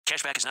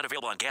Cashback is not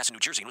available on gas in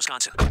New Jersey and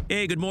Wisconsin.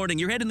 Hey, good morning.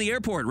 You're heading the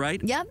airport,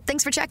 right? Yep,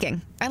 thanks for checking.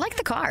 I like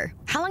the car.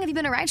 How long have you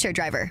been a rideshare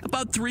driver?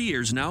 About 3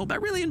 years now. I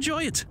really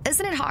enjoy it.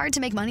 Isn't it hard to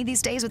make money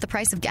these days with the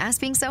price of gas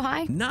being so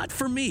high? Not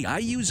for me. I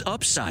use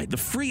Upside, the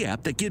free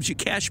app that gives you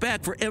cash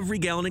back for every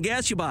gallon of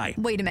gas you buy.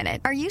 Wait a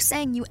minute. Are you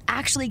saying you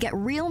actually get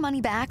real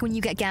money back when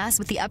you get gas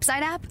with the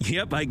Upside app?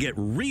 Yep, I get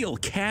real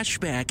cash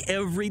back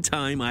every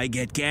time I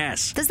get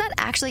gas. Does that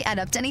actually add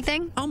up to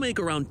anything? I'll make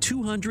around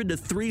 $200 to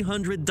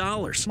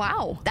 $300.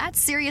 Wow, that's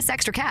serious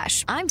extra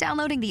cash. I'm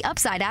downloading the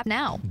Upside app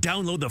now.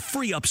 Download the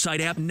free Upside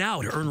app now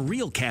to earn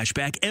real cash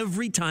back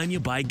every time you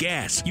buy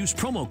gas. Use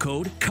promo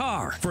code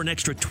CAR for an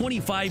extra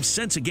 25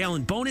 cents a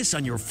gallon bonus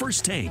on your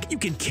first tank. You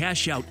can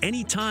cash out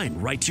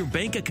anytime right to your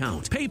bank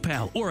account,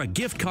 PayPal, or a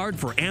gift card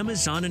for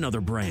Amazon and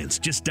other brands.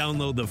 Just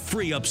download the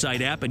free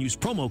Upside app and use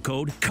promo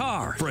code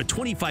CAR for a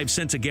 25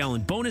 cents a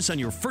gallon bonus on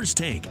your first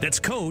tank. That's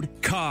code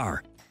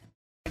CAR.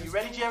 Are you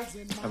ready, Jerry?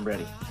 I'm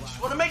ready.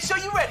 Just want to make sure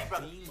you're ready,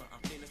 brother.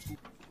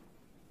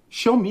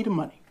 Show me the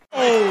money.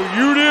 Oh,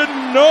 you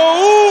didn't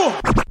know?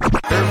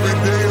 Every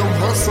day I'm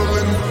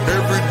hustling.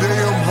 Every day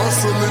I'm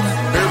hustling.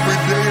 Every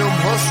day I'm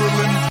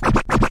hustling.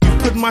 You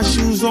put my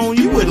shoes on,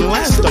 you wouldn't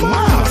last a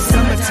mile.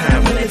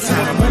 Summertime,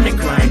 wintertime, I'm on the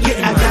grind.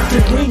 Yeah, I got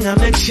the ring, I'm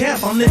the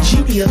champ, I'm the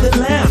genie of the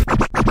lamp.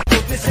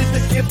 This is the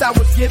gift I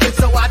was given,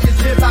 so I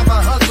just live by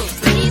my hustle.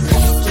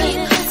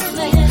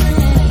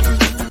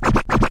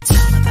 It's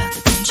all about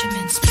the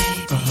Benjamins,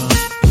 babe. Yeah.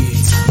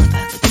 It's all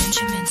about the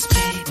Benjamins,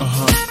 babe.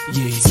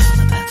 Yeah. It's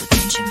all about the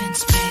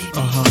Benjamins, babe.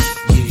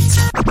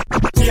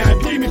 Yeah. Yeah, I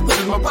ain't me put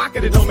in my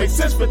pocket. It don't make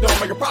sense, but don't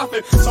make a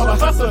profit. So I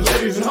hustle,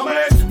 ladies and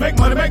homies. Make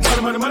money,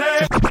 money, money,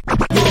 money.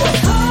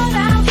 Call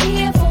out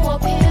here for a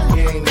pill.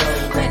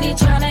 When he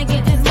tryna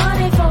get this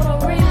money for the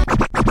real.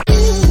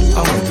 I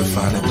want to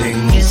find a thing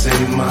to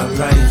save my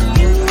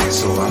life.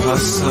 So I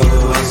hustle.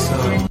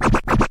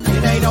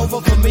 It ain't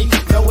over for me.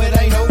 No, it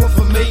ain't over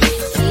for me.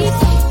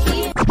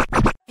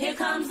 Here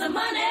comes the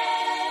money.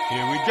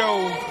 Here we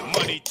go.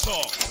 Money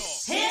talk.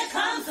 Here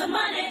comes the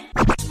money.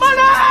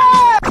 Money!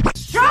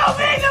 Show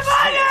me the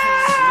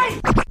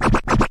money!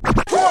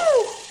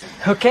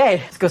 Woo! Okay,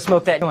 let's go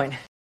smoke that joint.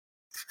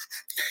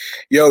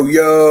 Yo,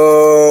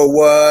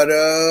 what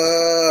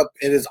up?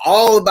 It is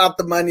all about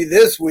the money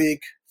this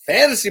week.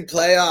 Fantasy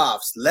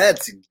playoffs.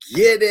 Let's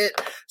get it.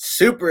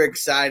 Super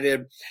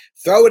excited.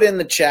 Throw it in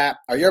the chat.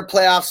 Are your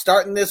playoffs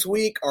starting this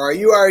week, or are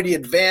you already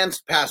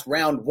advanced past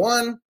round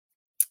one?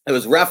 It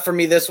was rough for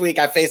me this week.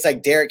 I faced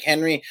like Derrick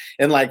Henry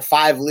in like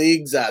 5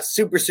 leagues.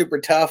 Super, super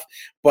tough.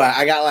 But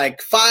I got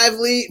like 5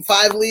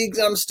 leagues.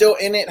 I'm still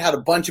in it. Had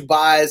a bunch of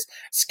buys.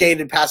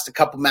 Skated past a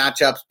couple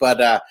matchups.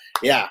 But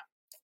yeah,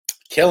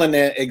 killing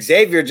it.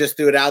 Xavier just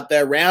threw it out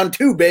there. Round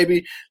 2,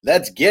 baby.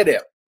 Let's get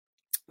it.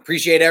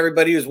 Appreciate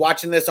everybody who's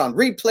watching this on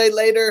replay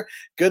later.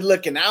 Good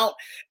looking out.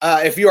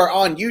 If you are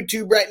on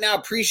YouTube right now,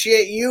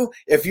 appreciate you.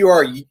 If you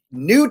are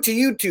new to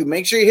YouTube,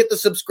 make sure you hit the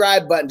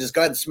subscribe button. Just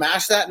go ahead and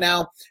smash that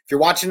now. If you're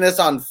watching this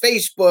on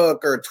Facebook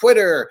or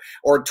Twitter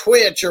or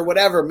Twitch or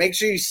whatever, make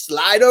sure you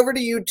slide over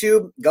to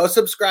YouTube. Go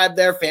subscribe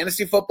there.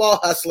 Fantasy Football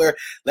Hustler.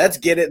 Let's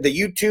get it. The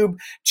YouTube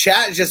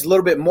chat is just a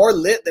little bit more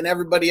lit than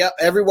everybody else,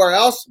 everywhere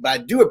else, but I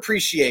do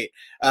appreciate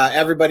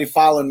everybody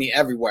following me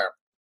everywhere.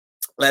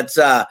 Let's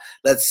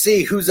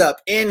see who's up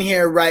in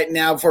here right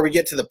now before we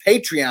get to the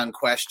Patreon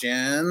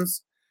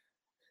questions.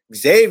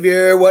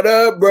 Xavier, what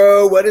up,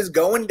 bro? What is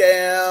going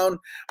down?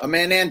 My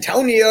man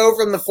Antonio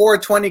from the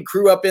 420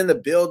 crew up in the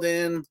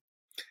building.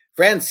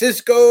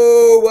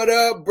 Francisco, what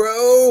up,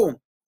 bro?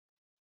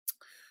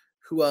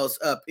 Who else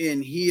up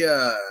in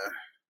here?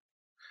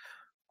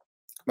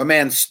 My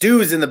man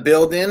Stu's in the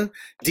building.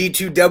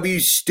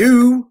 D2W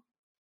Stu.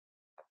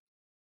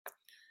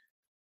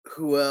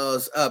 Who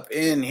else up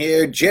in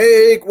here?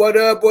 Jake, what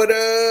up, what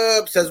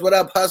up? Says, what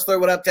up, Hustler?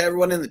 What up to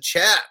everyone in the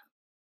chat?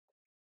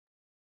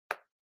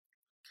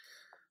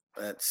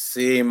 Let's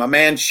see. My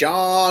man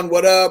Sean,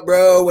 what up,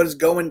 bro? What is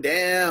going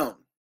down?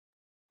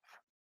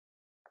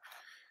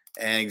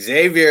 And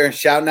Xavier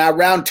shouting out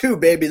round 2,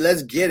 baby.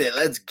 Let's get it.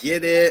 Let's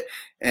get it.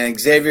 And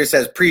Xavier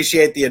says,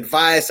 appreciate the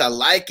advice. I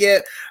like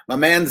it. My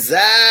man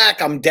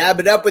Zach, I'm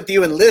dabbing up with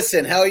you. And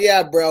listen, hell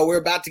yeah, bro. We're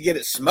about to get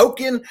it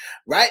smoking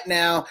right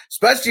now,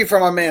 especially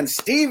from my man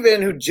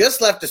Steven, who just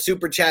left a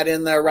super chat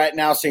in there right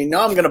now. So you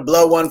know I'm going to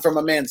blow one from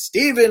my man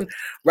Steven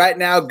right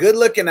now. Good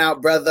looking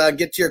out, brother. I'll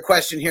get to your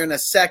question here in a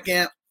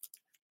second.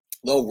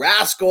 Little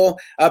Rascal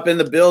up in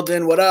the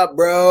building. What up,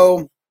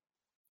 bro?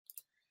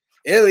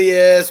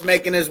 Ilias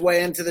making his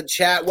way into the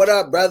chat. What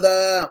up,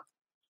 brother?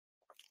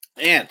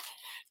 Man,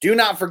 do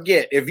not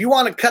forget, if you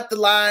want to cut the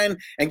line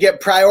and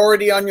get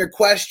priority on your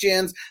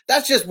questions,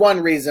 that's just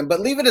one reason. But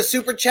leave it a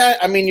super chat.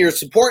 I mean, you're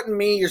supporting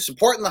me, you're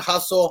supporting the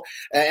hustle,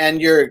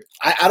 and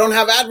I don't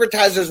have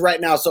advertisers right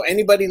now, so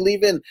anybody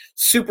leaving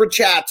super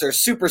chats or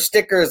super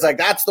stickers, like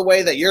that's the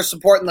way that you're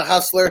supporting the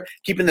hustler,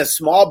 keeping the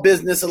small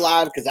business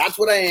alive, because that's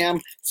what I am,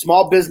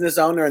 small business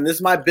owner, and this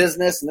is my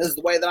business, and this is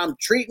the way that I'm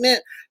treating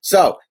it.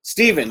 So,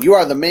 Steven, you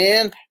are the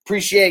man.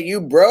 Appreciate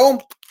you,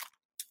 bro.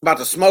 About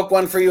to smoke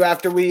one for you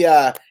after we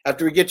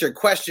get your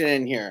question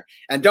in here.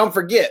 And don't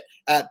forget,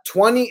 at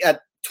 20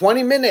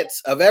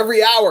 minutes of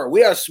every hour,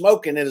 we are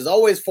smoking. It is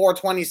always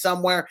 4:20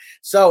 somewhere.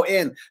 So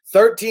in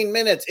 13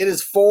 minutes, it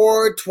is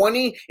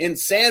 4:20 in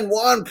San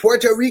Juan,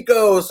 Puerto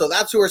Rico. So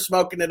that's who we're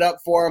smoking it up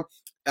for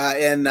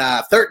in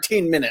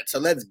 13 minutes. So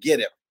let's get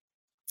it.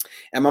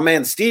 And my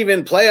man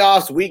Steven,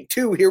 playoffs week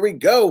 2. Here we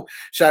go.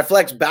 Should I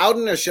flex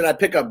Bowden or should I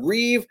pick up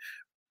Reed,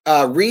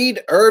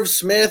 Irv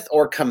Smith,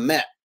 or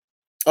Kmet?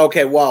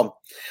 Okay, well,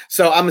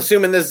 so I'm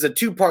assuming this is a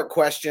 2-part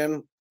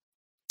question.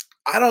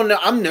 I don't know.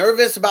 I'm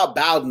nervous about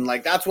Bowden.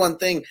 Like, that's one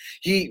thing.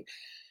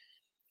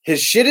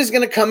 His shit is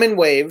going to come in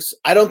waves.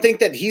 I don't think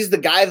that he's the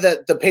guy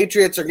that the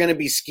Patriots are going to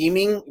be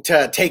scheming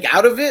to take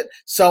out of it.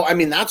 So, I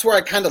mean, that's where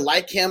I kind of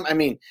like him. I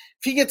mean,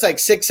 if he gets like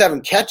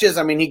 6-7 catches,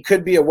 I mean, he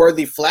could be a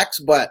worthy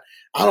flex, but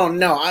I don't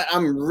know.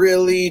 I'm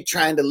really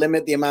trying to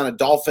limit the amount of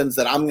Dolphins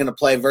that I'm going to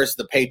play versus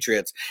the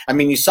Patriots. I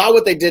mean, you saw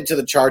what they did to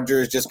the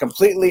Chargers, just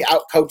completely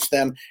outcoached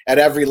them at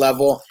every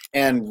level.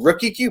 And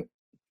rookie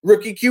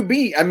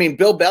QB. I mean,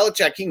 Bill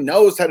Belichick, he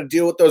knows how to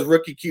deal with those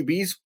rookie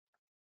QBs.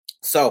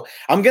 So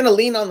I'm going to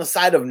lean on the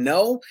side of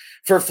no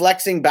for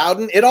flexing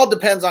Bowden. It all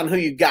depends on who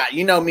you got.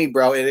 You know me,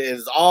 bro. It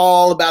is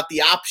all about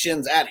the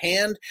options at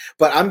hand.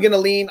 But I'm going to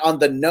lean on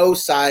the no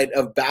side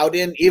of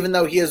Bowden, even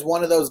though he is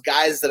one of those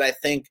guys that I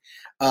think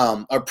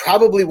are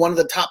probably one of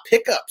the top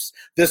pickups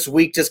this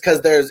week just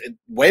because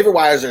waiver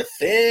wires are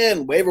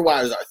thin. Waiver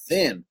wires are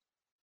thin.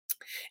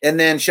 And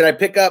then should I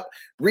pick up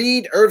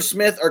Reed, Irv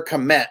Smith, or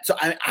Kmet? So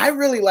I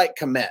really like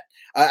Kmet.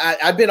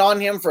 I've been on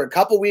him for a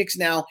couple weeks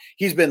now.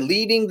 He's been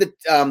leading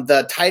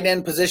the tight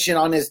end position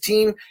on his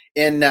team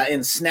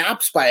in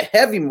snaps by a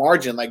heavy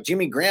margin. Like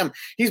Jimmy Graham,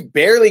 he's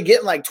barely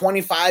getting like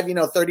 25,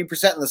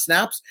 30% in the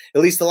snaps,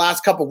 at least the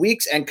last couple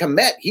weeks. And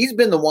Kmet, he's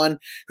been the one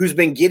who's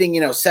been getting,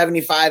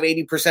 75,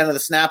 80% of the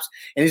snaps.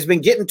 And he's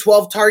been getting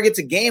 12 targets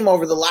a game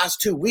over the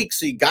last 2 weeks.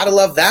 So you got to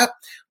love that.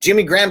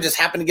 Jimmy Graham just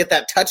happened to get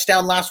that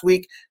touchdown last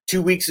week.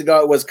 2 weeks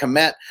ago, it was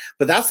Kmet.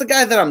 But that's the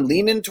guy that I'm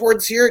leaning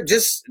towards here,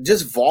 just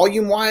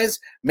volume-wise,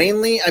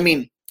 mainly. I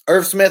mean,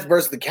 Irv Smith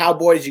versus the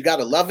Cowboys, you got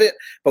to love it.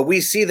 But we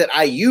see that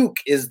Ayuk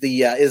is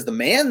the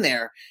man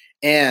there.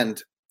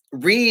 And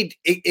Reed,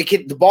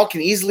 the ball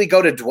can easily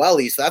go to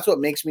Dwelly. So that's what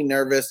makes me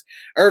nervous.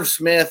 Irv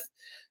Smith,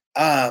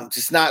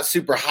 just not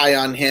super high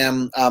on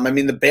him. I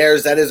mean, the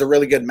Bears, that is a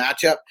really good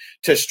matchup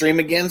to stream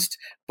against.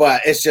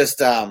 But it's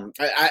just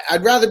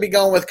I'd rather be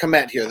going with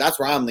Kmet here. That's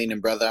where I'm leaning,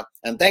 brother.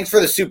 And thanks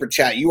for the super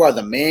chat. You are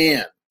the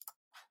man.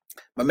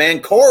 My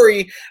man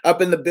Corey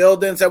up in the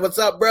building said, what's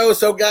up, bro?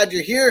 So glad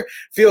you're here.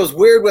 Feels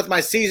weird with my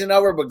season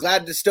over, but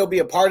glad to still be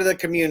a part of the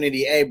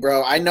community. Hey,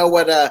 bro, I know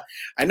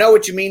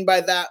what you mean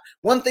by that.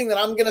 One thing that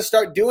I'm going to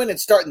start doing,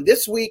 it's starting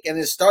this week, and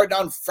it's starting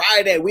on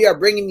Friday. We are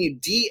bringing you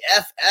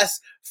DFS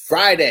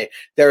Friday.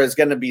 There is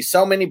going to be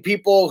so many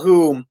people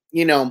who,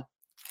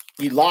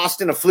 you lost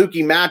in a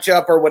fluky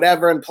matchup or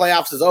whatever and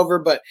playoffs is over,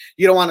 but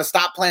you don't want to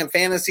stop playing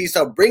fantasy.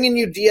 So bringing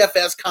you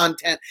DFS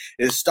content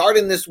is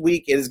starting this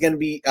week. It is going to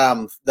be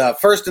the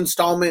first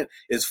installment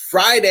is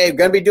Friday. I'm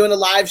going to be doing a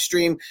live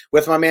stream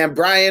with my man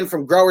Brian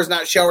from Growers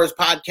Not Showers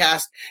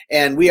podcast.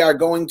 And we are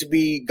going to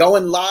be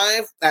going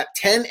live at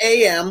 10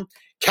 a.m.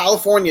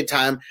 California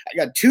time. I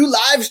got 2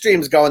 live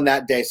streams going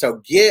that day.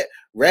 So get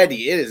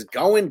ready. It is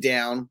going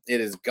down.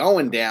 It is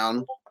going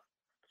down.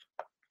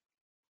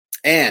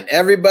 And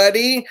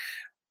everybody,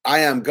 I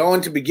am going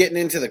to be getting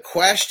into the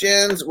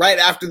questions right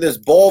after this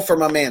bowl for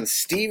my man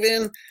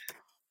Steven.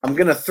 I'm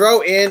going to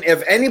throw in,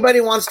 if anybody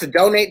wants to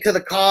donate to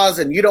the cause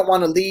and you don't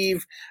want to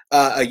leave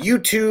a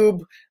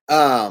YouTube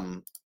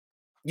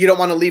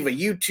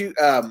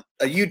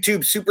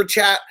super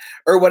chat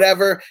or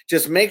whatever,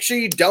 just make sure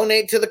you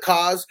donate to the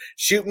cause.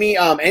 Shoot me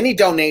any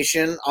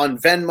donation on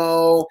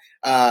Venmo,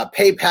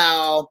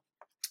 PayPal,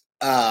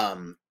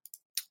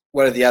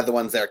 what are the other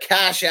ones there?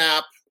 Cash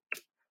App,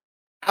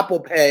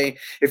 Apple Pay.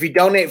 If you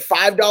donate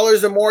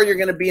 $5 or more, you're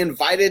going to be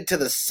invited to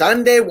the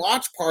Sunday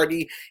watch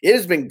party. It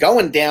has been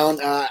going down.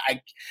 I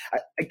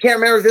can't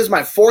remember if this is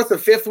my 4th or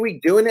 5th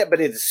week doing it,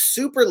 but it is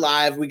super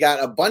live. We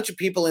got a bunch of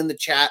people in the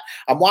chat.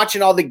 I'm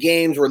watching all the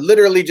games. We're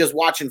literally just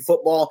watching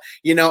football,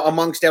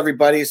 amongst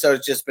everybody. So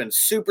it's just been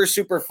super,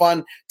 super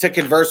fun to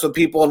converse with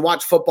people and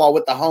watch football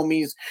with the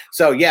homies.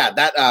 So yeah,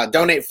 that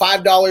donate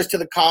 $5 to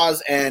the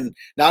cause. And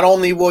not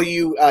only will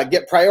you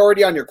get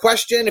priority on your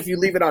question, if you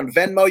leave it on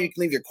Venmo, you can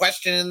leave your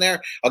question in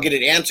there. I'll get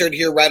it answered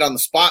here right on the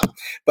spot.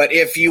 But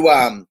if you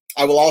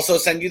I will also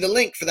send you the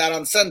link for that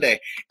on Sunday.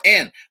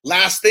 And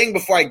last thing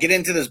before I get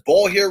into this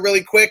bowl here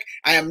really quick,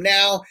 I am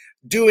now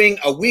doing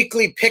a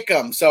weekly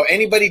pick'em. So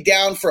anybody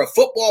down for a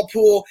football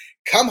pool,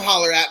 come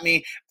holler at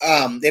me.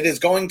 It is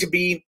going to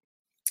be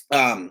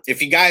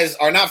if you guys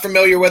are not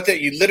familiar with it,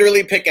 you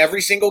literally pick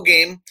every single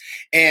game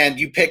and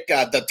you pick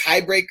the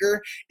tiebreaker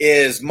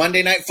is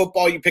Monday Night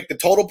Football. You pick the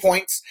total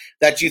points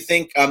that you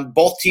think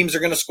both teams are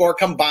going to score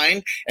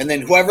combined. And then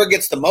whoever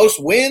gets the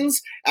most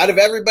wins out of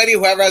everybody,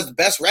 whoever has the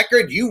best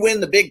record, you win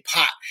the big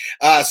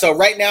pot. So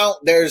right now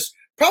there's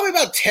probably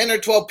about 10 or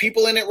 12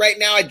 people in it right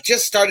now. I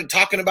just started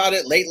talking about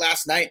it late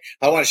last night.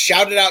 I want to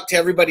shout it out to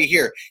everybody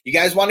here. You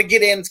guys want to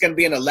get in? It's going to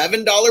be an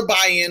 $11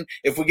 buy-in.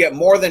 If we get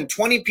more than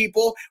 20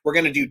 people, we're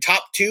going to do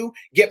top 2,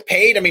 get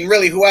paid. I mean,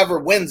 really, whoever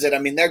wins it, I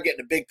mean, they're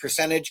getting a big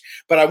percentage.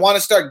 But I want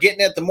to start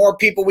getting it. The more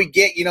people we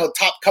get,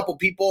 top couple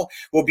people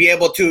will be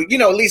able to,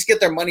 at least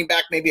get their money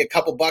back, maybe a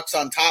couple bucks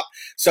on top.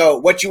 So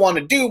what you want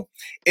to do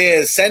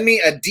is send me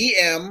a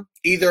DM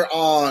either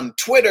on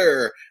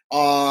Twitter,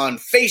 on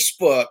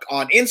Facebook,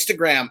 on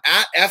Instagram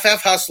at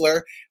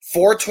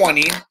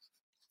FFHustler420.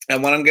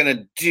 And what I'm going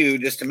to do,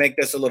 just to make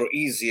this a little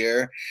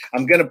easier,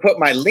 I'm going to put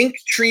my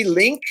Linktree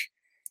link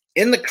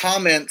in the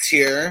comments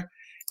here,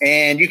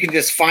 and you can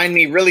just find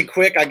me really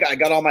quick. I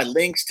got all my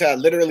links to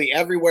literally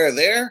everywhere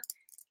there.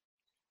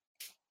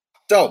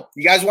 So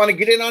you guys want to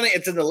get in on it?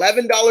 It's an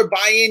 $11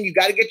 buy-in. You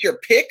got to get your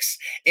picks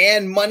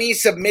and money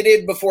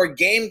submitted before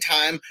game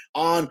time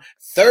on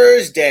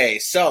Thursday.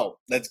 So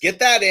let's get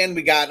that in.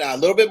 We got a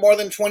little bit more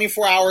than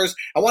 24 hours.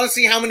 I want to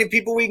see how many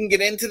people we can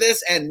get into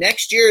this. And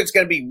next year, it's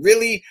going to be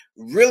really,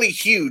 really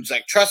huge.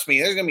 Like, trust me,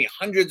 there's going to be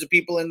hundreds of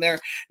people in there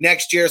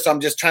next year. So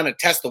I'm just trying to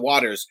test the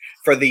waters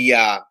for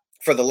the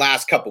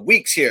last couple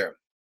weeks here.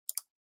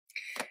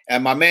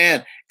 And my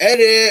man,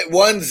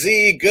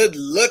 Edit1Z, good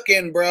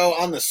looking, bro,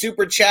 on the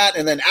super chat.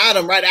 And then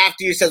Adam, right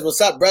after you, says,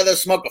 what's up, brother?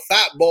 Smoke a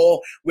fat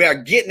bowl. We are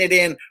getting it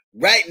in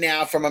right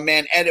now from my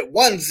man,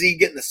 Edit1Z,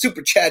 getting the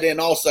super chat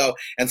in also.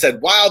 And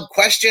said, wild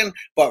question,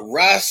 but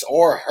Russ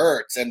or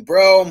Hurts? And,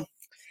 bro,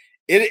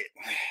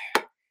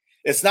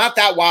 it's not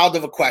that wild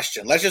of a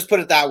question. Let's just put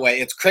it that way.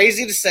 It's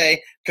crazy to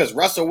say because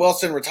Russell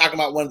Wilson, we're talking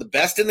about one of the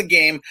best in the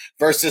game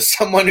versus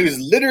someone who's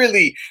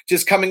literally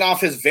just coming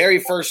off his very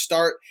first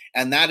start,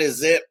 and that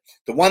is it.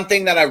 The one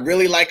thing that I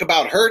really like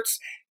about Hurts,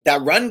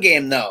 that run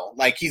game, though,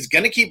 like he's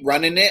going to keep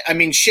running it. I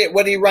mean, shit,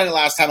 what did he run it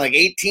last time? Like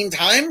 18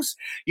 times?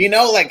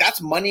 Like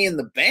that's money in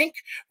the bank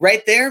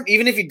right there.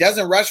 Even if he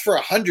doesn't rush for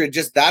 100,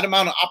 just that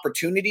amount of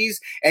opportunities.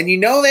 And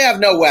they have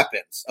no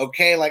weapons,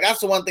 okay? Like that's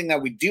the one thing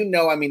that we do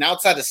know. I mean,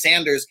 outside of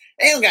Sanders,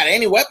 they don't got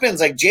any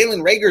weapons. Like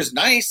Jalen Reagor's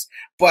nice,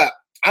 but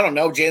I don't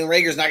know. Jalen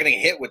Reagor's not going to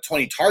get hit with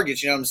 20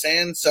 targets, you know what I'm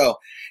saying? So,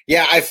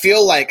 yeah, I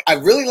feel like I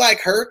really like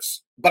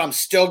Hurts, but I'm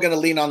still going to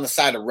lean on the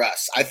side of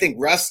Russ. I think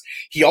Russ,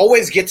 he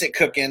always gets it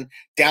cooking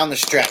down the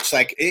stretch.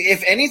 Like,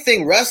 if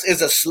anything, Russ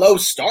is a slow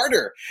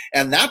starter,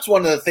 and that's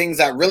one of the things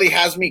that really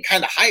has me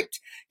kind of hyped,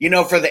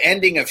 for the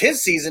ending of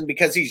his season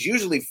because he's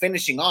usually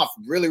finishing off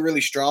really,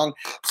 really strong.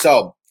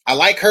 So I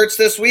like Hurts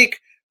this week.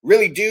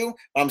 Really do.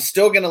 I'm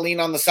still going to lean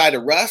on the side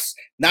of Russ.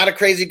 Not a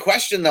crazy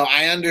question, though.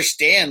 I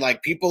understand.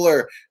 Like, people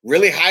are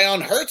really high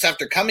on Hurts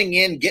after coming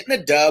in, getting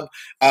a dub,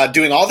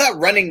 doing all that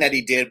running that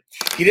he did.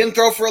 He didn't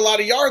throw for a lot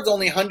of yards,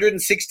 only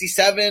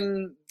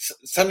 167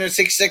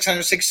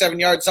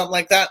 yards, something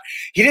like that.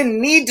 He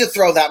didn't need to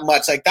throw that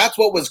much. Like, that's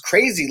what was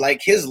crazy. Like,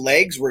 his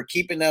legs were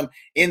keeping him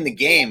in the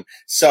game.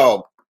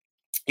 So,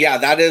 yeah,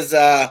 that is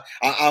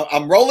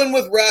I'm rolling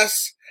with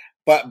Russ,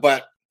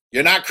 but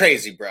you're not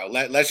crazy, bro.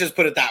 Let's just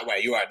put it that way.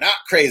 You are not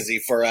crazy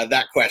for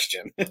that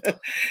question.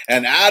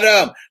 And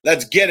Adam,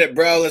 let's get it,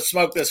 bro. Let's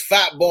smoke this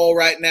fat bowl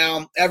right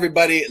now.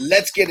 Everybody,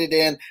 let's get it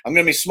in. I'm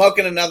going to be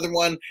smoking another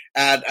one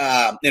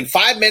in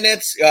 5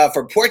 minutes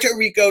for Puerto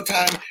Rico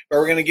time,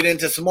 where we're going to get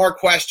into some more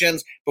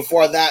questions.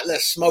 Before that,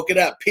 let's smoke it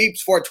up.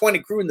 Peeps 420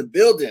 crew in the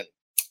building.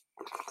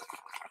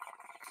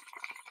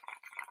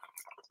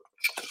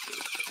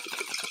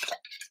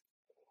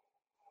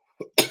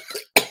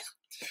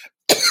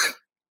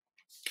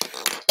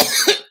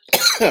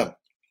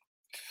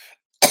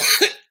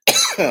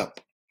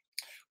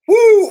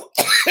 Woo!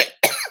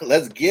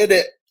 Let's get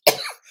it.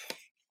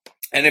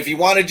 And if you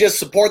want to just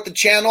support the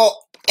channel,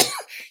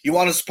 you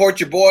want to support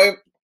your boy,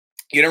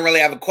 you don't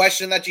really have a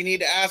question that you need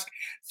to ask,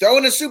 throw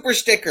in a super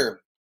sticker.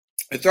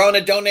 Throw in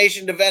a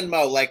donation to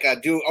Venmo, like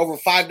do over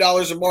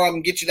 $5 or more. I'm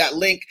going to get you that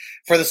link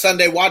for the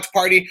Sunday watch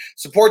party.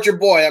 Support your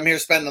boy. I'm here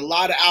spending a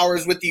lot of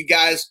hours with you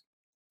guys,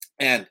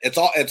 and it's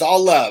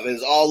all love.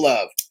 It's all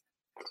love.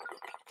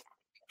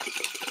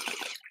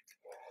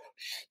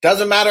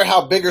 Doesn't matter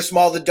how big or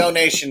small the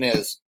donation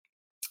is.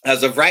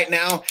 As of right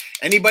now,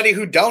 anybody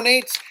who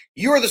donates,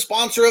 you are the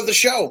sponsor of the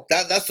show.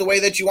 That's the way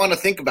that you want to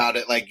think about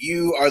it. Like,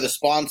 you are the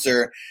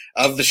sponsor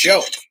of the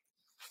show.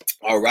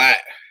 All right.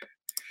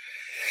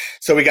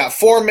 So we got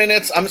 4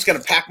 minutes. I'm just going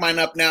to pack mine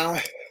up now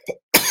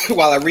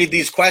while I read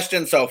these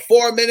questions. So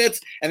 4 minutes,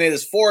 and it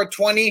is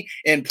 4:20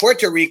 in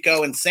Puerto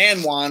Rico in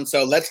San Juan.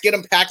 So let's get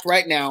them packed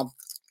right now,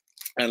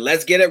 and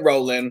let's get it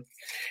rolling.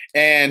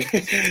 And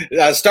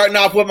starting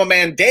off with my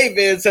man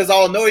David, says,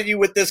 I'll annoy you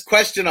with this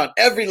question on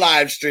every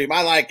live stream.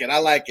 I like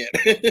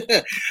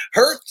it.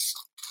 Hurts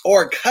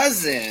or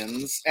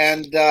Cousins?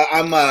 And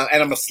I'm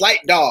a slight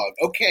dog.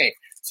 Okay,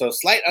 so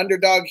slight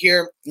underdog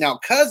here. Now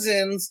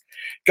Cousins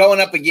going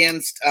up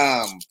against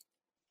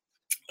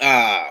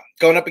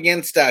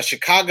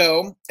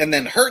Chicago, and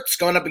then Hurts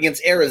going up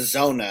against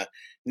Arizona.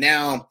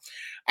 Now,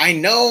 I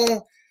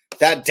know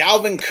that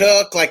Dalvin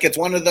Cook, like, it's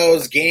one of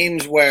those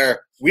games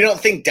where we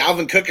don't think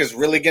Dalvin Cook is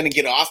really going to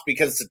get off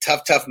because it's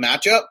a tough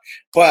matchup.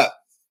 But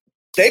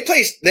they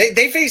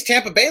faced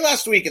Tampa Bay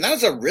last week, and that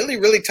was a really,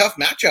 really tough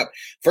matchup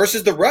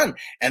versus the run,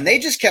 and they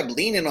just kept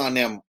leaning on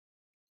him.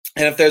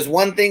 And if there's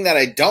one thing that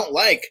I don't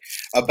like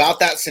about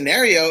that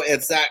scenario,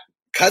 it's that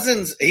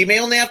Cousins, he may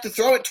only have to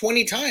throw it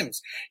 20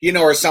 times,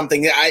 or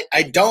something.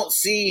 I don't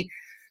see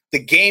the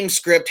game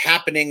script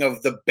happening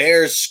of the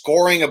Bears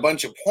scoring a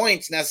bunch of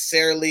points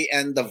necessarily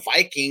and the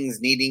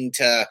Vikings needing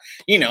to,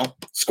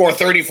 score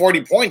 30,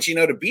 40 points,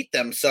 to beat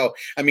them. So,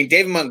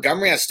 David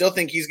Montgomery, I still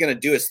think he's going to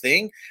do his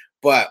thing,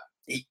 but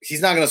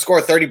he's not going to score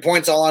 30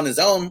 points all on his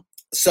own.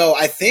 So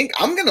I think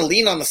I'm going to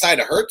lean on the side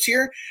of Hurts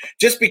here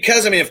just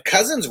because, if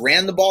Cousins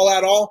ran the ball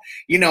at all,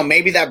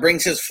 maybe that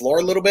brings his floor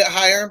a little bit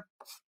higher.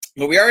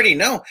 But we already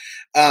know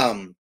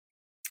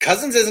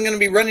Cousins isn't going to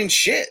be running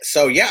shit.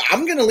 So, yeah,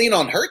 I'm going to lean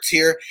on Hurts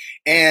here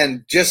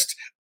and just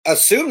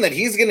assume that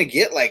he's going to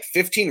get like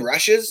 15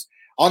 rushes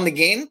on the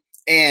game.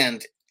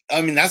 And,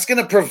 that's going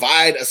to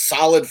provide a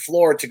solid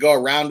floor to go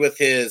around with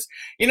his,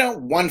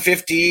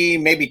 150,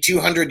 maybe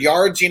 200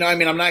 yards. I'm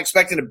not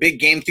expecting a big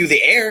game through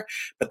the air,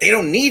 but they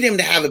don't need him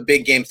to have a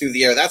big game through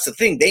the air. That's the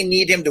thing. They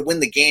need him to win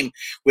the game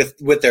with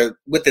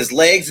his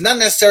legs, not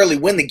necessarily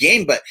win the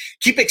game, but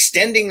keep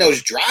extending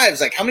those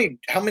drives. Like how many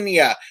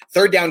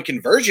third down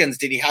conversions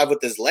did he have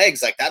with his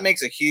legs? Like that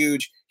makes a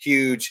huge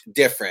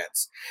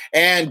difference.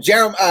 And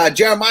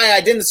Jeremiah,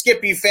 I didn't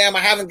skip you, fam.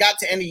 I haven't got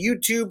to any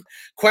YouTube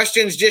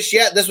questions just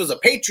yet. This was a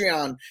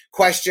Patreon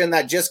question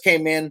that just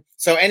came in.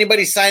 So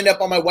anybody signed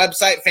up on my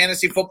website,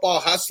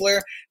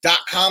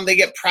 fantasyfootballhustler.com, they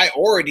get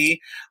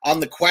priority on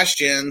the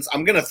questions.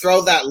 I'm going to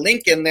throw that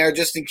link in there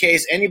just in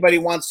case anybody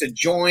wants to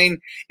join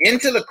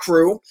into the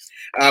crew.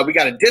 We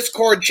got a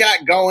Discord chat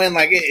going.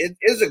 Like it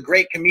is a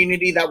great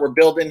community that we're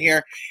building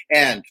here.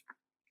 And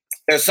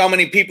there's so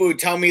many people who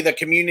tell me the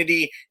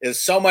community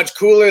is so much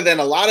cooler than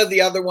a lot of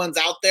the other ones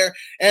out there.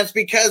 And it's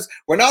because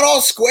we're not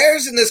all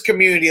squares in this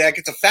community. Like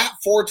it's a fat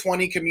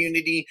 420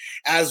 community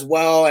as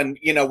well. And,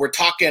 we're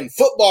talking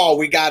football.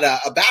 We got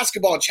a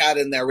basketball chat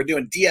in there. We're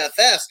doing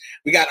DFS.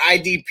 We got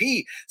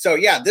IDP. So,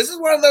 yeah, this is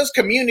one of those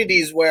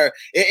communities where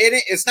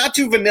it's not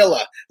too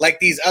vanilla like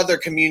these other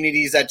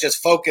communities that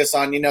just focus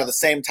on, the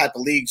same type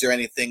of leagues or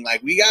anything.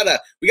 Like we got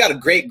a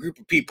great group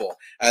of people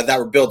that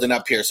we're building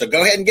up here. So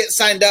go ahead and get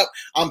signed up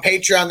on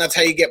Patreon. That's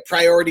how you get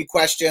priority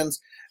questions.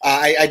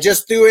 I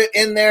just threw it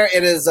in there.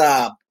 It is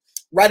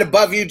right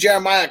above you,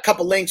 Jeremiah, a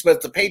couple links, but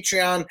it's the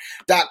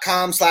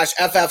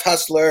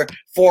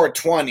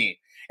patreon.com/FFHustler420.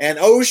 And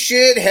oh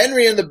shit,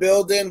 Henry in the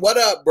building. What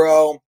up,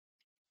 bro?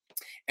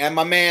 And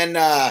my man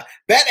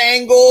Bet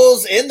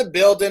Angles in the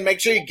building. Make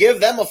sure you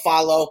give them a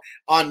follow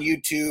on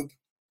YouTube.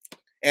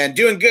 And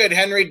doing good,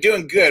 Henry,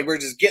 doing good. We're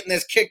just getting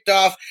this kicked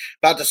off,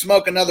 about to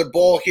smoke another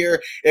bowl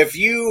here. If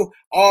you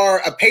are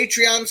a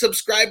Patreon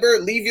subscriber,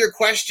 leave your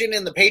question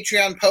in the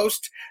Patreon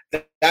post.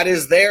 That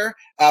is there.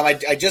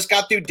 I just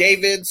got through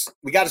David's.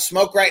 We got a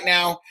smoke right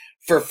now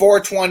for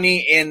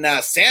 420 in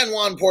San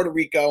Juan, Puerto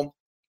Rico.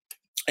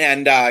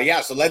 And,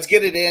 so let's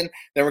get it in.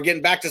 Then we're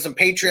getting back to some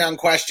Patreon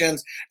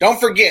questions.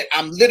 Don't forget,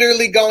 I'm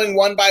literally going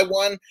one by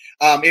one.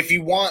 If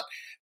you want –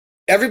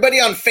 everybody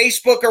on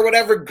Facebook or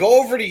whatever,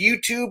 go over to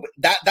YouTube.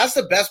 That's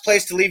the best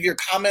place to leave your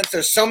comments.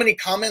 There's so many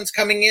comments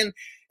coming in.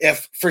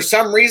 If for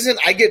some reason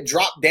I get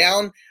dropped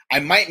down, I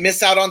might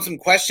miss out on some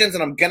questions,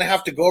 and I'm going to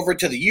have to go over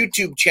to the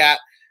YouTube chat.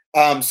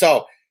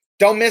 So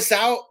don't miss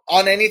out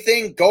on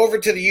anything. Go over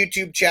to the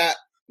YouTube chat,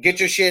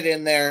 get your shit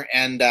in there,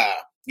 and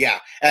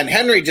And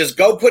Henry, just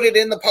go put it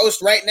in the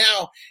post right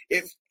now.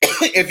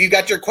 If you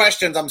got your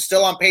questions, I'm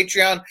still on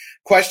Patreon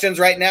questions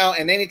right now.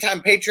 And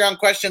anytime Patreon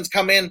questions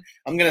come in,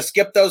 I'm going to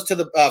skip those to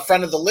the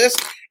front of the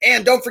list.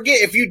 And don't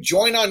forget, if you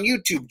join on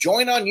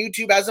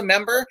YouTube as a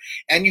member,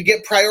 and you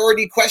get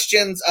priority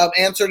questions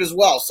answered as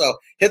well. So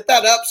hit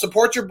that up,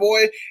 support your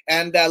boy,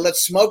 and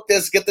let's smoke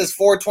this, get this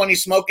 420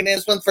 smoking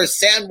in for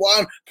San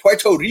Juan,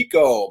 Puerto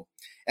Rico.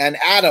 And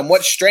Adam,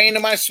 what strain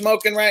am I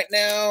smoking right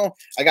now?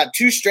 I got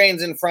 2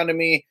 strains in front of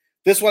me.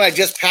 This one I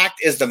just packed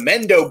is the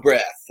Mendo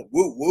Breath.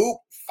 Woo, woo,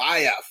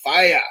 fire,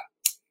 fire.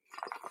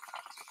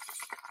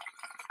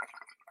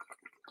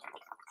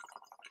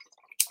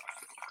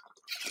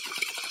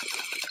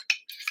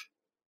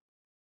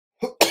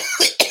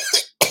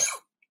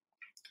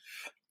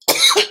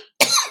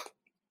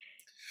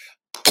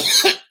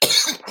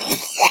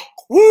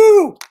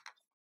 Woo!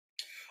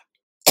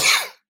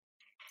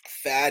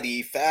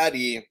 Fatty.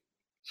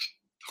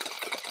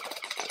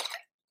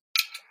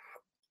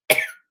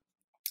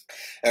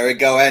 There we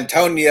go.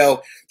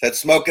 Antonio, that's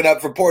smoking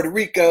up for Puerto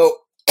Rico.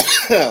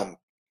 And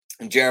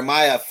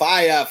Jeremiah,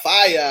 fire.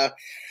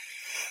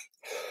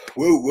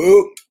 Woo,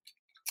 woo.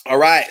 All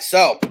right.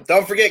 So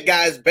don't forget,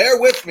 guys, bear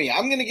with me.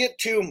 I'm going to get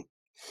to,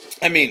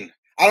 I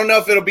don't know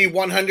if it'll be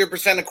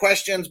 100% of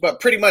questions, but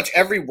pretty much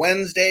every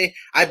Wednesday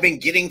I've been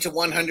getting to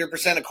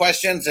 100% of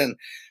questions. And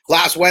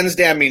last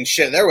Wednesday,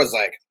 there was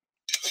like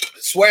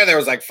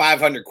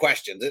 500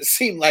 questions. It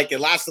seemed like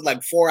it lasted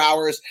like 4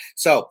 hours.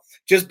 So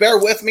just bear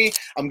with me.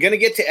 I'm going to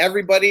get to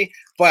everybody,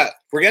 but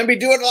we're going to be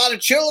doing a lot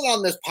of chilling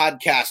on this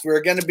podcast.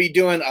 We're going to be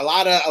doing a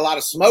lot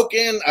of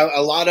smoking,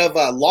 a lot of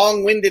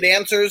long-winded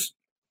answers.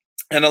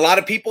 And a lot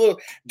of people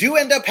do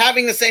end up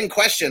having the same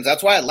questions.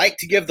 That's why I like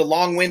to give the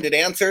long-winded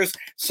answers.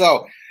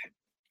 So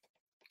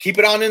keep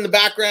it on in the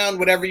background,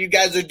 whatever you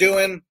guys are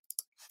doing,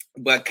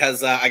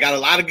 because I got a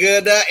lot of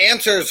good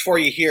answers for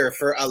you here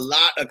for a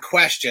lot of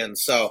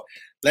questions. So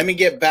let me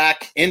get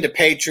back into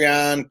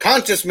Patreon.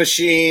 Conscious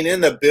Machine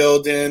in the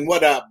building.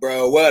 What up,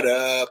 bro? What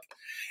up?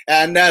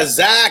 And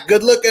Zach,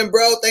 good looking,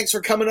 bro. Thanks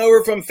for coming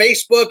over from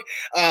Facebook.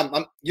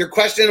 Your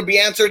question will be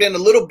answered in a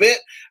little bit.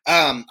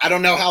 I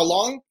don't know how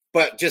long,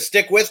 but just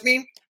stick with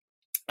me.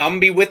 I'm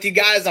going to be with you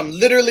guys. I'm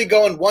literally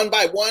going one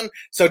by one.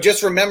 So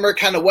just remember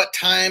kind of what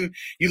time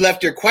you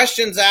left your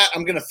questions at.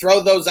 I'm going to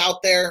throw those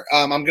out there.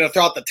 I'm going to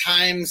throw out the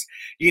times,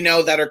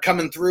 that are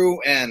coming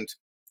through. And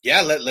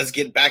yeah, let's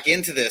get back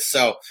into this.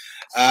 So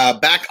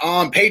back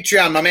on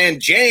Patreon, my man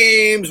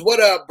James.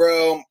 What up,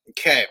 bro?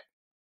 Okay.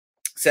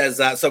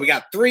 Says, so we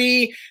got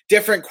 3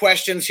 different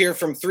questions here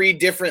from 3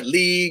 different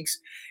leagues.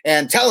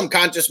 And tell them,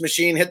 Conscious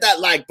Machine, hit that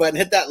like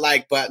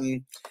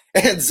button.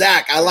 And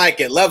Zach, I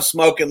like it. Love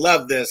smoking.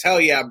 Love this. Hell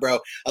yeah, bro.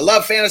 I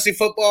love fantasy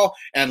football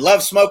and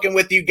love smoking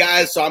with you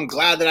guys. So I'm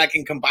glad that I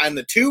can combine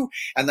the two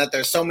and that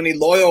there's so many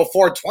loyal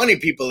 420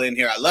 people in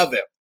here. I love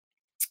it.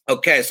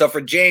 Okay, so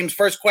for James,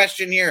 first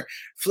question here,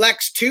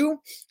 Flex 2.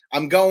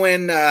 I'm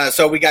going,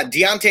 so we got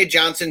Deontay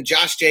Johnson,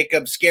 Josh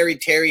Jacobs, Scary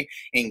Terry,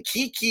 and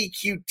Kiki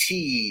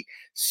QT.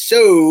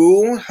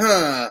 So,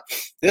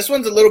 this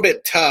one's a little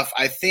bit tough.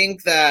 I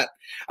think that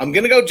I'm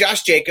going to go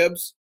Josh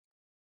Jacobs.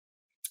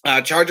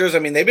 Chargers, I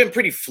mean, they've been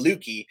pretty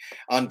fluky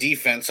on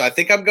defense, so I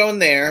think I'm going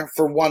there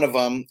for one of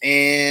them.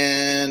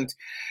 And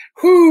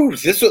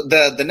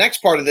the next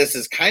part of this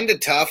is kind of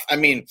tough. I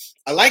mean,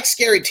 I like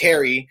Scary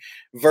Terry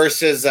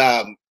versus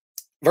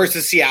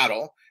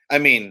Seattle. I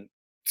mean,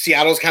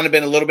 Seattle's kind of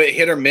been a little bit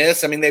hit or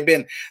miss. I mean, they've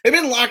been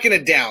locking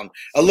it down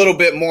a little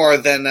bit more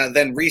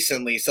than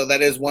recently. So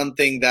that is one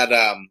thing that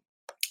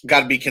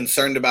got to be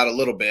concerned about a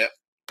little bit.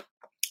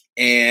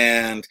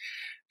 And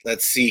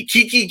let's see,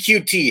 Kiki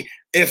QT.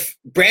 If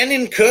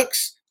Brandon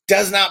Cooks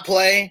does not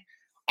play,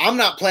 I'm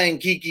not playing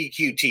Kiki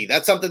QT.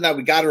 That's something that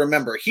we got to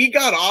remember. He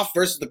got off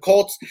versus the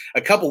Colts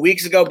a couple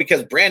weeks ago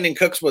because Brandon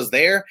Cooks was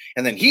there,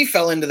 and then he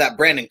fell into that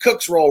Brandon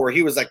Cooks role where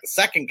he was like the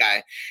second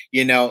guy,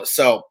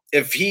 So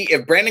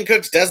if Brandon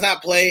Cooks does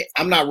not play,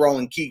 I'm not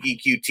rolling Kiki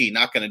QT.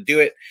 Not going to do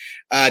it.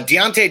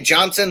 Deontay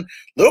Johnson,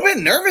 a little bit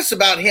nervous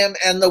about him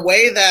and the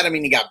way that, I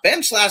mean, he got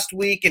benched last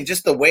week and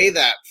just the way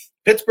that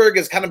Pittsburgh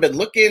has kind of been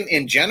looking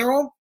in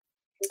general.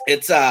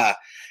 It's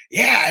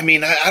yeah, I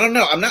mean, I don't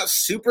know. I'm not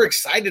super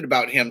excited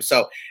about him.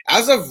 So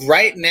as of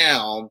right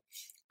now,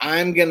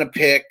 I'm going to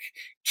pick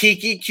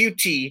Kiki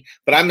QT,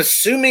 but I'm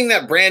assuming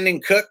that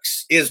Brandon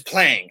Cooks is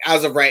playing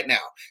as of right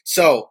now.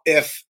 So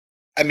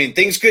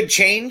things could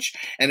change.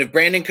 And if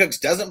Brandon Cooks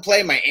doesn't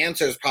play, my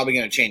answer is probably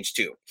going to change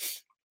too.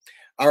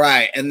 All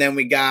right, and then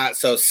we got,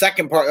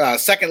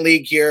 second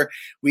league here,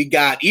 we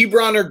got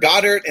Ebron or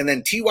Goddard, and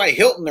then T.Y.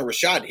 Hilton or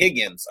Rashad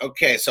Higgins.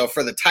 Okay, so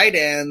for the tight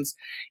ends,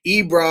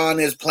 Ebron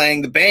is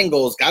playing the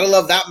Bengals. Gotta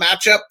love that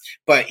matchup.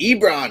 But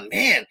Ebron,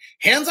 man,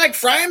 hands like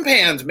frying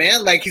pans,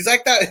 man. Like he's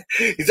like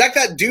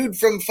that dude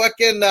from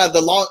fucking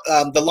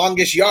the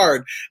Longest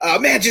Yard. I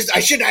knew I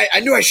shouldn't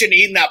have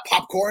eaten that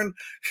popcorn.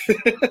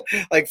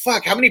 Like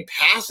fuck, how many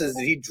passes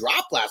did he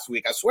drop last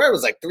week? I swear it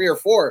was like 3 or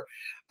 4.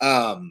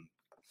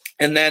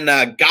 And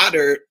then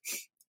Goddard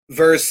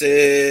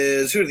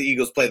versus, who do the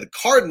Eagles play? The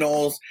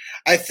Cardinals.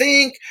 I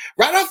think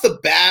right off the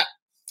bat,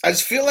 I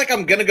just feel like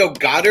I'm going to go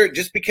Goddard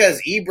just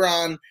because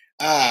Ebron,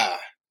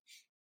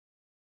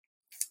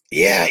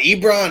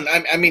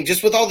 Ebron, I mean,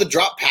 just with all the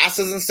drop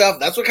passes and stuff,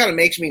 that's what kind of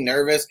makes me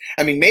nervous.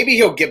 I mean, maybe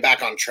he'll get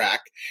back on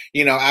track,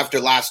 after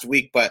last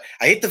week, but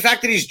I hate the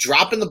fact that he's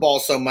dropping the ball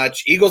so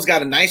much. Eagles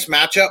got a nice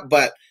matchup,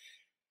 but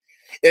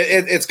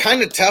it's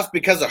kind of tough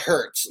because of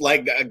Hurts.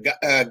 Like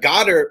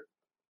Goddard,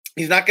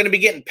 he's not going to be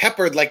getting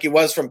peppered like he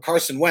was from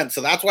Carson Wentz.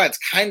 So that's why it's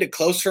kind of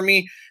close for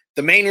me.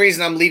 The main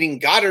reason I'm leading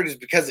Goddard is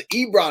because of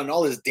Ebron and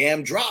all his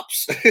damn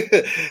drops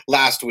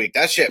last week.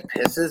 That shit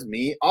pisses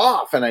me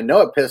off. And I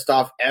know it pissed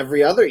off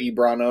every other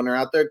Ebron owner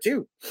out there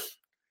too.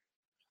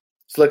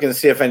 Just looking to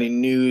see if any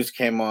news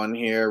came on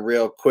here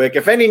real quick.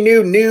 If any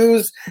new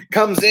news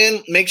comes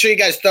in, make sure you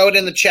guys throw it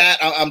in the chat.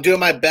 I'm doing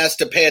my best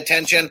to pay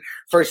attention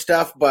for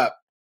stuff, but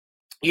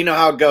you know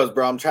how it goes,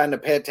 bro. I'm trying to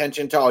pay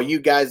attention to all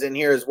you guys in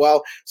here as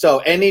well. So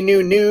any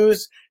new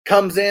news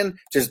comes in,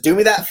 just do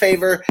me that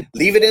favor.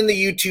 Leave it in the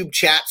YouTube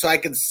chat so I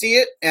can see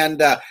it. And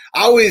I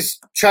always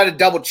try to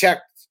double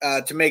check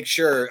to make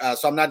sure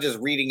so I'm not just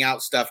reading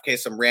out stuff in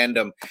case some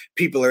random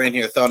people are in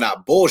here throwing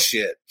out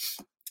bullshit.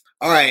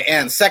 All right,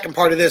 and second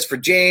part of this for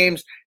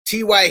James,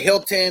 T.Y.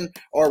 Hilton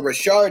or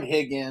Rashard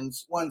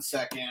Higgins. 1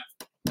 second.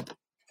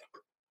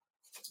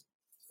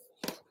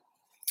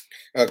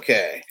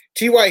 Okay.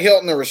 T.Y.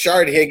 Hilton or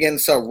Rashard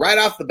Higgins. So right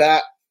off the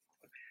bat,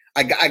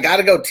 I got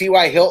to go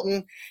T.Y.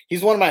 Hilton.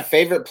 He's one of my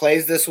favorite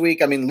plays this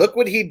week. I mean, look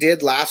what he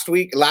did last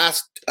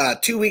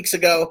 2 weeks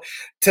ago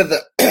to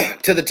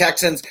the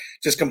Texans.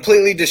 Just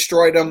completely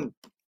destroyed them.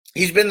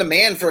 he's been the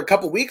man for a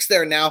couple weeks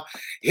there now.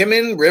 Him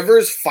and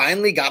Rivers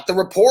finally got the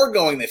rapport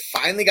going. They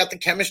finally got the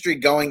chemistry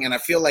going, and I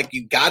feel like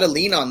you got to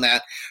lean on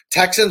that.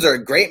 Texans are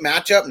a great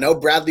matchup. No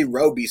Bradley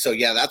Roby. So,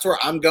 yeah, that's where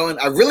I'm going.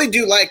 I really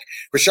do like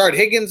Rashard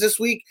Higgins this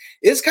week.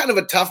 It's kind of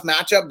a tough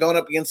matchup going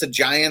up against the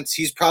Giants.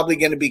 He's probably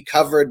going to be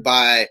covered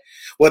by,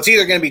 well, it's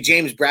either going to be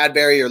James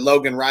Bradbury or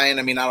Logan Ryan.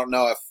 I mean, I don't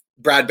know if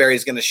Bradbury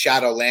is going to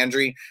shadow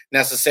Landry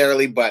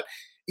necessarily, but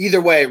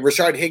either way,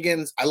 Rashard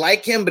Higgins, I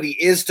like him, but he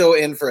is still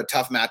in for a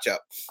tough matchup.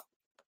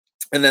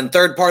 And then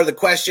third part of the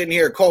question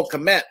here, Cole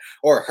Kmet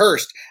or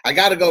Hurst. I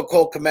got to go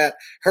Cole Kmet.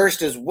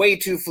 Hurst is way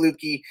too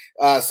fluky.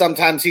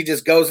 Sometimes he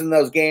just goes in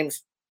those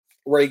games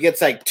where he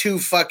gets like 2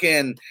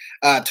 fucking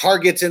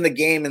targets in the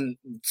game and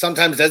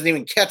sometimes doesn't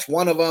even catch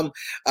one of them.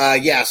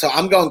 So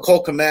I'm going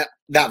Cole Kmet.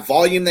 That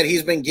volume that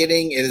he's been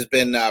getting, it has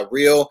been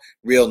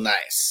real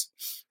nice.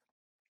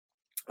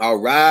 All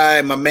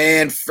right, my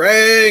man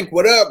Frank,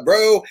 what up,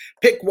 bro?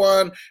 Pick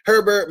one,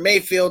 Herbert,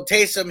 Mayfield,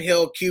 Taysom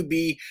Hill,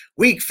 QB,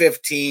 week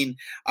 15.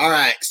 All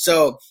right,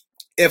 so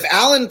if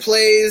Allen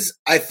plays,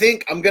 I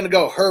think I'm going to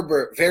go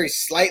Herbert very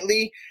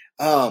slightly,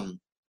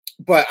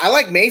 but I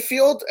like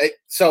Mayfield.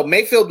 So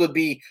Mayfield would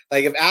be,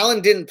 like if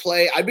Allen didn't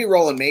play, I'd be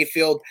rolling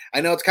Mayfield.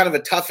 I know it's kind of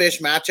a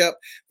toughish matchup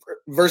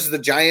versus the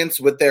Giants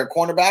with their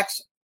cornerbacks.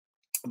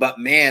 But,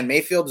 man,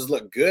 Mayfield has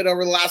looked good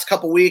over the last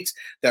couple weeks.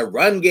 Their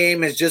run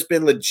game has just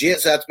been legit,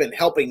 so that's been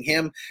helping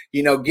him,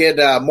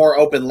 get more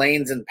open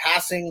lanes in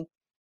passing.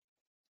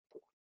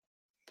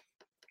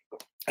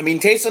 I mean,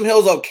 Taysom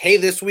Hill's okay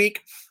this week.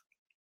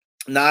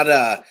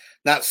 Not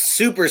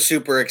super,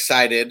 super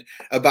excited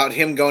about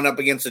him going up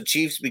against the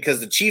Chiefs because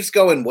the Chiefs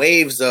go in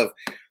waves of,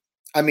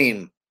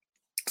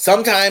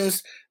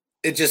 sometimes –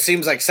 it just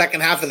seems like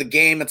second half of the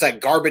game, it's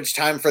like garbage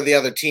time for the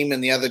other team,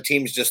 and the other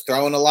team's just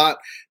throwing a lot.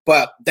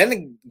 But then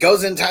it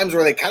goes in times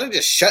where they kind of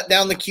just shut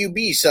down the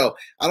QB. So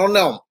I don't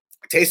know.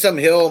 Taysom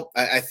Hill,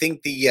 I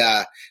think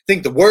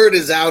the word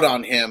is out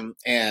on him,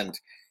 and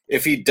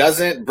if he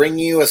doesn't bring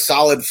you a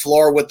solid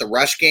floor with the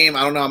rush game,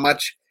 I don't know how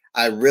much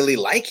I really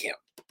like him.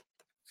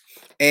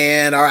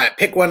 And all right,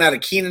 pick one out of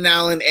Keenan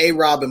Allen,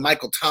 A-Rob, and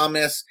Michael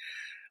Thomas.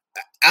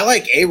 I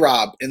like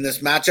A-Rob in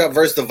this matchup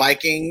versus the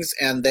Vikings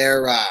and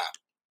their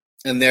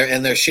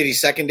shitty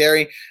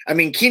secondary. I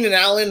mean, Keenan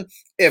Allen,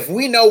 if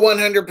we know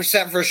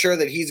 100% for sure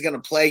that he's going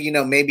to play,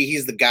 maybe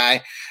he's the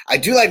guy. I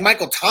do like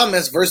Michael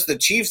Thomas versus the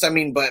Chiefs.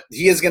 But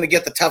he is going to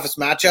get the toughest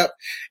matchup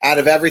out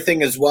of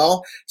everything as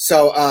well.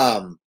 So,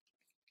 a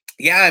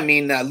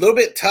little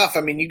bit tough.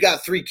 You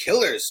got 3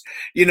 killers,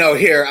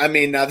 here.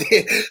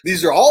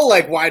 These are all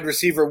like wide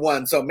receiver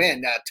 1. So,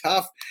 man,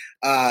 tough.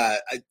 I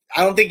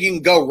don't think you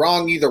can go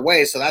wrong either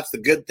way. So that's the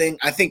good thing.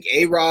 I think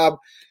A-Rob,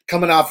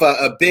 coming off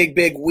a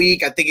big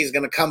week. I think he's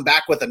going to come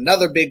back with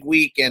another big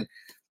week. And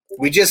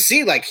we just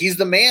see, like, he's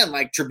the man.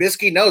 Like,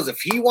 Trubisky knows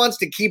if he wants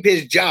to keep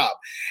his job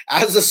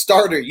as a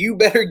starter, you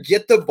better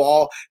get the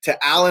ball to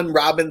Allen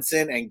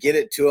Robinson and get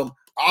it to him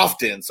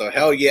often. So,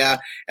 hell yeah.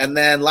 And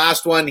then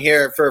last one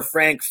here for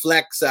Frank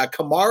Flex,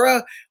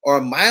 Kamara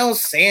or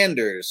Miles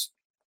Sanders.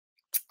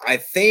 I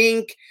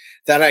think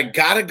that I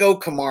got to go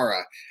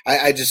Kamara.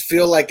 I just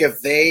feel like if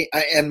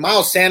and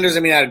Miles Sanders,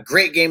 had a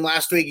great game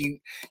last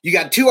week. You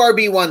got 2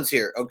 RB1s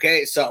here,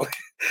 okay? So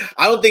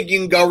I don't think you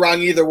can go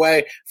wrong either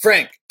way.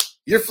 Frank,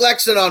 you're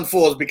flexing on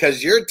fools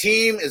because your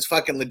team is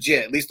fucking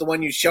legit. At least the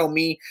one you show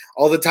me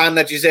all the time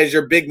that you say is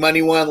your big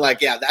money one.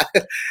 Like, yeah,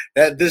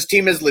 that this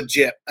team is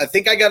legit. I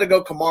think I got to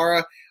go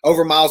Kamara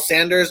over Miles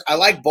Sanders. I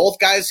like both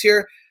guys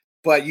here.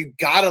 But you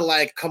got to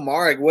like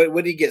Kamara. What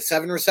did he get,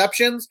 7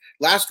 receptions?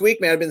 Last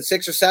week, may have been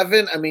 6 or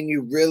 7.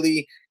 You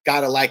really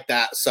got to like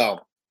that.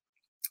 So,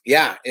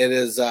 yeah, it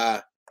is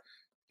that's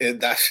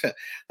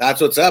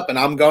what's up. And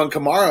I'm going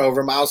Kamara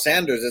over Miles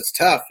Sanders. It's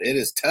tough. It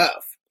is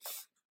tough.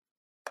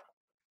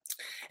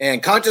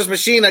 And Conscious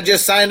Machine, I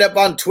just signed up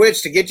on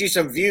Twitch to get you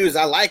some views.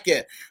 I like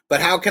it.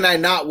 But how can I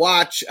not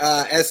watch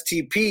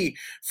STP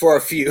for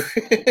a few?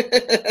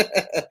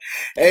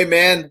 Hey,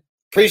 man,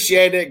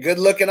 appreciate it. Good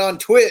looking on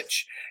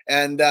Twitch.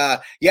 And,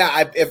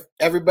 if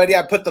everybody,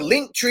 I put the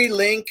Linktree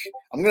link.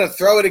 I'm going to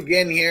throw it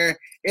again here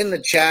in the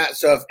chat.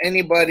 So if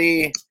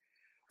anybody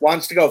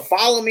wants to go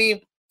follow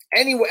me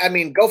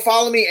go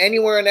follow me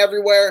anywhere and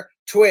everywhere.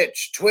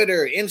 Twitch,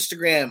 Twitter,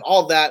 Instagram,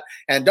 all that.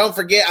 And don't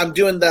forget, I'm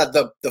doing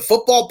the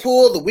football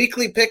pool, the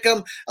weekly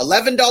pick'em,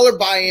 $11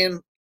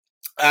 buy-in.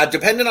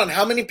 Depending on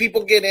how many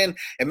people get in,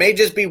 it may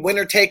just be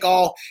winner take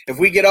all. If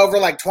we get over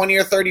like 20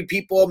 or 30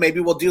 people,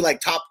 maybe we'll do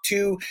like top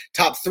 2,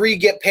 top 3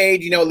 get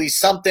paid, at least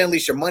something, at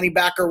least your money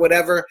back or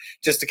whatever,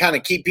 just to kind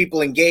of keep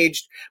people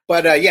engaged.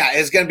 But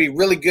it's going to be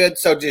really good.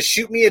 So just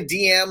shoot me a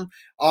DM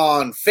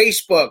on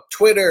Facebook,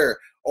 Twitter,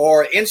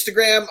 or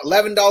Instagram.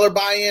 $11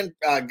 buy-in,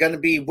 going to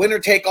be winner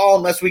take all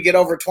unless we get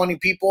over 20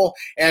 people.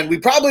 And we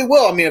probably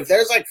will. If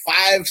there's like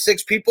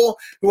 5-6 people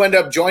who end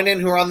up joining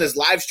who are on this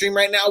live stream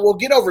right now, we'll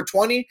get over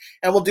 20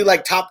 and we'll do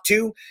like top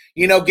 2,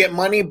 get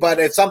money. But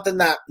it's something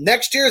that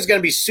next year is going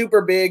to be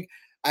super big.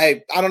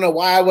 I don't know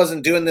why I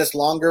wasn't doing this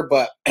longer,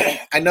 but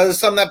I know there's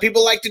something that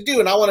people like to do,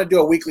 and I want to do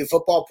a weekly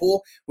football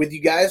pool with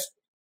you guys.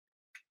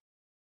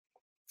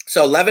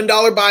 So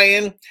 $11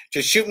 buy-in.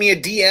 Just shoot me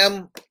a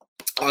DM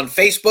on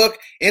Facebook,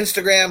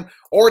 Instagram,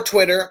 or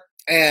Twitter,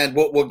 and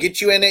we'll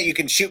get you in it. You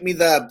can shoot me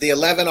the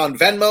 11 on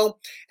Venmo,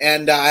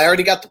 and I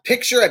already got the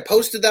picture. I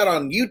posted that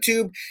on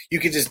YouTube.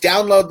 You can just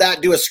download that,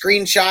 do a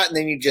screenshot, and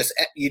then you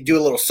do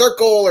a little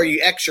circle or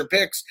you X your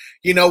pics,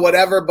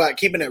 whatever, but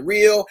keeping it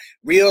real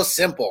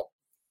simple.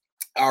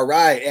 All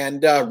right,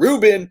 and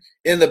Ruben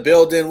in the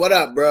building. What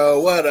up,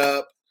 bro? What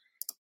up?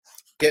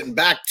 Getting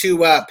back to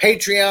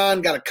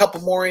Patreon. Got a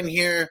couple more in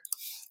here.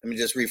 Let me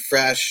just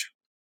refresh.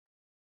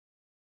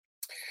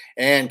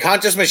 And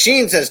Conscious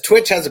Machine says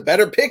Twitch has a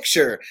better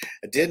picture.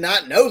 I did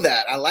not know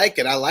that. I like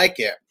it.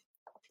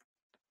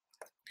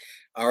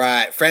 All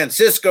right.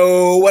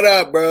 Francisco, what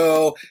up,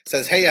 bro?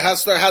 Says, hey,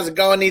 hustler, how's it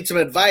going? Need some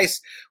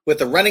advice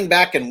with a running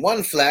back and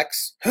one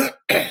flex.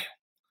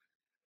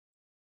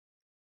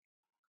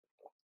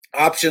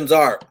 Options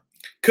are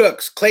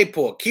Cooks,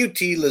 Claypool,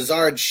 QT,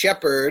 Lazard,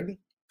 Shepard.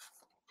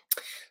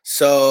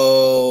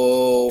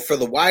 So for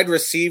the wide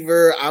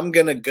receiver, I'm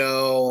going to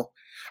go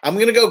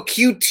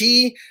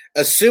QT,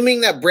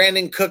 assuming that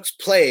Brandon Cooks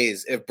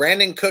plays. If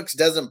Brandon Cooks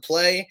doesn't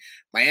play,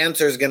 my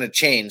answer is going to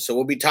change. So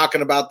we'll be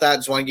talking about that.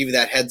 Just want to give you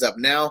that heads up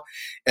now.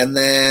 And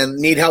then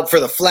need help for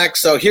the flex.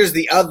 So here's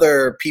the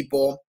other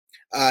people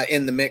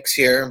in the mix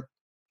here.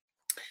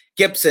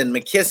 Gibson,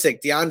 McKissick,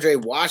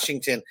 DeAndre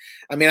Washington.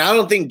 I mean, I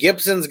don't think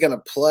Gibson's going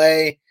to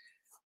play.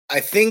 I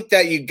think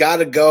that you got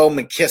to go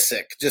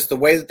McKissick. Just the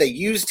way that they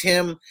used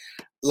him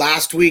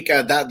last week,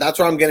 that's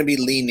where I'm going to be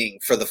leaning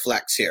for the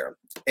flex here.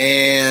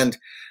 And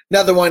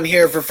another one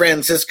here for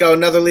Francisco,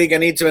 another league I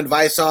need some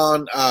advice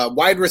on,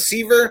 wide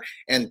receiver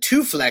and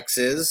 2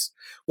 flexes,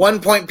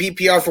 1 point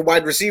PPR for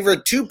wide receiver,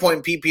 2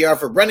 point PPR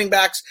for running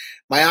backs.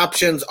 My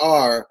options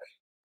are,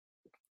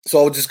 so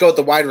I'll just go with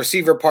the wide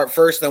receiver part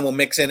first, then we'll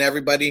mix in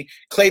everybody.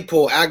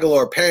 Claypool,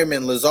 Aguilar,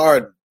 Perryman,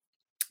 Lazard,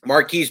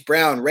 Marquise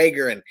Brown,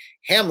 Rager, and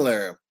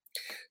Hamler.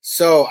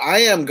 So I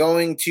am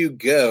going to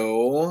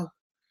go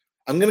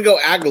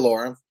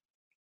Aguilar.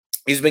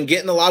 He's been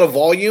getting a lot of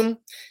volume.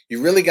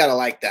 You really got to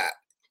like that.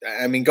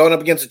 I mean, going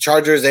up against the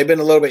Chargers, they've been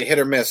a little bit hit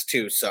or miss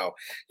too. So,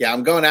 yeah,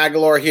 I'm going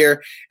Aguilar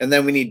here. And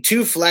then we need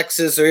 2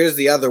 flexes. So here's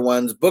the other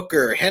ones.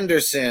 Booker,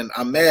 Henderson,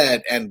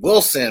 Ahmed, and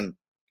Wilson.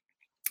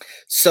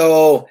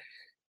 So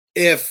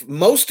if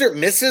Mostert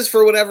misses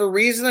for whatever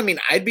reason, I mean,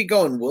 I'd be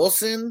going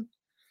Wilson.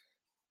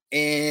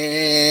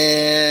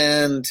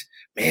 And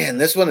man,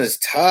 this one is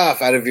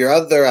tough. Out of your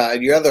other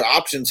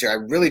options here, I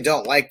really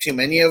don't like too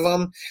many of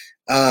them.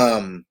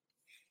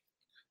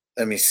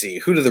 Let me see.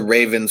 Who do the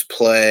Ravens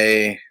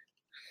play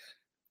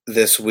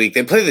this week?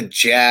 They play the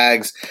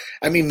Jags.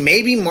 I mean,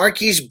 maybe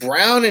Marquise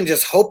Brown and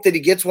just hope that he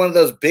gets one of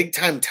those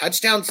big-time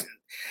touchdowns.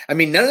 I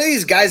mean, none of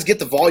these guys get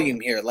the volume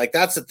here. Like,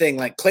 that's the thing.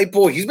 Like,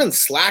 Claypool, he's been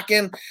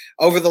slacking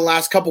over the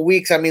last couple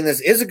weeks. I mean, this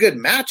is a good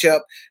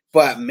matchup,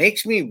 but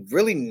makes me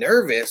really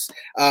nervous.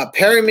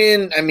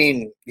 Perryman, I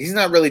mean, he's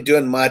not really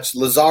doing much.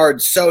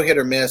 Lazard, so hit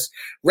or miss.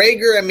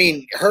 Rager, I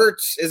mean,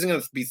 Hurts isn't going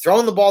to be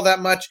throwing the ball that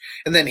much.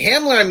 And then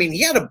Hamler, I mean,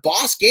 he had a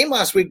boss game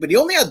last week, but he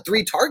only had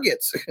 3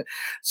 targets.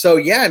 So,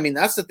 yeah, I mean,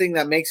 that's the thing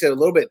that makes it a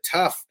little bit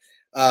tough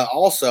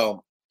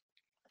also.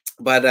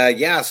 But,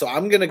 yeah, so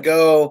I'm going to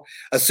go,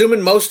 assuming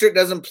Mostert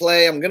doesn't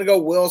play, I'm going to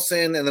go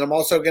Wilson, and then I'm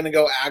also going to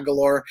go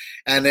Aguilar.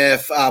 And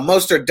if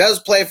Mostert does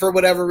play for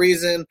whatever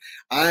reason,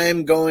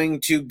 I'm going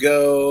to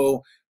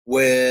go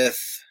with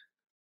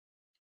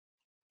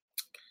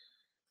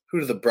 –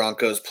 who do the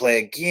Broncos play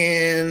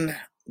again?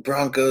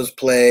 Broncos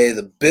play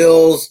the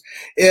Bills.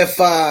 If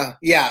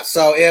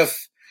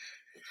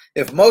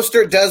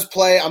Mostert does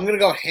play, I'm going to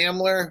go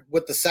Hamler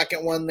with the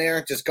second one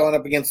there, just going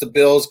up against the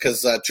Bills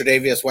because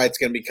Tre'Davious White's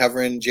going to be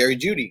covering Jerry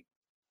Jeudy.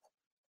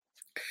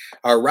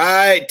 All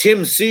right,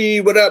 Tim C.,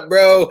 what up,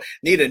 bro?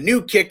 Need a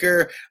new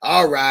kicker.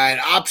 All right,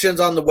 options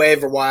on the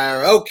waiver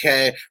wire.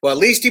 Okay, well, at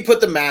least you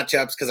put the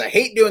matchups because I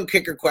hate doing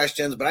kicker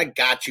questions, but I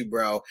got you,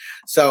 bro.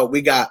 So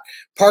we got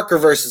Parker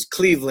versus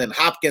Cleveland,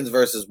 Hopkins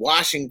versus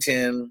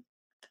Washington.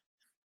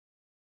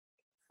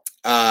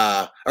 These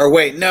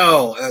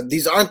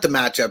aren't the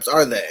matchups,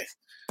 are they?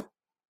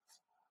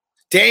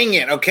 Dang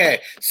it. Okay.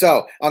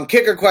 So on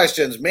kicker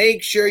questions,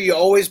 make sure you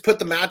always put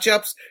the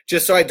matchups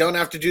just so I don't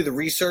have to do the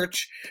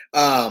research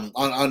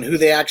on who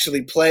they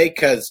actually play.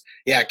 Cause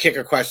yeah,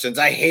 kicker questions,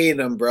 I hate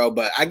them, bro,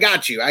 but I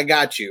got you.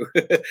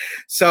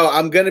 So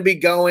I'm going to be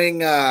going,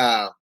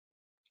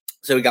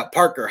 so we got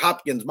Parker,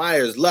 Hopkins,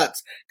 Myers,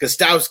 Lutz,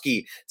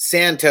 Gostowski,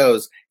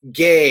 Santos,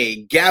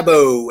 Gay,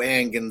 Gabo,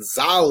 and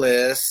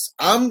Gonzalez.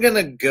 I'm going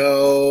to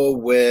go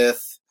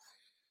with,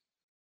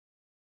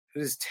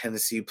 who does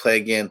Tennessee play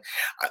again?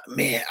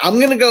 I'm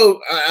going to go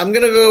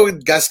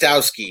with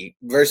Gostowski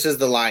versus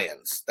the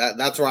Lions.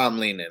 That's where I'm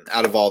leaning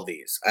out of all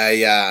these.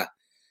 I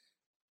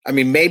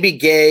mean, maybe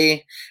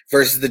Gay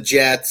versus the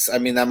Jets. I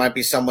mean, that might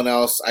be someone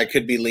else I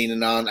could be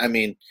leaning on. I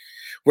mean,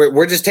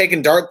 we're just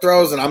taking dart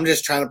throws, and I'm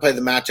just trying to play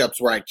the matchups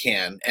where I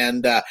can.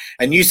 And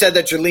you said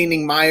that you're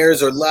leaning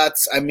Myers or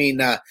Lutz. I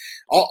mean,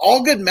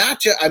 all good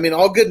matchup. I mean,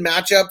 all good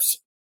matchups.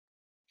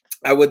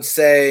 I would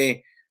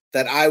say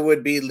that I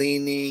would be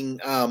leaning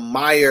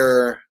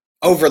Meyer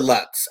over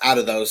Lutz out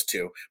of those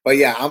two. But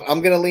yeah,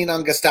 I'm going to lean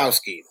on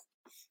Gostowski.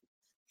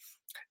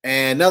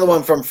 And another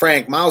one from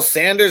Frank, Miles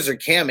Sanders or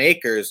Cam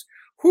Akers?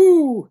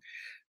 Whoo,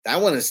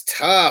 that one is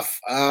tough.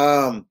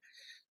 I'm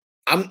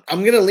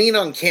going to lean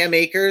on Cam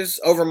Akers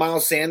over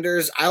Miles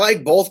Sanders. I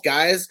like both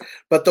guys,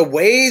 but the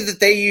way that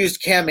they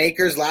used Cam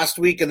Akers last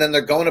week and then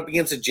they're going up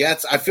against the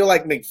Jets, I feel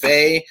like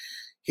McVay,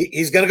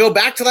 he's going to go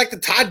back to like the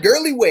Todd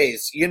Gurley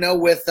ways,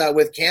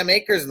 with Cam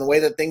Akers and the way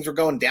that things were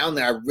going down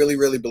there. I really,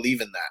 really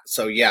believe in that.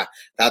 So yeah,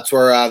 that's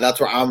where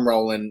I'm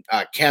rolling.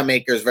 Cam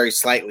Akers very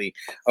slightly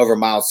over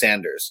Miles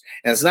Sanders.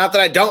 And it's not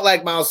that I don't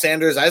like Miles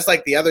Sanders. I just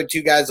like the other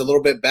two guys a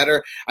little bit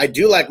better. I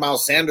do like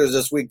Miles Sanders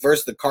this week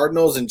versus the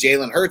Cardinals and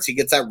Jalen Hurts. He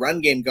gets that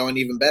run game going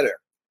even better.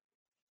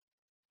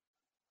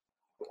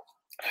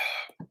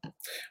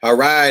 All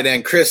right,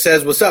 and Chris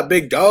says, what's up,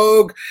 big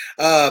dog?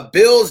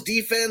 Bills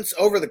defense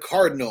over the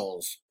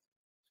Cardinals.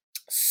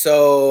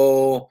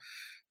 So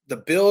the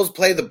Bills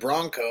play the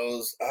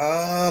Broncos.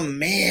 Oh,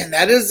 man,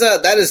 that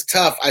is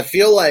tough. I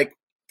feel like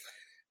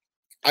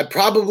I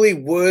probably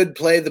would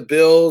play the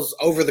Bills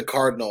over the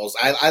Cardinals.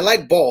 I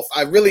like both.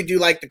 I really do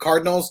like the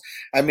Cardinals.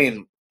 I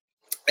mean,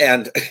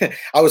 and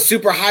I was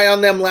super high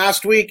on them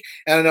last week.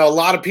 And I know a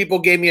lot of people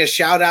gave me a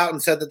shout out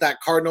and said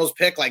that Cardinals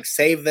pick like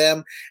saved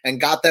them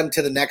and got them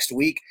to the next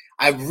week.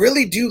 I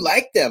really do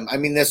like them. I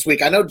mean, this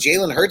week, I know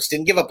Jalen Hurts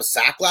didn't give up a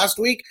sack last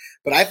week,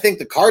 but I think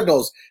the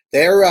Cardinals,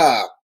 they're,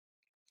 I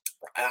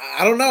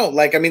don't know.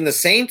 Like, I mean, the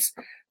Saints,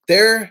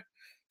 they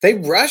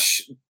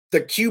rush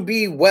the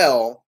QB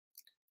well.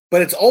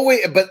 But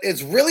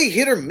it's really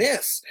hit or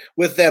miss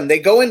with them. They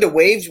go into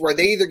waves where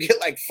they either get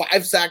like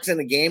 5 sacks in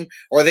a game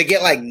or they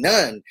get like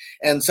none.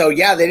 And so,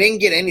 yeah, they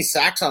didn't get any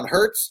sacks on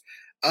Hurts.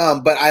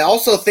 But I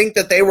also think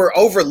that they were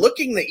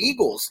overlooking the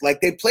Eagles.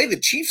 Like, they play the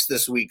Chiefs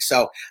this week.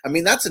 So, I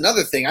mean, that's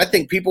another thing. I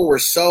think people were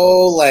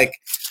so, like,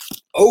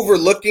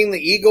 overlooking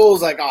the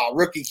Eagles. Like, oh,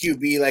 rookie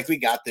QB, like, we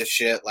got this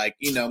shit. Like,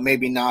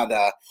 maybe not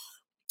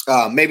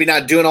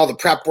doing all the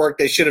prep work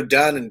they should have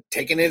done and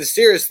taking it as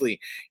seriously,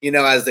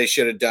 as they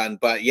should have done.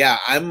 But yeah,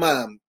 I'm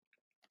going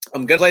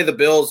to play the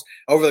Bills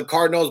over the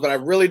Cardinals, but I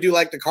really do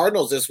like the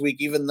Cardinals this week,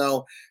 even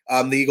though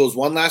the Eagles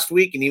won last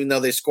week. And even though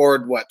they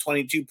scored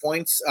 22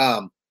 points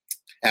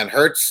and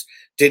Hurts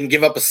didn't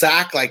give up a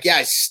sack. Like, yeah,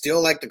 I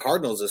still like the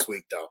Cardinals this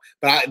week though.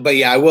 But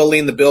yeah, I will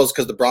lean the Bills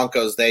because the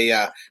Broncos, they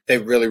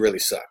really, really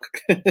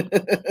suck.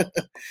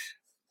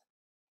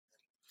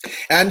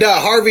 And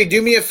Harvey,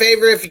 do me a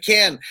favor if you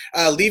can.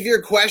 Leave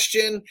your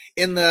question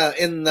in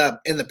the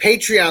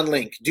Patreon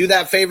link. Do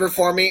that favor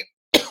for me.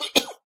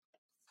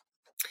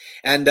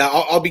 And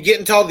I'll be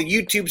getting to all the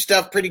YouTube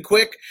stuff pretty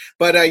quick.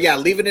 But yeah,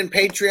 leave it in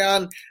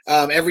Patreon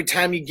every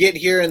time you get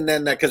here, and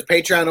then because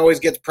Patreon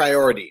always gets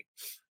priority.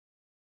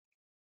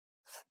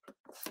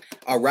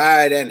 All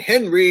right, and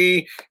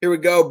Henry, here we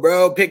go,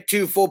 bro. Pick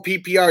 2 full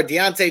PPR: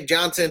 Deontay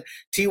Johnson,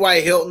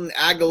 T.Y. Hilton,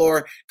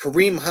 Aguilar,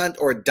 Kareem Hunt,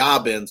 or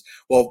Dobbins.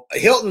 Well,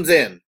 Hilton's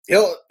in.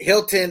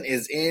 Hilton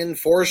is in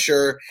for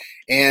sure.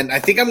 And I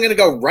think I'm going to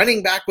go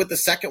running back with the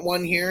second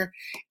one here.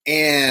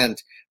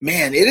 And,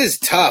 man, it is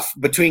tough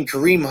between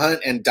Kareem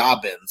Hunt and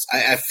Dobbins.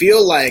 I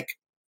feel like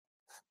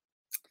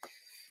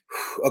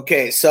 –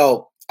 okay,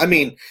 so, I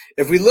mean,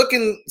 if we look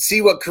and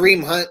see what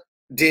Kareem Hunt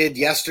did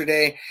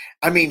yesterday,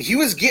 I mean, he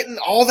was getting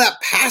all that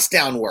pass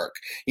down work.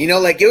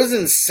 Like it was an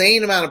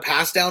insane amount of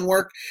pass down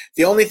work.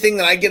 The only thing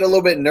that I get a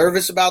little bit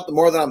nervous about, the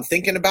more that I'm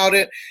thinking about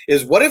it,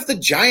 is what if the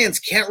Giants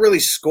can't really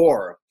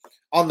score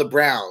on the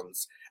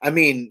Browns? I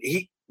mean,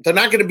 they're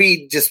not going to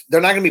be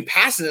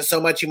passing it so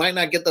much. He might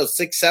not get those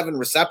 6-7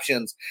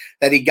 receptions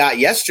that he got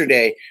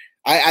yesterday.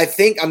 I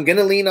think I'm going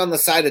to lean on the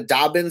side of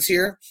Dobbins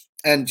here,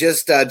 and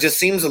just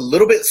seems a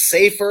little bit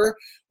safer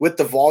with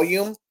the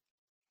volume.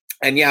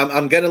 And yeah,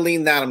 I'm going to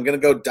lean that. I'm going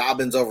to go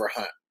Dobbins over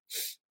Hunt.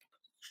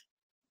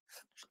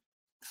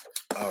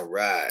 All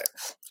right.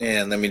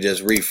 And let me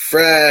just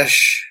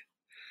refresh.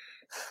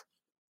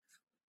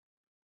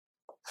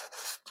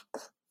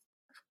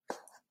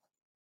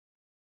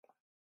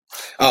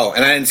 Oh,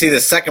 and I didn't see the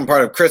second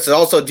part of Chris.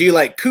 Also, do you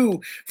like Koo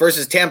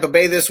versus Tampa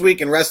Bay this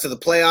week and rest of the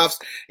playoffs?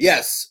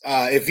 Yes.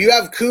 If you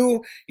have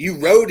Koo, you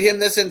rode him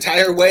this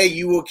entire way,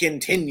 you will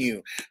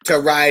continue to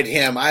ride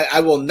him.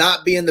 I will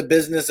not be in the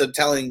business of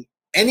telling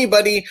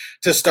anybody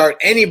to start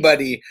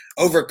anybody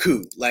over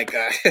Koo. Like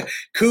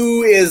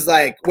Koo is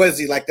like, what is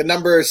he, like the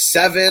number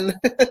 7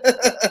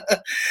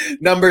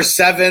 number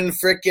 7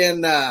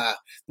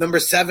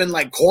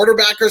 like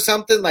quarterback or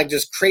something, like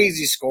just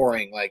crazy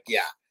scoring. Like,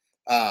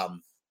 yeah.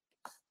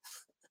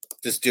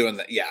 Just doing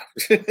that. Yeah.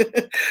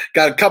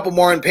 Got a couple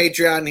more on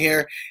Patreon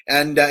here.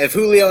 And if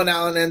Julio and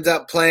Allen ends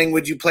up playing,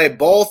 would you play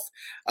both?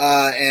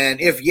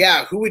 And if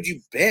yeah, who would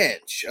you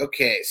bench?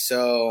 Okay,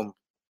 so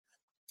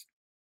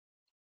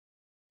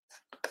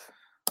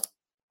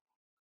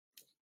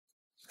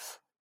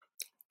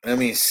let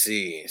me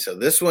see. So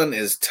this one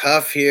is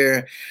tough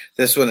here.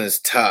 This one is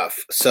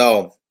tough.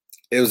 So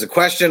it was a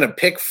question of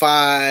pick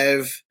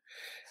 5.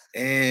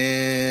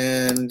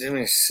 And let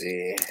me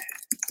see.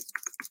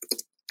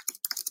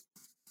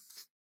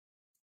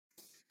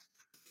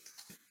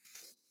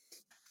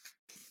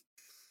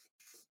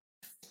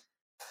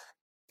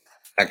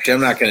 Actually,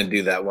 I'm not going to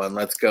do that one.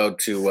 Let's go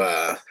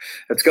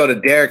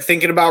to Derek.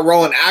 Thinking about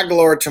rolling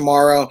Aguilar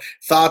tomorrow.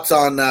 Thoughts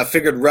on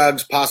figured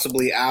Ruggs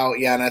possibly out?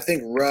 Yeah, and I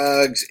think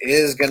Ruggs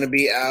is going to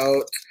be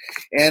out.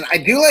 And I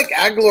do like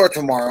Aguilar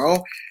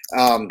tomorrow.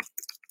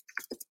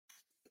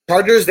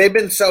 Chargers, they've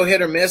been so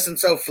hit or miss and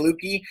so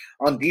fluky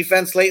on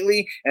defense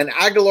lately. And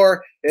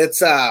Aguilar,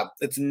 it's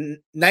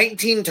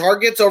 19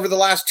 targets over the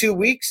last 2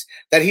 weeks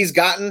that he's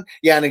gotten.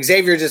 Yeah, and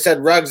Xavier just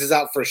said Ruggs is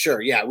out for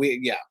sure. Yeah,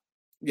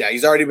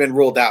 he's already been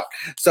ruled out.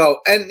 So,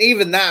 and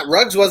even that,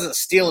 Ruggs wasn't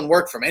stealing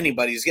work from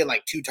anybody. He's getting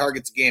like 2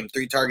 targets a game,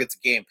 3 targets a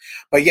game.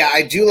 But yeah,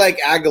 I do like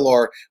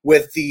Aguilar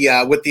with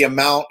the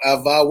amount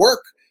of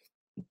work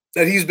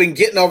that he's been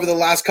getting over the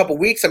last couple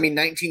weeks. I mean,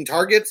 19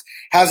 targets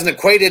hasn't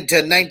equated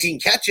to 19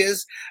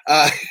 catches,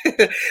 but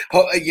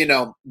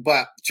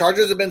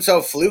Chargers have been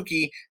so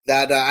fluky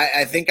that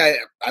I think I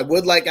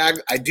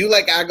do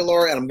like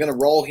Aguilar, and I'm going to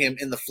roll him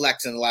in the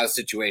flex in a lot of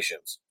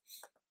situations.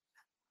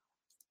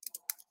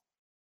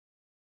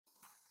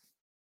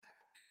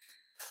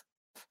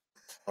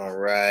 All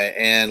right,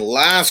 and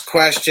last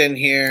question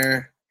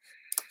here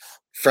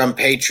from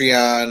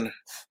Patreon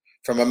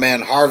from a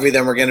man Harvey.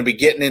 Then we're going to be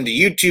getting into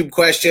YouTube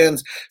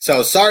questions.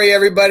 So sorry,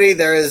 everybody.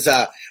 There is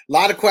a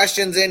lot of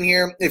questions in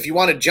here. If you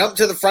want to jump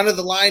to the front of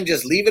the line,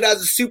 just leave it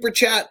as a super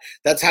chat.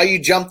 That's how you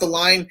jump the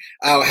line.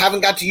 I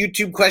haven't got to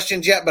YouTube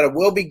questions yet, but I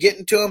will be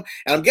getting to them.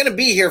 And I'm going to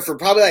be here for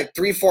probably like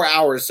 3-4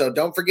 hours. So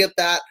don't forget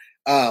that.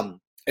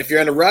 If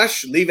you're in a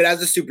rush, leave it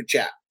as a super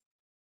chat.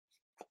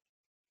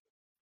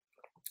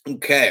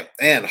 Okay,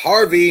 and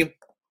Harvey,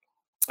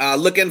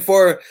 looking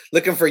for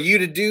you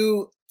to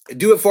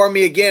do it for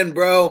me again,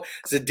 bro.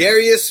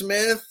 Za'Darius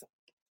Smith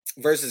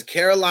versus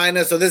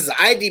Carolina. So this is an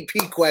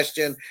IDP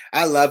question.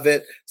 I love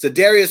it.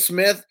 Za'Darius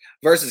Smith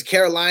versus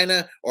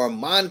Carolina or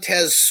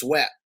Montez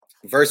Sweat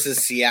versus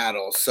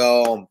Seattle.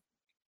 So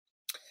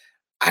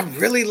I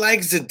really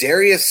like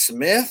Za'Darius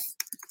Smith.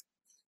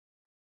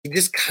 He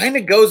just kind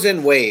of goes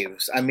in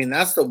waves. I mean,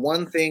 that's the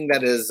one thing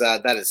that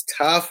is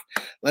tough.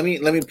 Let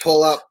me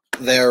pull up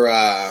their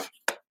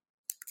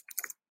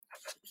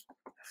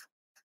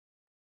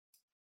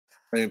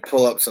let me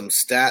pull up some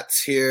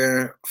stats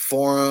here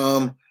for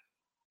him.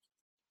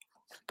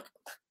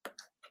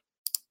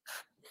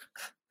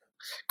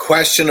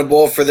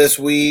 Questionable for this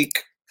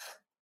week.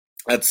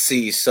 Let's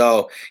see.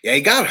 So, yeah,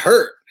 he got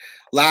hurt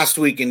last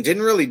week and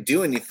didn't really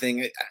do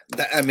anything.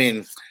 I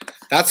mean,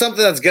 that's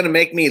something that's going to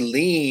make me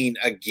lean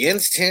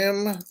against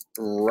him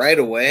right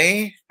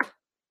away.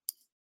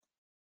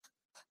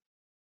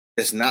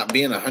 It's not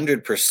being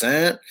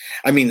 100%.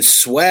 I mean,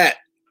 Sweat.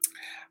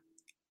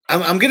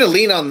 I'm going to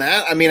lean on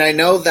that. I mean, I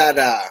know that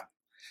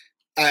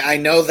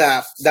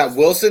that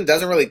Wilson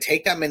doesn't really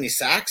take that many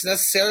sacks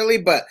necessarily,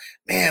 but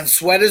man,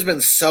 Sweat has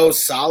been so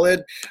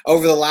solid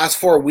over the last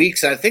 4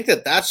 weeks. I think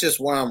that's just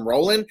where I'm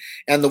rolling.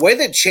 And the way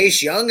that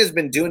Chase Young has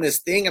been doing his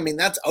thing, I mean,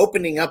 that's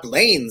opening up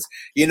lanes,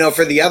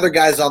 for the other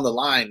guys on the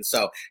line.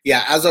 So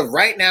yeah, as of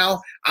right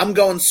now, I'm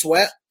going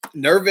Sweat.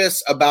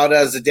 Nervous about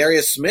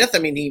Za'Darius Smith. I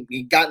mean,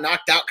 he got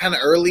knocked out kind of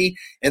early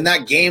in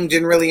that game,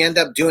 didn't really end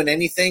up doing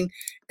anything.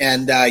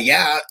 And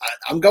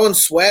I'm going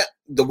Sweat.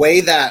 The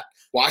way that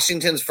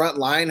Washington's front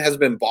line has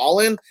been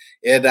balling,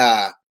 it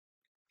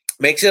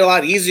makes it a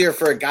lot easier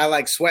for a guy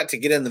like Sweat to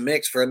get in the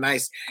mix for a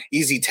nice,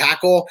 easy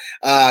tackle,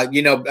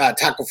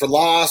 tackle for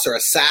loss or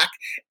a sack.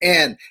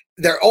 And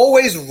they're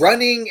always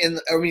running,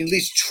 at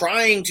least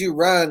trying to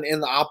run in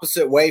the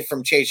opposite way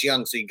from Chase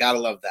Young. So you got to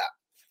love that.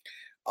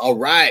 All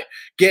right,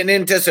 getting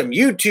into some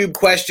YouTube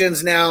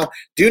questions now.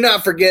 Do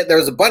not forget, there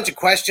was a bunch of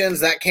questions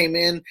that came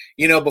in,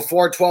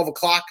 before 12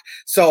 o'clock.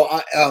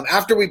 So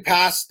after we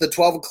pass the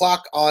 12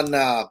 o'clock on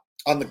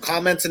the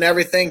comments and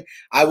everything,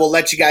 I will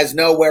let you guys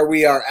know where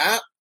we are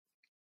at.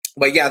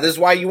 But yeah, this is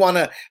why you want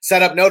to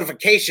set up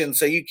notifications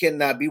so you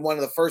can be one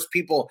of the first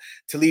people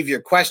to leave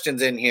your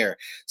questions in here.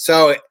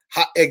 So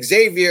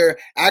Xavier,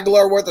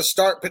 Aguilar worth a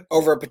start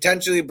over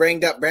potentially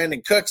banged up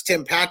Brandon Cooks,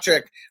 Tim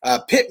Patrick,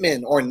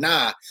 Pittman, or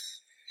nah?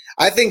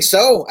 I think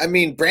so. I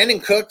mean, Brandon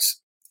Cooks,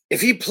 if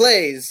he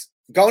plays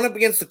going up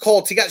against the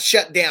Colts, he got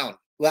shut down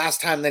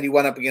last time that he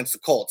went up against the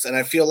Colts. And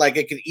I feel like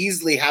it could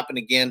easily happen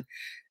again.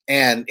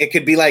 And it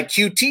could be like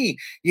QT,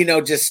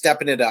 just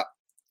stepping it up.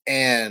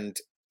 And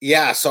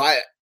yeah, so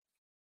I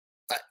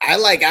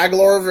like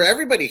Aguilar over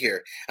everybody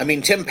here. I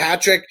mean, Tim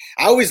Patrick,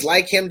 I always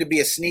like him to be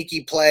a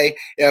sneaky play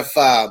if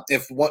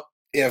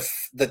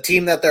the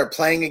team that they're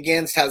playing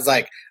against has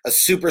like a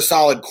super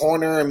solid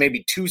corner or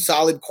maybe 2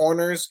 solid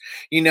corners,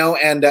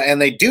 and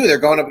they do, they're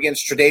going up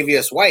against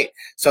Tre'Davious White.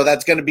 So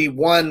that's going to be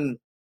one.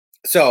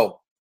 So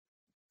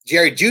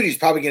Jerry Jeudy's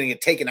probably going to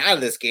get taken out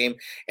of this game.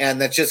 And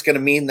that's just going to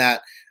mean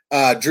that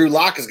Drew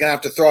Lock is going to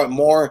have to throw it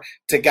more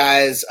to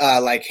guys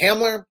like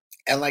Hamler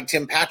and like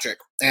Tim Patrick.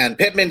 And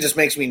Pittman just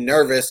makes me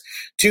nervous.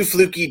 Too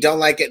fluky. Don't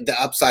like it,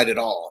 the upside at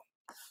all.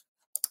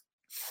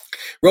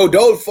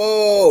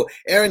 Rodolfo,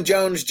 Aaron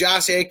Jones,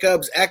 Josh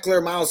Jacobs,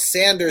 Eckler, Miles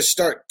Sanders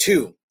start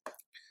 2.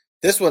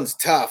 This one's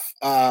tough.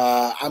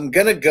 I'm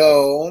going to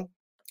go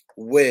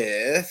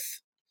with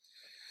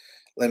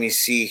let me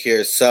see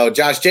here. So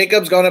Josh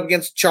Jacobs going up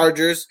against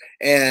Chargers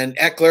and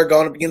Eckler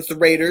going up against the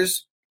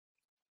Raiders.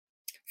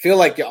 Feel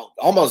like you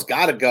almost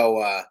got to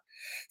go.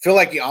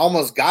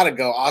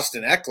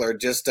 Austin Eckler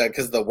just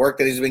because of the work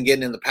that he's been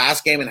getting in the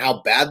pass game and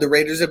how bad the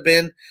Raiders have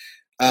been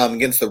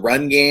against the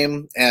run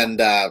game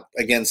and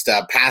against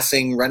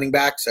passing running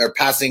backs or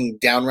passing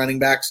down running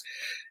backs.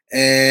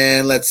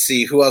 And let's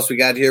see who else we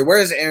got here.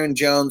 Where's Aaron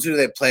Jones? Who do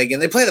they play again?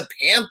 They play the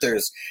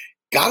Panthers.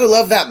 Gotta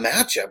love that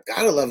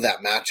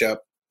matchup.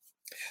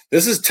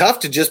 This is tough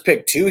to just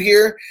pick two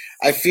here.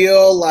 I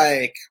feel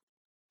like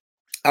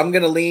I'm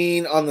going to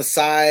lean on the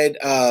side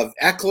of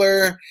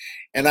Eckler,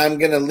 and I'm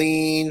going to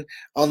lean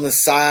on the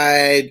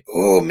side.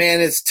 Oh,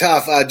 man, it's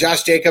tough.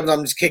 Josh Jacobs,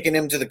 I'm just kicking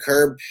him to the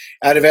curb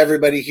out of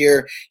everybody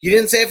here. You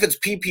didn't say if it's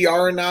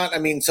PPR or not. I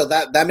mean, so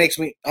that makes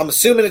me – I'm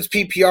assuming it's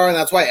PPR, and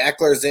that's why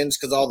Eckler's in,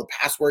 just because all the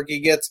pass work he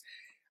gets.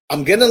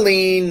 I'm going to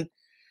lean –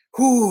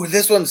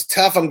 this one's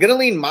tough. I'm going to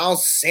lean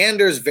Miles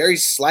Sanders very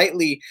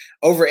slightly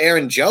over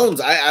Aaron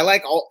Jones. I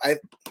like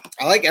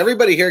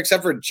everybody here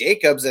except for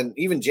Jacobs, and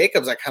even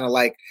Jacobs I kind of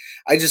like.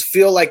 I just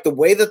feel like the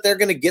way that they're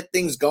going to get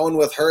things going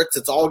with Hurts,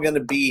 it's all going to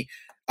be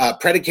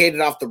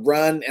predicated off the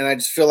run, and I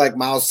just feel like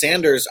Miles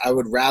Sanders, I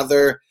would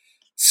rather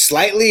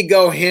slightly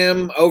go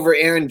him over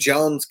Aaron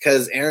Jones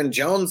because Aaron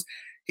Jones,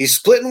 he's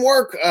splitting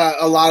work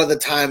a lot of the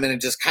time, and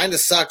it just kind of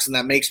sucks, and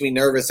that makes me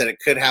nervous that it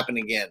could happen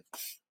again.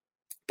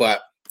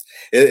 But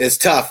it's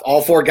tough.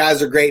 All four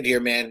guys are great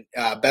here, man.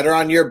 Better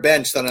on your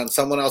bench than on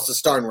someone else's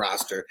starting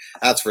roster.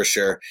 That's for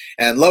sure.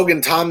 And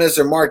Logan Thomas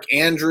or Mark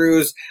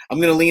Andrews. I'm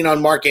going to lean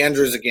on Mark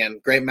Andrews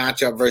again. Great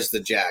matchup versus the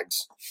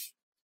Jags.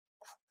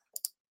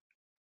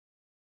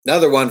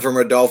 Another one from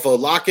Rodolfo.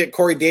 Lockett,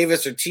 Corey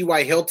Davis, or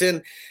T.Y.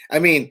 Hilton. I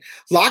mean,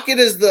 Lockett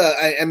is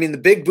the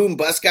big boom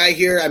bust guy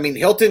here. I mean,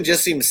 Hilton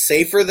just seems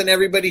safer than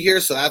everybody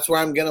here, so that's where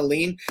I'm going to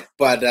lean.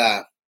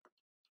 But,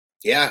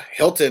 yeah,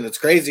 Hilton, it's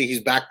crazy.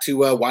 He's back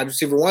to wide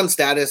receiver 1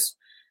 status.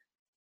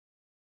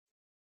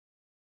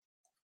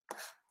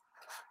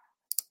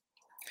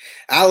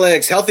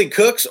 Alex, healthy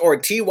Cooks or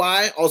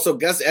T.Y., also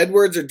Gus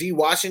Edwards or D.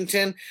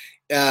 Washington,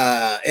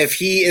 if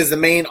he is the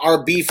main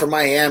RB for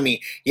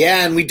Miami.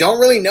 Yeah, and we don't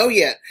really know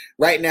yet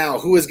right now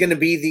who is going to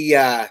be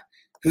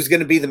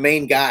the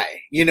main guy,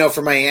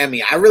 for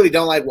Miami. I really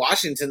don't like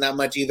Washington that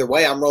much either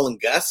way. I'm rolling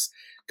Gus,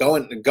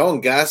 going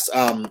Gus.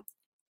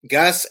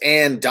 Gus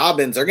and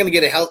Dobbins are going to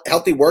get a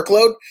healthy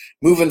workload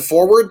moving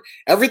forward.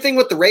 Everything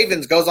with the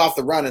Ravens goes off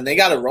the run, and they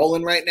got it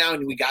rolling right now,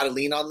 and we got to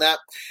lean on that.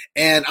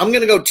 And I'm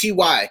going to go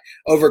T.Y.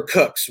 over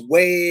Cooks.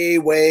 Way,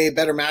 way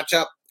better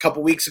matchup. A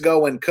couple weeks ago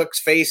when Cooks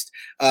faced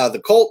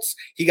the Colts,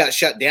 he got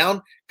shut down.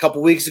 A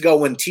couple weeks ago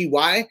when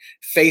T.Y.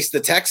 faced the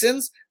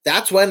Texans,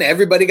 that's when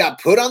everybody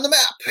got put on the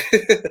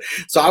map.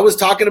 So I was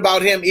talking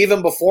about him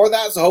even before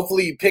that, so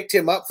hopefully you picked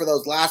him up for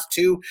those last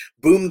two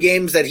boom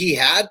games that he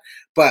had.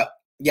 But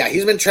yeah,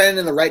 he's been trending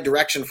in the right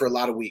direction for a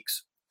lot of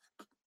weeks.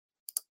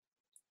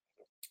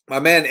 My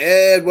man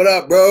Ed, what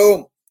up,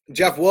 bro?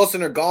 Jeff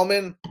Wilson or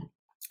Gallman?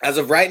 As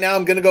of right now,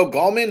 I'm going to go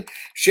Gallman.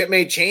 Shit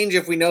may change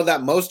if we know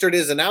that Mostert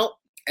isn't out,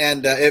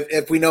 and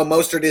if we know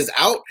Mostert is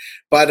out.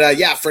 But,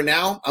 yeah, for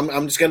now,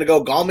 I'm just going to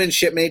go Gallman.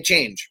 Shit may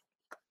change.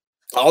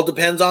 All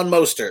depends on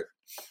Mostert.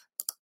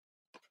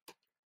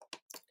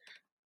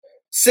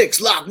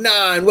 6 Lock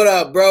 9, what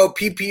up, bro?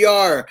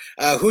 PPR.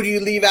 Who do you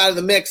leave out of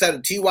the mix out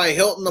of T.Y.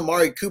 Hilton,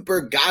 Amari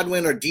Cooper,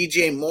 Godwin, or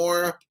DJ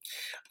Moore?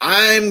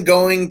 I'm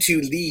going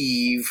to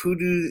leave.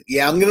 I'm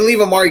going to leave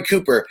Amari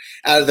Cooper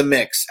out of the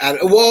mix. No.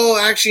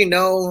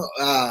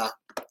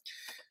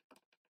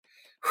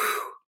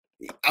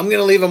 I'm going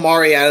to leave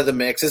Amari out of the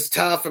mix. It's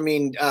tough. I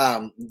mean,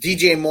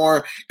 DJ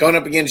Moore going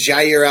up against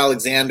Jair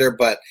Alexander,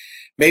 but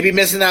maybe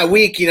missing that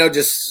week,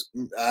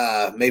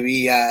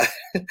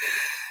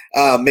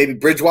 maybe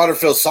Bridgewater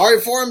feels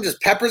sorry for him, just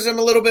peppers him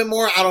a little bit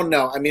more. I don't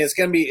know. I mean,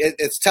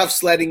 it's tough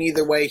sledding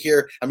either way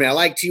here. I mean, I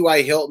like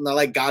T.Y. Hilton. I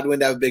like Godwin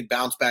to have a big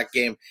bounce back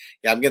game.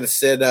 Yeah, I'm gonna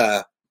sit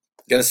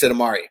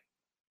Amari.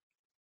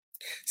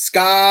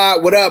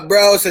 Scott, what up,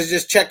 bro? Says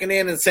just checking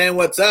in and saying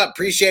what's up.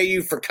 Appreciate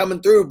you for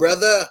coming through,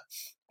 brother.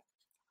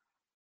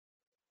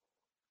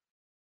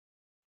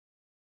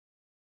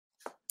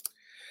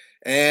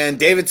 And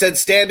David said,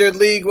 Standard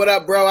League, what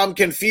up, bro? I'm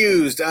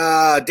confused.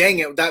 Dang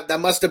it. That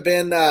must have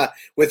been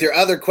with your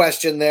other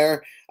question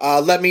there.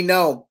 Let me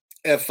know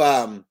if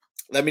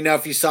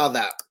you saw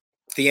that.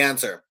 The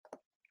answer.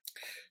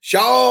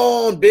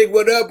 Sean, big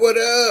what up, what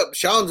up?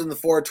 Sean's in the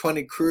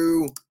 420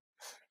 crew.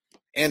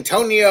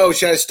 Antonio,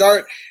 should I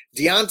start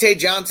Deontay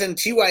Johnson,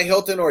 T.Y.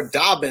 Hilton, or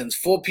Dobbins?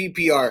 Full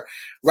PPR.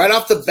 Right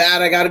off the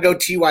bat, I got to go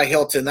T.Y.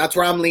 Hilton. That's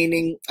where I'm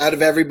leaning out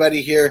of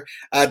everybody here.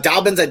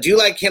 Dobbins, I do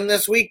like him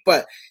this week,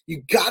 but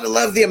you got to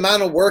love the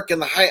amount of work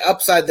and the high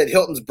upside that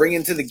Hilton's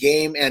bringing to the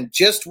game. And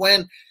just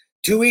when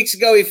 2 weeks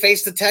ago he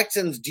faced the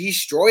Texans,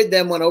 destroyed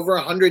them, went over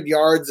 100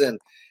 yards. And,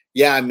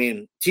 yeah, I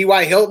mean,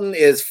 T.Y. Hilton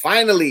is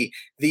finally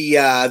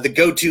the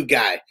go-to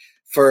guy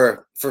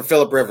for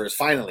Phillip Rivers,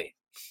 finally.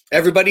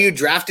 Everybody who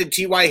drafted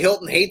T.Y.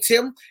 Hilton hates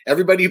him.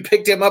 Everybody who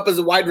picked him up as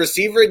a wide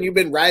receiver and you've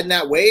been riding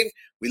that wave,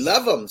 we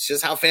love him. It's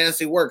just how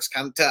fantasy works.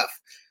 Kind of tough.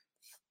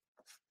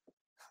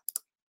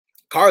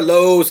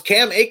 Carlos,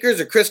 Cam Akers,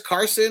 or Chris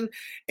Carson,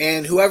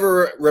 and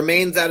whoever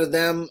remains out of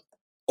them,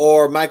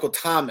 or Michael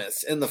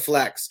Thomas in the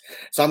flex.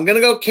 So I'm going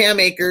to go Cam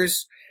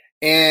Akers,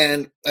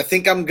 and I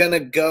think I'm going to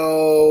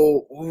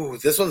go – ooh,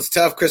 this one's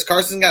tough. Chris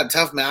Carson's got a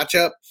tough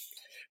matchup,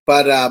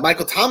 but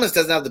Michael Thomas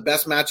doesn't have the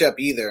best matchup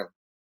either.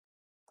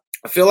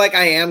 I feel like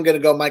I am going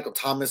to go Michael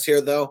Thomas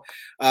here, though,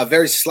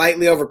 very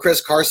slightly over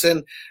Chris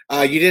Carson.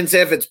 You didn't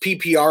say if it's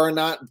PPR or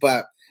not,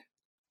 but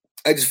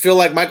I just feel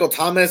like Michael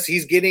Thomas,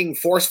 he's getting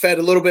force-fed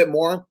a little bit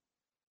more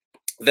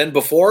than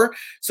before.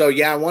 So,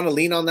 yeah, I want to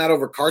lean on that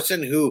over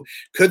Carson, who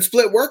could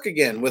split work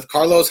again with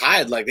Carlos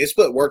Hyde. Like, they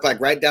split work, like,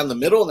 right down the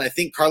middle, and I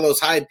think Carlos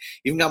Hyde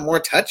even got more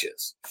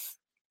touches.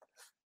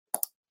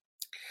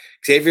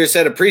 Xavier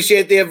said,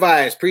 appreciate the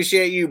advice.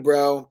 Appreciate you,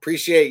 bro.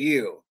 Appreciate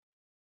you.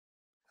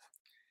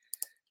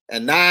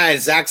 And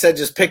nice. Zach said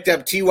just picked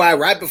up T.Y.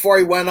 right before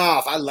he went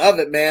off. I love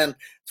it, man.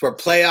 It's where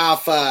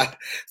playoff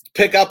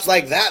pickups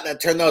like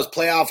that turn those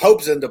playoff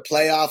hopes into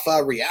playoff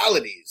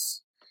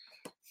realities.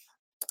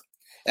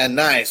 And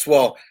nice.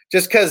 Well,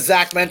 just because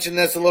Zach mentioned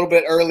this a little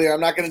bit earlier,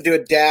 I'm not going to do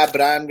a dab, but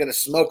I'm going to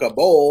smoke a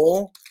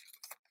bowl.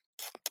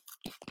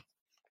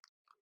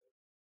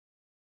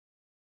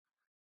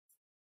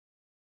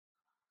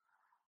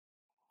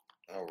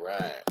 All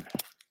right.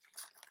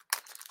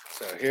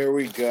 So here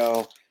we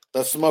go.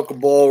 Let's smoke a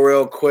bowl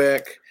real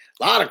quick.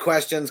 A lot of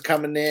questions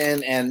coming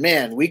in. And,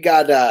 man, we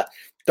got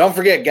don't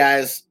forget,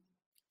 guys,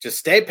 just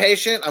stay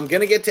patient. I'm going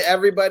to get to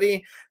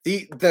everybody.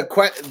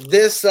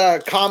 This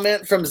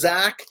comment from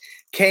Zach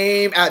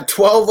came at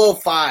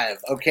 12:05,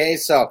 okay?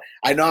 So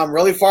I know I'm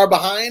really far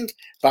behind,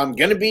 but I'm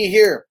going to be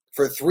here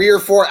for 3 or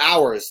 4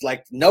 hours.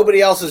 Like,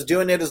 nobody else is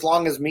doing it as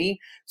long as me.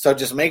 So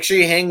just make sure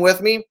you hang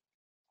with me.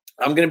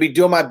 I'm going to be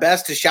doing my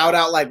best to shout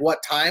out, like,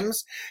 what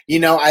times,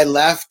 I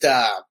left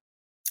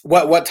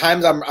what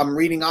times I'm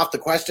reading off the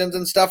questions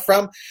and stuff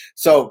from.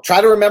 So try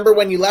to remember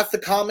when you left the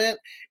comment,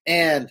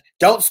 and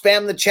don't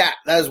spam the chat.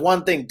 That is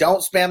one thing.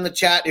 Don't spam the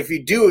chat. If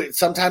you do,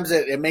 sometimes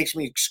it makes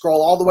me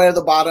scroll all the way to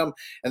the bottom,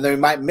 and then we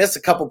might miss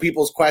a couple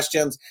people's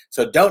questions.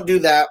 So don't do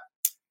that.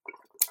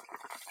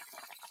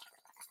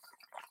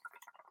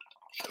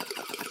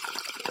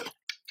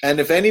 And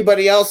if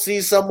anybody else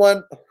sees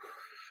someone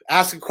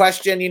ask a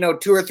question,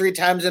 2 or 3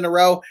 times in a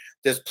row,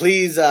 just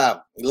please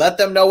let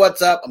them know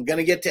what's up. I'm going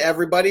to get to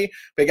everybody,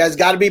 but you guys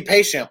got to be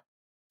patient.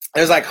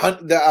 There's like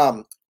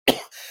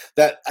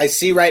that I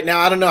see right now.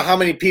 I don't know how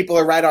many people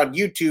are right on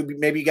YouTube.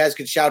 Maybe you guys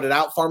could shout it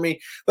out for me.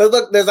 But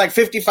look, there's like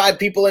 55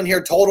 people in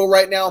here total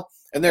right now,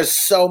 and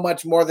there's so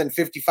much more than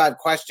 55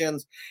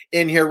 questions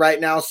in here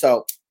right now.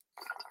 So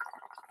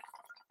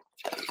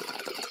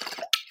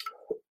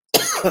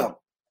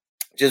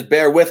just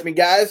bear with me,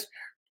 guys.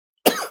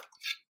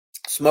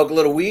 Smoke a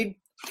little weed.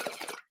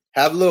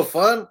 Have a little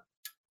fun.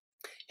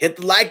 Hit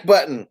the like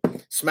button.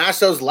 Smash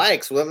those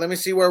likes. Well, let me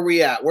see where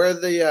we at. Where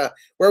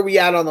we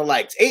at on the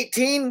likes?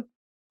 18?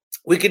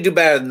 We could do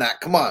better than that.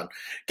 Come on.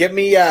 Get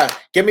me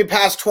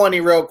past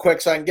 20 real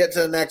quick so I can get to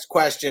the next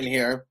question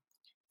here.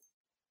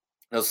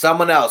 Now,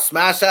 someone else,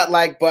 smash that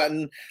like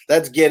button.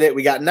 Let's get it.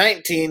 We got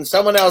 19.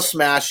 Someone else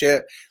smash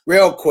it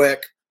real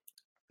quick.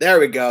 There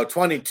we go.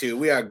 22.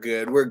 We are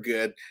good. We're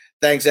good.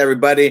 Thanks,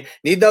 everybody.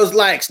 Need those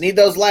likes.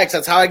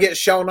 That's how I get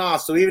shown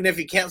off. So even if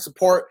you can't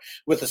support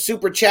with a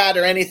super chat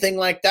or anything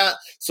like that,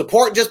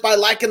 support just by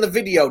liking the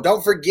video.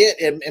 Don't forget,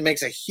 it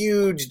makes a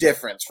huge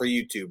difference for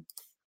YouTube.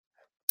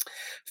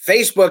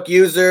 Facebook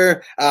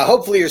user,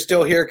 hopefully you're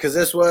still here because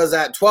this was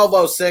at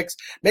 12:06.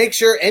 Make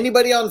sure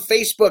anybody on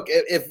Facebook,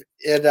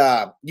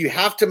 you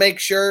have to make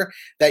sure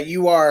that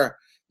you are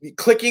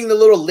clicking the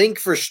little link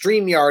for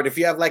StreamYard if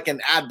you have like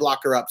an ad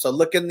blocker up. So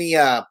look in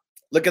the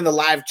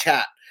live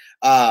chat.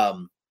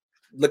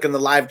 Look in the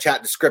live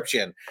chat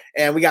description.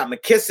 And we got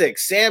McKissick,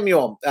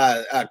 Samuel,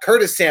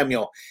 Curtis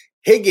Samuel,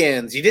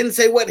 Higgins. You didn't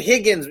say what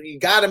Higgins. You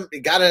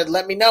gotta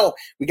let me know.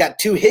 We got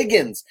 2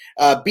 Higgins,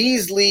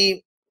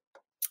 Beasley,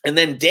 and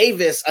then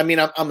Davis. I mean,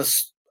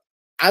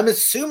 I'm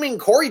assuming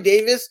Corey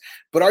Davis,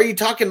 but are you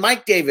talking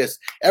Mike Davis?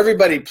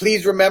 Everybody,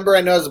 please remember,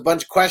 I know there's a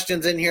bunch of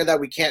questions in here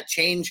that we can't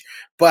change,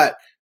 but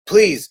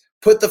please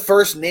put the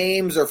first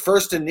names or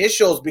first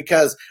initials,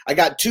 because I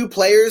got 2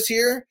 players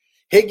here,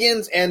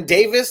 Higgins and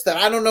Davis, that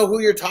I don't know who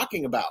you're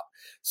talking about.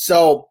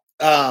 So,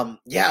 a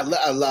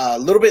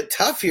little bit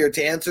tough here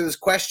to answer this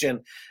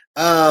question.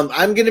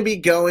 I'm going to be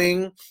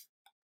going,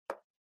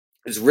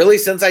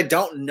 since I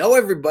don't know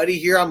everybody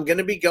here, I'm going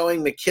to be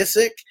going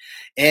McKissick,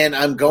 and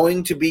I'm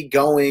going to be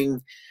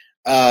going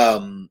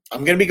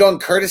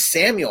Curtis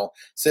Samuel.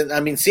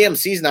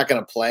 CMC's not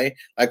going to play.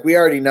 Like, we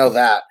already know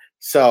that.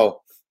 So,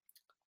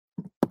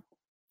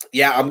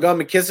 yeah, I'm going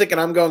McKissick,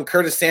 and I'm going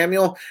Curtis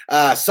Samuel.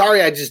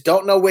 Sorry, I just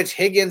don't know which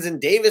Higgins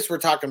and Davis we're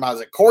talking about.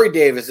 Is it Corey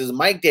Davis? Is it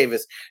Mike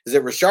Davis? Is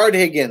it Rashard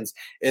Higgins?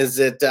 Is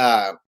it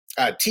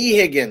T.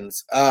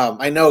 Higgins?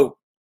 I know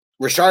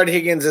Rashard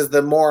Higgins is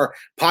the more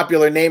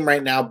popular name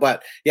right now,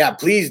 but yeah,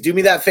 please do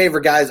me that favor,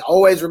 guys.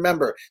 Always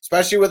remember,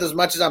 especially with as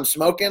much as I'm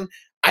smoking,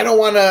 I don't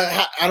want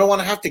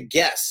to have to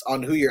guess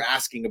on who you're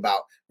asking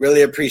about.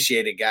 Really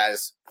appreciate it,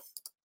 guys.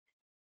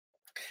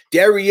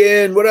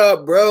 Darian, what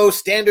up, bro?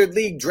 Standard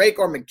League, Drake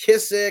or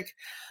McKissick?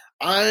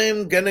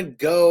 I'm going to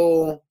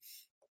go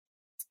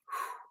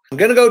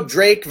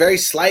Drake very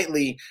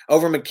slightly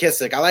over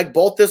McKissick. I like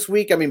both this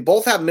week. I mean,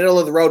 both have middle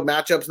of the road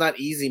matchups, not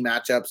easy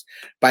matchups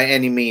by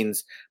any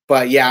means.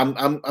 But yeah,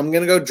 I'm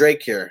going to go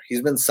Drake here.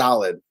 He's been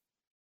solid.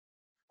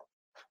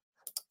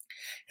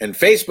 And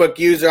Facebook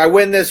user, I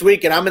win this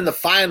week and I'm in the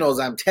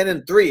finals. I'm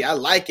 10-3. I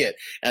like it.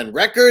 And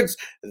records,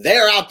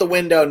 they're out the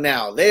window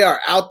now. They are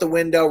out the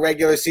window,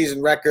 regular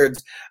season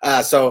records.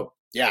 So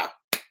yeah,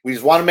 we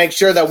just want to make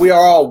sure that we are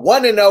all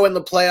 1-0 in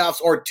the playoffs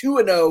or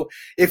 2-0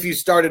 if you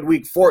started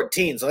week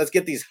 14. So let's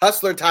get these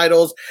hustler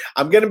titles.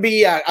 I'm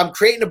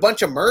creating a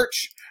bunch of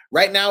merch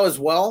right now as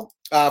well.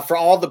 For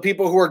all the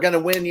people who are going to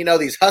win,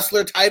 these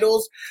hustler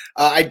titles.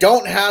 I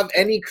don't have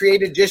any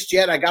created just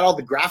yet. I got all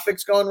the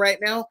graphics going right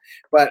now,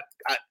 but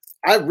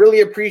I really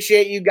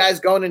appreciate you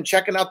guys going and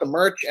checking out the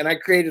merch, and I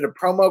created a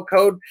promo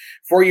code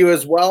for you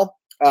as well.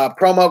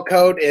 Promo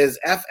code is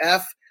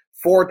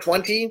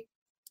FF420.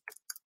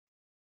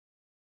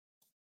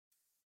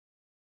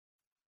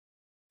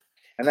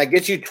 And that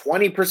gets you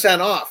 20%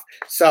 off.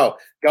 So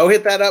go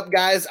hit that up,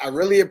 guys. I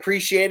really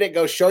appreciate it.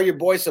 Go show your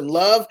boy some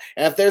love.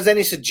 And if there's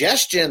any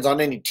suggestions on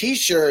any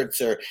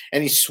T-shirts or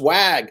any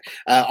swag,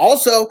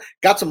 also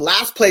got some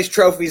last place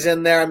trophies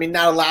in there. I mean,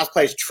 not a last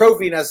place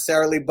trophy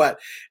necessarily, but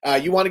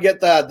you want to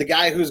get the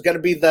guy who's going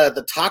to be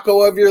the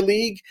taco of your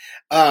league.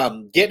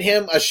 Get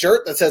him a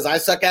shirt that says I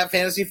suck at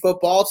fantasy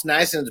football. It's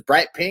nice and it's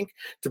bright pink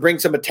to bring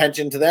some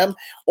attention to them.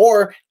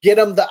 Or get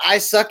them the I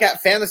suck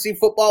at fantasy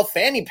football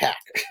fanny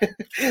pack.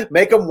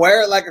 Make them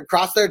wear it like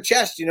across their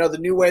chest, the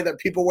new way that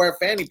people wear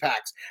fanny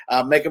packs.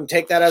 Make them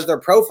take that as their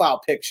profile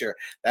picture.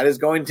 That is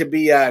going to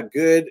be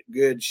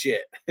good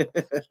shit.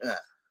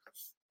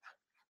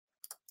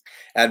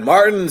 And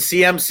Martin,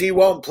 CMC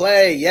won't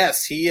play.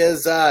 Yes, he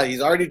is.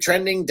 He's already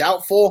trending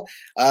doubtful.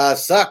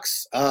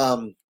 Sucks.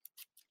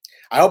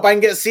 I hope I can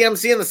get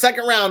CMC in the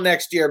second round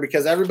next year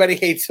because everybody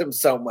hates him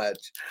so much.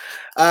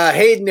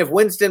 Hayden, if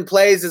Winston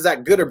plays, is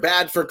that good or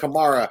bad for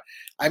Kamara?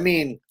 I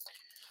mean,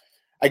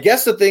 I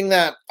guess the thing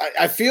that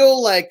I feel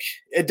like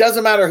it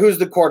doesn't matter who's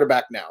the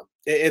quarterback now.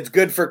 It's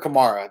good for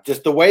Kamara.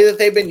 Just the way that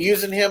they've been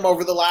using him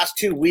over the last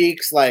 2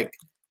 weeks, like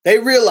they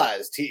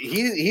realized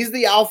he's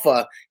the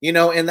alpha, in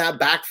that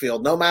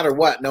backfield, no matter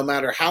what, no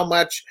matter how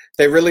much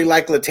they really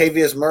like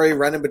Latavius Murray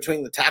running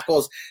between the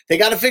tackles. They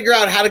got to figure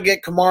out how to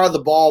get Kamara the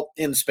ball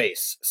in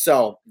space.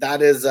 So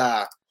that is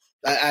I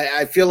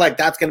feel like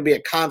that's going to be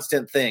a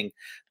constant thing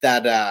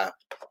that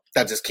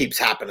just keeps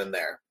happening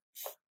there.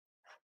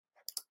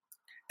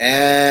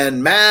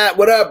 And Matt,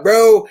 what up,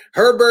 bro?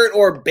 Herbert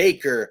or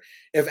Baker?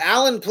 If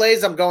Allen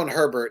plays, I'm going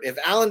Herbert. If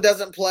Allen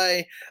doesn't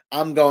play,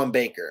 I'm going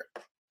Baker.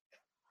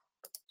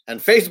 And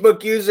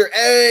Facebook user,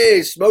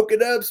 hey, smoke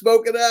it up.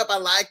 I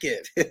like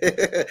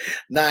it.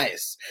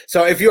 Nice.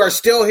 So if you are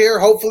still here,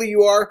 hopefully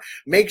you are,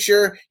 make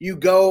sure you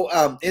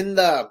go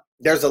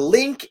there's a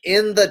link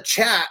in the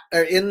chat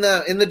or in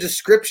the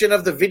description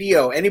of the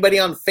video. Anybody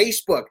on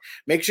Facebook,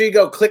 make sure you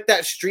go click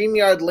that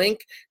StreamYard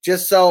link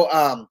just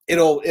so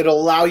it'll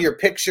allow your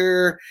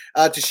picture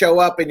to show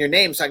up in your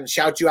name so I can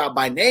shout you out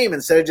by name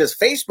instead of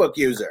just Facebook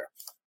user.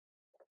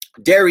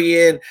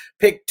 Darian,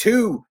 pick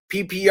 2,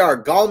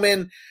 PPR,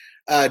 Gallman,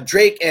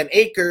 Drake, and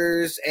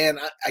Akers. And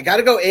I got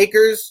to go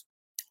Akers,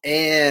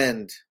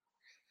 and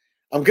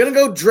I'm going to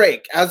go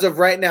Drake as of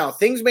right now.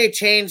 Things may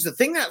change. The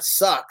thing that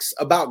sucks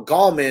about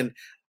Gallman,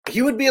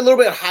 he would be a little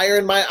bit higher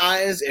in my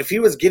eyes if he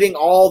was getting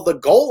all the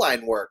goal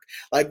line work.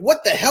 Like,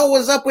 what the hell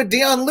was up with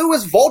Dion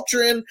Lewis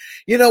vulturing,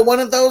 one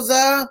of those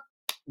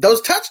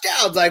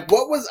touchdowns? Like,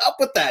 what was up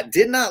with that?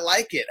 Did not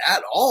like it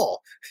at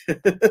all.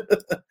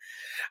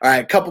 All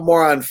right, a couple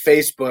more on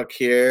Facebook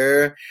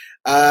here.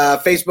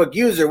 Facebook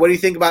user, what do you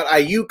think about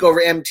Ayuk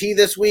over MT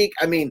this week?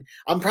 I mean,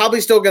 I'm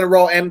probably still going to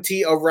roll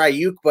MT over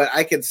Ayuk, but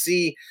I could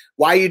see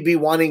why you'd be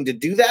wanting to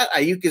do that.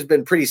 Ayuk has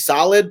been pretty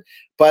solid,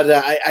 but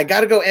I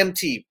got to go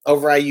MT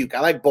over Ayuk. I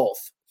like both.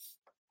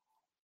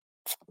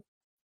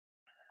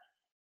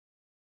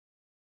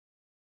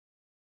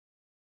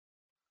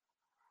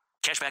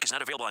 Cashback is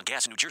not available on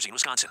gas in New Jersey and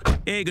Wisconsin.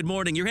 Hey, good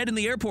morning. You're heading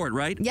the airport,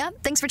 right? Yep,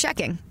 thanks for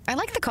checking. I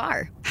like the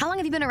car. How long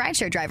have you been a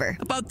rideshare driver?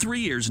 About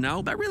 3 years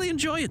now. I really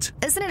enjoy it.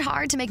 Isn't it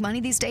hard to make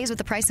money these days with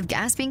the price of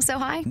gas being so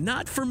high?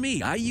 Not for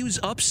me. I use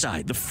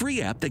Upside, the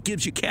free app that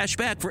gives you cash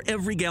back for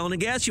every gallon of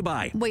gas you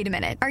buy. Wait a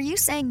minute. Are you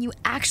saying you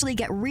actually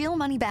get real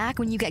money back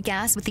when you get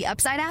gas with the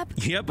Upside app?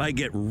 Yep, I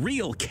get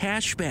real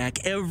cash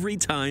back every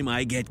time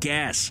I get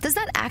gas. Does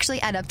that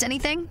actually add up to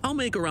anything? I'll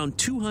make around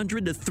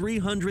 $200 to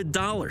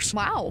 $300.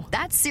 Wow,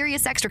 that's serious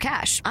extra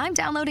cash. I'm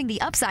downloading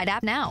the Upside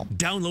app now.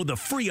 Download the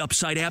free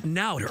Upside app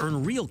now to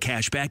earn real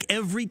cash back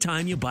every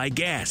time you buy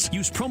gas.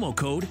 Use promo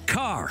code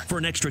CAR for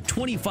an extra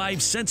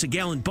 25 cents a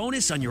gallon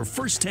bonus on your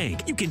first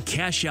tank. You can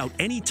cash out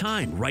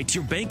anytime right to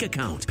your bank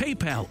account,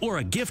 PayPal, or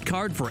a gift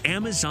card for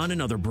Amazon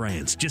and other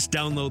brands. Just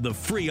download the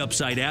free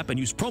Upside app and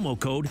use promo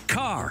code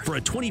CAR for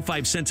a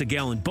 25 cents a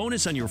gallon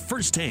bonus on your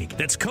first tank.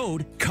 That's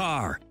code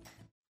CAR.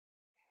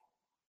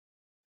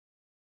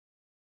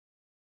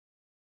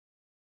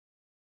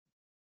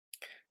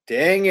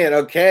 Dang it.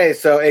 Okay,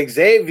 so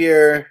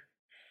Xavier,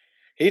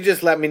 he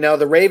just let me know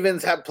the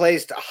Ravens have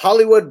placed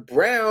Hollywood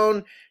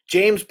Brown,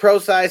 James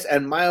Procyse,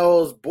 and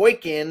Miles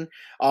Boykin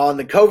on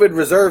the COVID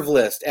reserve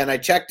list. And I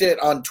checked it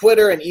on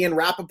Twitter, and Ian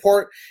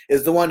Rappaport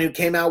is the one who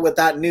came out with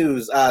that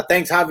news.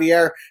 Thanks,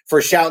 Javier,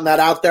 for shouting that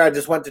out there. I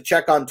just went to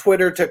check on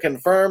Twitter to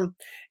confirm.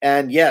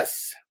 And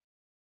yes,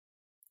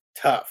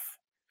 tough.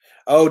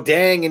 Oh,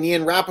 dang. And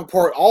Ian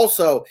Rappaport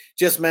also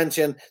just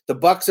mentioned the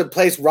Bucs have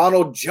placed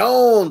Ronald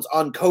Jones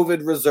on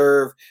COVID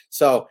reserve.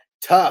 So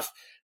tough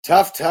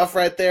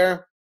right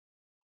there.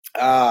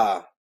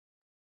 I'm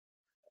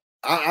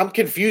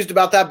confused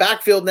about that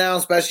backfield now,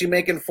 especially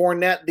making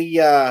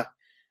Fournette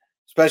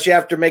especially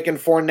after making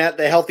Fournette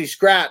the healthy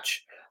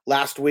scratch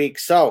last week.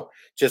 So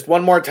just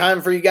one more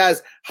time for you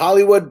guys.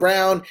 Hollywood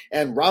Brown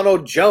and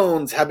Ronald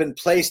Jones have been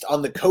placed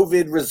on the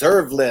COVID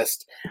reserve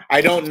list.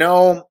 I don't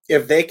know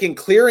if they can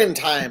clear in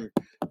time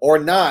or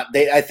not.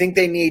 I think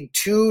they need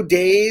 2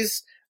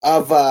 days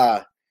of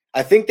I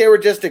think they were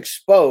just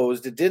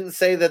exposed. It didn't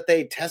say that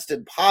they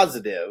tested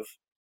positive.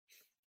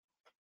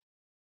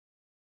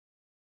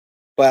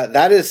 But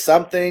that is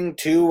something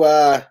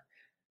to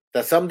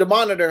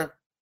monitor.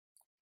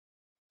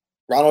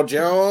 Ronald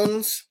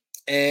Jones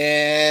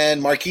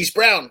and Marquise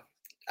Brown.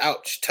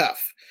 Ouch,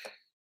 tough.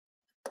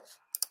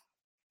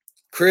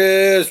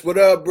 Chris, what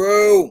up,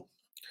 bro?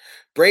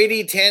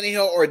 Brady,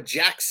 Tannehill, or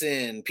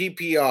Jackson,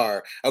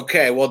 PPR.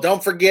 Okay, well,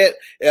 don't forget,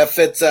 if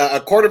it's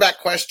a quarterback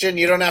question,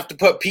 you don't have to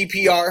put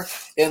PPR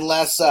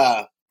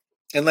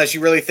unless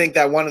you really think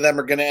that one of them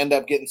are going to end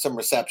up getting some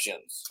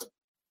receptions.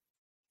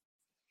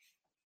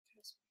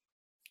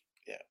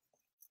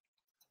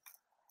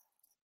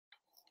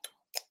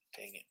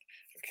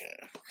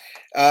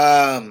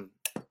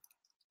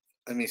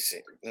 Let me see.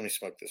 Let me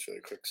smoke this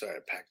really quick. Sorry, I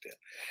packed it.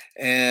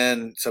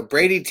 And so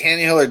Brady,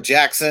 Tannehill, or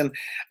Jackson.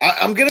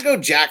 I'm gonna go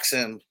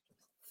Jackson.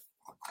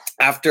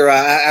 After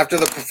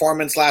the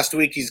performance last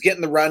week, he's getting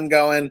the run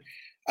going.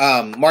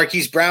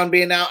 Marquise Brown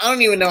being out, I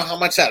don't even know how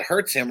much that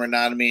hurts him or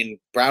not. I mean,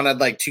 Brown had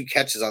like 2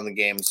 catches on the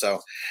game,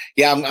 so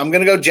yeah, I'm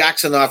gonna go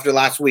Jackson though after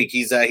last week.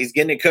 He's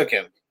getting it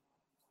cooking.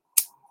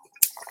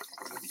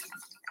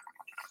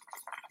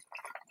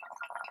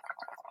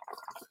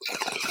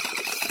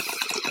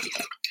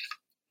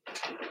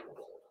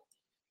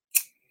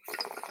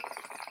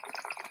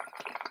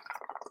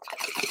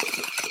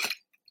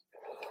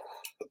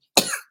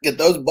 Get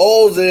those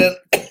bowls in.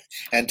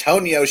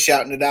 Antonio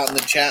shouting it out in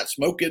the chat.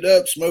 Smoke it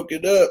up, smoke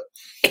it up.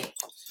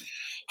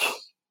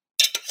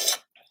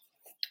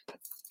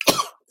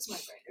 It's my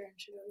grinder and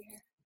shit over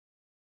here.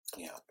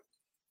 Yeah.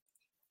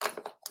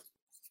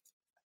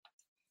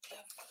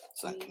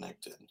 It's not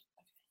connected.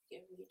 Can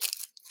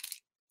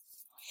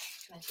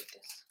I take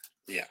this?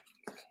 Yeah.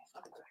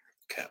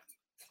 Okay.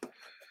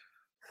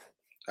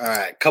 All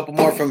right, couple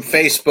more from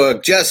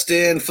Facebook.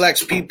 Justin,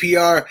 Flex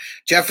PPR,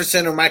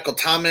 Jefferson or Michael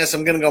Thomas.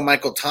 I'm going to go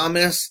Michael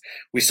Thomas.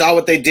 We saw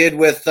what they did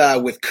with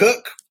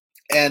Cook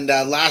and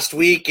last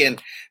week,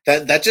 and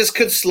that just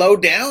could slow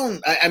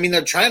down. I mean,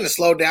 they're trying to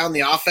slow down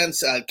the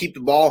offense, keep the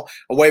ball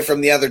away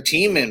from the other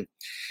team, and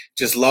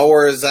just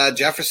lowers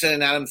Jefferson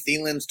and Adam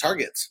Thielen's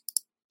targets.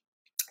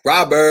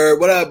 Robert,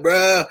 what up,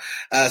 bro?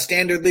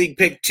 Standard League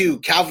pick 2,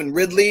 Calvin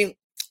Ridley,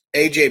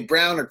 A.J.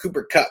 Brown, or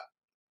Cooper Kupp.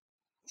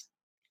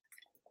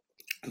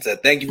 So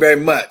thank you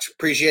very much.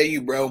 Appreciate you,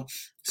 bro.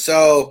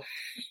 So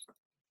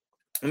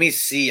let me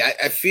see.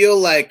 I feel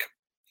like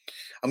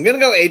I'm going to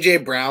go A.J.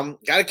 Brown.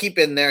 Got to keep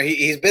in there.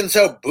 He's been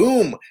so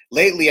boom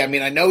lately. I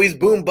mean, I know he's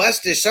boom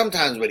bustish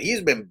sometimes, but he's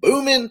been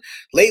booming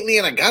lately,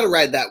 and I got to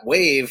ride that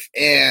wave.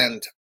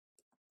 And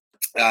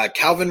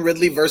Calvin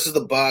Ridley versus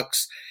the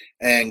Bucs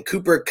and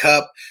Cooper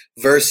Kupp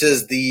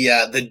versus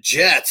the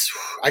Jets.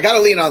 I got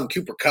to lean on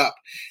Cooper Kupp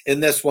in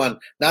this one.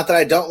 Not that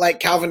I don't like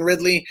Calvin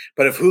Ridley,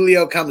 but if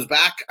Julio comes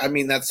back, I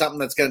mean, that's something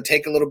that's going to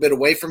take a little bit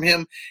away from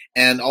him.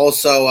 And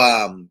also,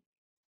 I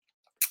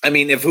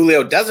mean, if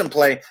Julio doesn't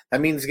play,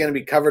 that means he's going to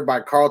be covered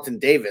by Carlton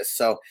Davis.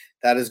 So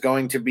that is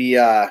going to be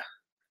that's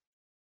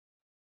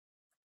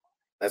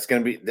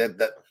going to be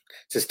that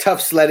just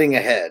tough sledding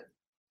ahead.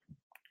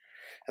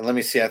 And let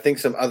me see. I think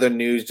some other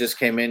news just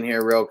came in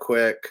here real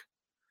quick.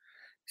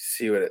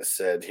 See what it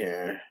said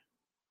here.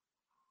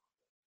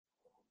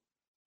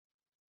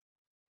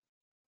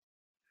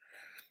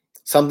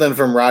 Something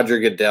from Roger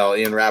Goodell,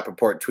 Ian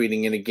Rappaport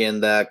tweeting in again.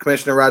 The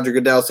Commissioner Roger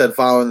Goodell said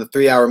following the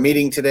 3-hour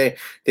meeting today,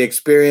 the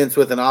experience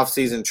with an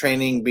off-season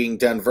training being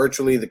done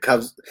virtually, the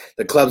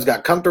clubs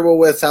got comfortable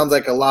with. Sounds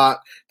like a lot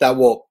that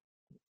will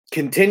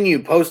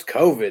continue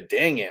post-COVID.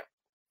 Dang it.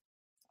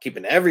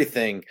 Keeping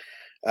everything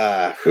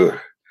tough.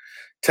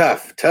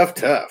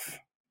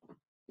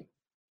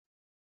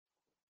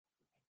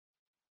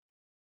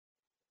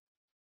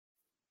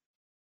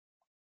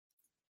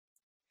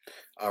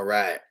 All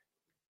right.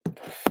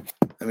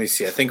 Let me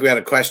see. I think we had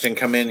a question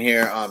come in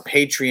here on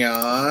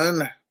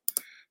Patreon.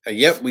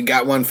 Yep, we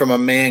got one from a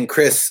man,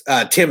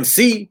 Tim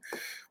C.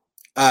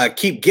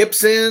 Keep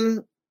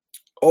Gibson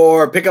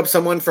or pick up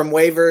someone from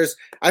waivers.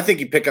 I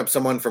think you pick up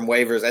someone from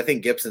waivers. I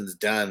think Gibson's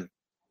done.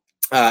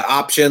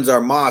 Options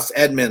are Moss,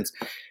 Edmonds,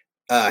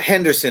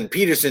 Henderson,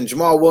 Peterson,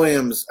 Jamal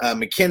Williams,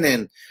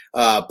 McKinnon,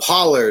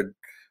 Pollard,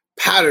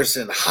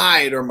 Patterson,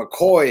 Hyde, or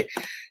McCoy.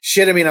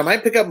 Shit, I mean, I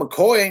might pick up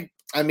McCoy.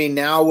 I mean,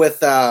 now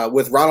with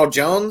Ronald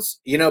Jones,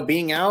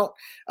 being out,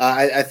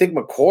 I think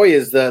McCoy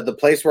is the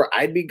place where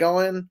I'd be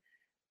going.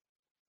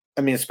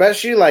 I mean,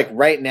 especially like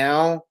right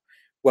now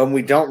when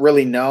we don't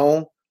really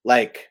know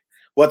like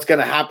what's going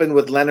to happen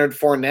with Leonard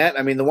Fournette.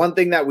 I mean, the one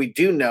thing that we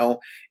do know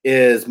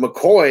is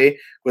McCoy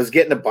was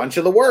getting a bunch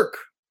of the work.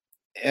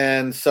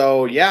 And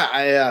so,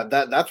 yeah,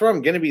 that's where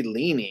I'm going to be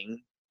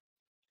leaning.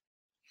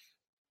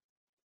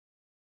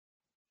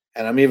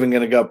 And I'm even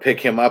going to go pick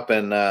him up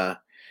in a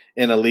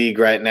league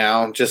right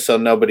now, just so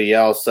nobody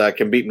else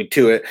can beat me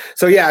to it.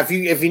 So yeah, if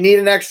you need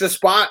an extra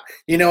spot,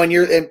 in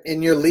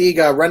your league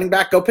running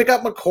back, go pick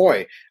up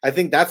McCoy. I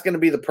think that's going to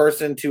be the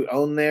person to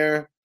own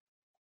there.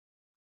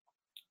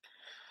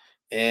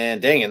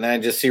 And dang, and then I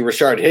just see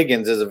Rashard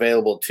Higgins is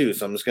available too,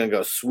 so I'm just going to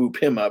go swoop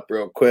him up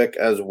real quick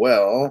as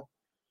well.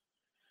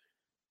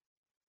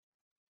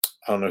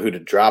 I don't know who to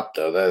drop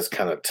though. That is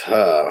kind of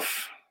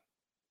tough.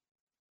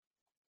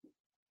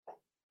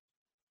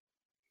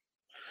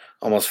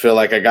 Almost feel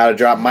like I got to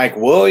drop Mike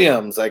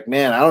Williams. Like,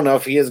 man, I don't know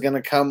if he is going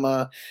to come,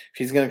 if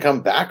he's going to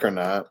come back or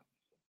not.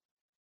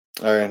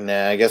 Or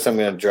nah, I guess I'm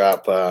going to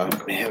drop,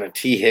 a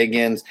T.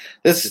 Higgins.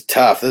 This is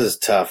tough.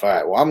 All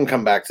right, well, I'm going to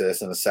come back to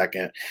this in a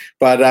second.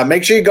 But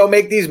make sure you go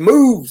make these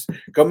moves.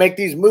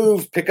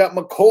 Pick up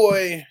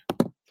McCoy.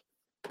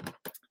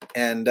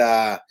 And,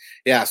 so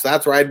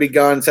that's where I'd be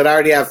going. Said I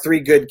already have 3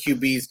 good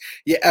QBs.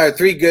 Yeah,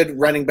 3 good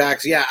running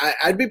backs. Yeah,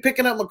 I'd be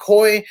picking up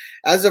McCoy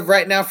as of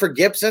right now for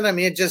Gibson. I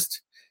mean,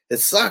 it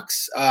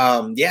sucks.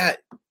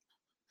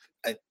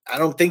 I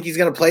don't think he's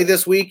going to play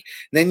this week.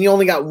 And then you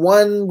only got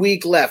 1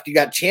 week left. You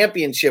got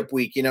championship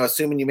week,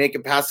 assuming you make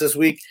it past this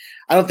week.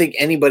 I don't think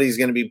anybody's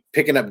going to be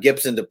picking up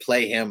Gibson to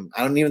play him.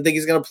 I don't even think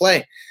he's going to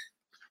play.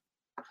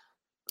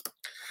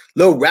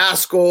 Lil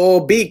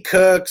Rascal, B.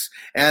 Cooks,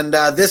 and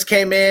this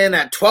came in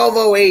at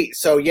 12:08.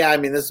 So, yeah, I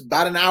mean, this is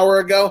about an hour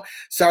ago.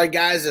 Sorry,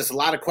 guys, there's a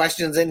lot of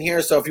questions in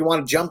here. So if you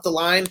want to jump the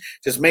line,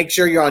 just make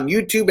sure you're on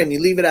YouTube and you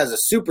leave it as a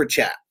super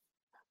chat.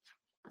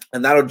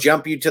 And that'll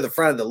jump you to the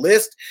front of the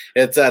list.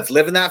 It's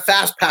living that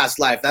fast pass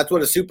life. That's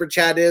what a super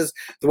chat is.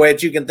 The way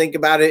that you can think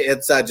about it,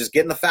 it's just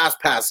getting the fast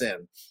pass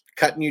in,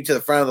 cutting you to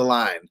the front of the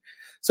line.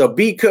 So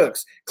B.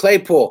 Cooks,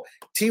 Claypool,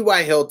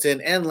 T.Y.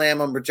 Hilton, and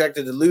Lamb. I'm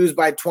projected to lose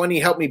by 20.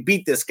 Help me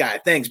beat this guy.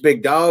 Thanks,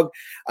 big dog.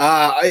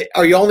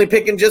 Are you only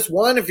picking just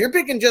one? If you're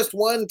picking just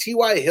one,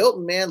 T.Y.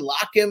 Hilton, man,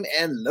 lock him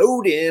and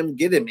load him.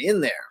 Get him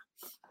in there.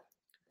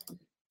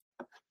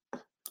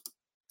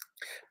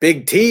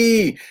 Big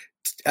T.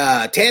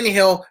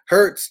 Tannehill,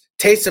 Hurts,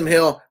 Taysom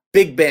Hill,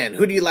 Big Ben.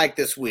 Who do you like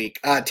this week?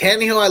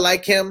 Tannehill, I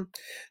like him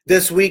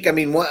this week. I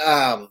mean,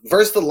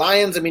 versus the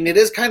Lions, I mean, it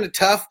is kind of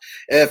tough.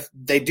 If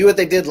they do what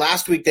they did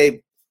last week,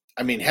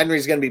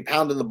 Henry's going to be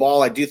pounding the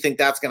ball. I do think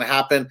that's going to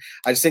happen.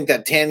 I just think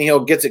that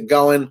Tannehill gets it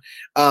going.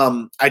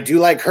 I do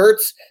like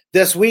Hurts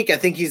this week. I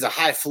think he's a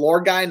high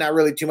floor guy, not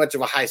really too much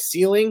of a high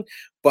ceiling,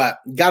 but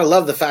got to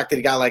love the fact that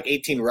he got like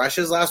 18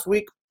 rushes last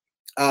week.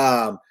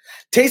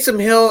 Taysom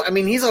Hill, I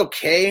mean, he's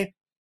okay.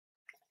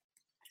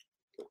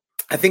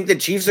 I think the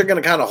Chiefs are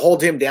going to kind of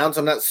hold him down,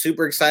 so I'm not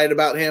super excited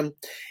about him.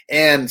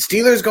 And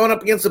Steelers going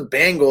up against the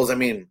Bengals. I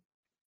mean,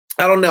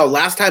 I don't know.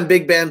 Last time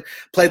Big Ben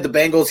played the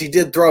Bengals, he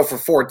did throw for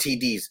 4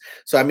 TDs.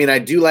 So, I mean, I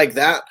do like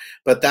that.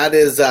 But that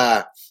is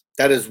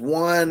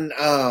one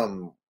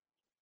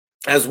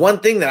as one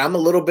thing that I'm a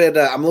little bit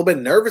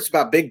nervous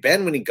about Big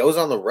Ben when he goes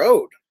on the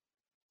road.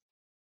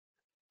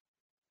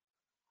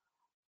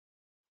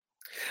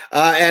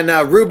 And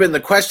Ruben,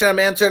 the question I'm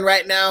answering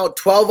right now,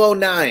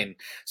 12:09.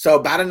 So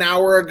about an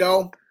hour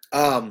ago.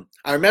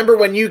 I remember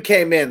when you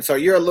came in, so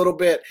you got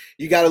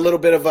a little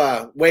bit of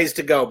a ways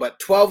to go. But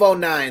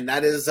 12:09,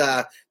 that is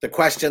the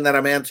question that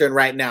I'm answering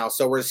right now.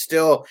 So we're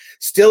still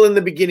in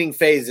the beginning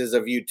phases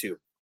of YouTube.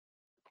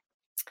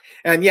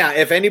 And yeah,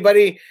 if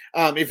anybody,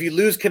 if you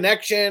lose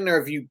connection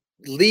or if you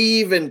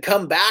leave and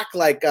come back,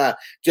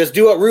 just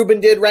do what Ruben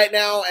did right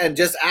now and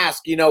just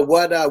ask,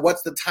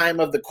 what's the time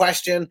of the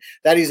question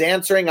that he's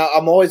answering.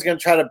 I'm always going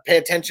to try to pay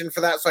attention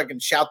for that so I can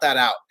shout that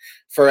out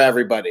for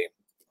everybody.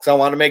 So I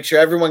want to make sure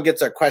everyone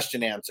gets their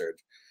question answered.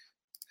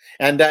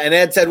 And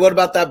Ed said, what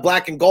about that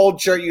black and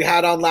gold shirt you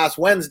had on last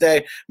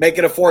Wednesday? Make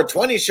it a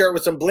 420 shirt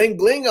with some bling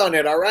bling on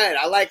it. All right.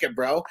 I like it,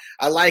 bro.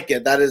 I like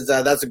it.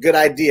 That's a good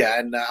idea.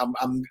 And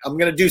I'm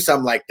going to do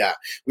something like that.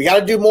 We got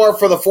to do more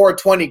for the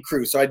 420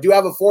 crew. So I do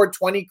have a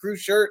 420 crew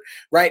shirt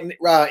right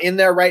in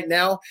there right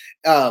now.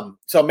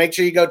 So make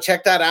sure you go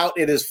check that out.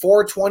 It is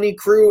 420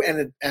 crew.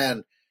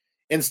 And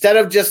instead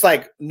of just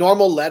like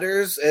normal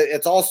letters,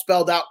 it's all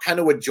spelled out kind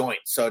of with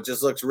joints. So it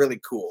just looks really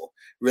cool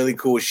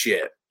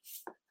shit.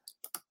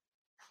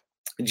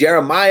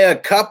 Jeremiah,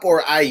 Kupp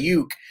or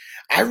Ayuk?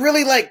 I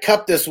really like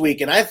Kupp this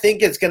week, and I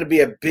think it's going to be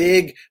a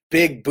big,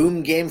 big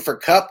boom game for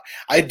Kupp.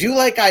 I do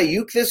like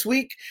Ayuk this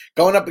week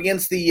going up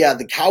against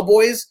the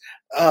Cowboys.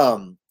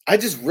 I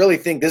just really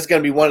think this is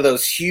going to be one of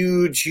those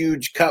huge,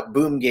 huge Kupp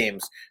boom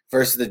games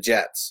versus the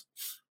Jets.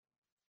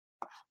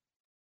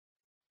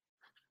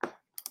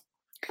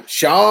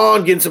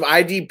 Sean getting some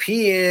IDP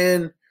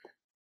in.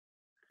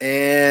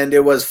 And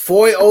it was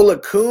Foy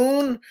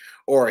Olakun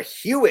or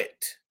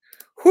Hewitt.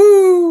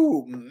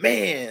 Whoo,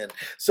 man.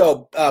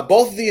 So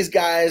both of these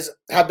guys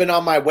have been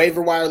on my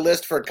waiver wire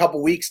list for a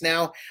couple weeks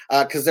now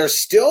because they're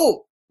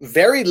still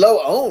very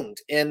low owned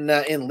in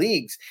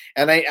leagues.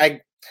 And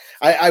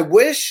I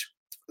wish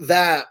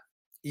that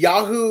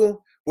Yahoo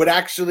would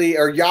actually,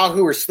 or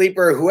Yahoo or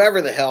Sleeper, or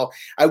whoever the hell,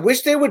 I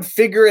wish they would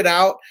figure it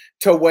out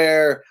to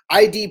where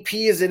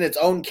IDP is in its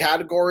own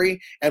category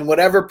and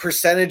whatever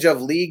percentage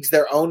of leagues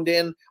they're owned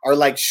in are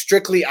like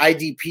strictly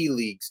IDP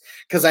leagues.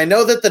 Because I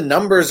know that the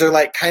numbers are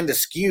like kind of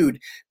skewed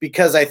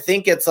because I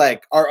think it's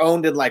like are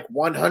owned in like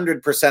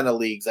 100% of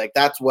leagues. Like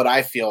that's what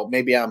I feel.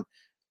 Maybe I'm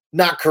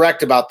not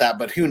correct about that,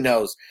 but who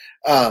knows?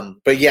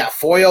 But yeah,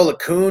 Foy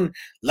Olakun,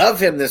 love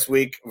him this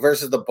week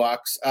versus the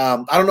Bucks. I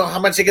don't know how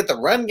much they get the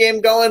run game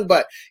going,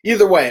 but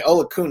either way,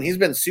 Olakun, he's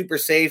been super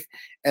safe.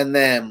 And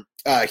then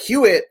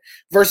Hewitt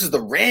versus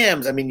the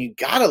Rams. I mean, you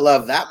gotta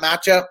love that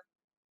matchup.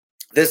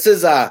 This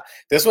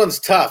one's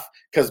tough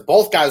because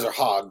both guys are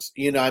hogs.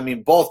 You know, I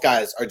mean, both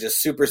guys are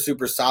just super,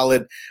 super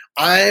solid.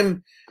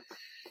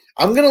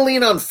 I'm going to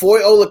lean on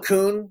Foy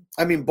Olakun.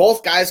 I mean,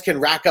 both guys can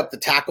rack up the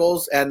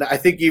tackles, and I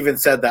think you even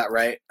said that,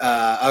 right?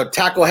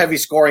 Tackle-heavy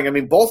scoring. I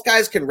mean, both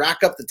guys can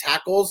rack up the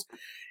tackles.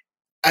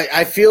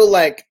 I feel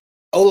like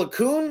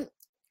Olakun,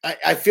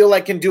 I feel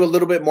like can do a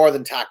little bit more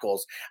than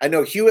tackles. I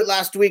know Hewitt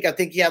last week, I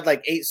think he had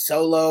like 8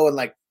 solo and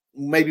like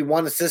maybe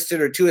 1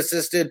 assisted or 2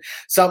 assisted,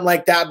 something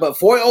like that. But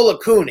Foy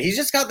Olakun, he's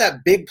just got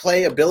that big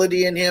play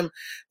ability in him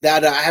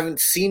that I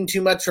haven't seen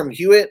too much from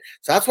Hewitt.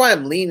 So that's why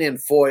I'm leaning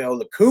Foy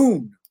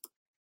Olakun.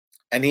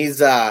 And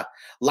he's a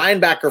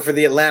linebacker for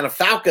the Atlanta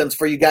Falcons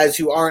for you guys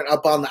who aren't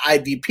up on the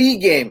IDP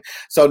game.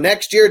 So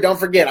next year, don't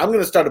forget, I'm going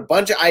to start a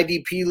bunch of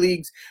IDP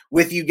leagues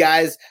with you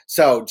guys.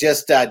 So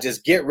just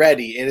get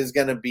ready. It is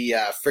going to be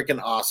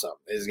freaking awesome.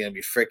 It is going to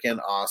be freaking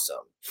awesome.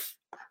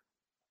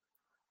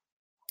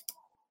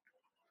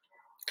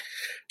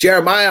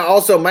 Jeremiah,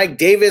 also Mike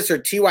Davis or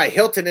T.Y.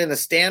 Hilton in a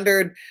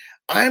standard.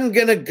 I'm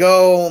going to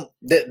go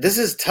 – this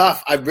is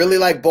tough. I really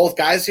like both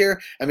guys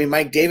here. I mean,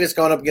 Mike Davis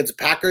going up against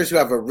the Packers who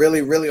have a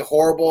really, really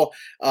horrible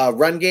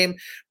run game.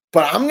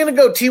 But I'm going to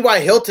go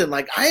T.Y. Hilton.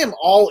 Like, I am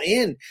all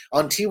in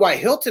on T.Y.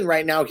 Hilton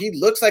right now. He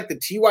looks like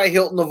the T.Y.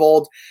 Hilton of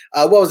old.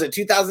 What was it,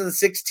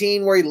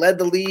 2016, where he led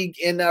the league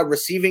in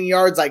receiving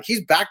yards? Like,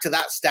 he's back to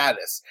that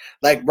status,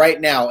 like, right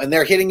now. And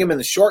they're hitting him in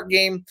the short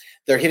game.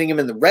 They're hitting him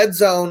in the red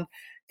zone.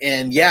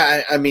 And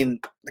yeah, I mean,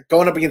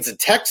 going up against the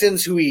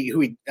Texans, who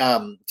he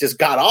just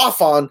got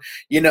off on,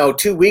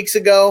 2 weeks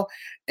ago.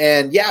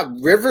 And yeah,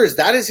 Rivers,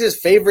 that is his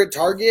favorite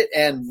target,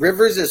 and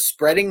Rivers is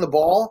spreading the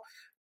ball.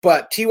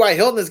 But T.Y.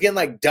 Hilton is getting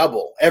like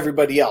double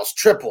everybody else,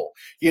 triple,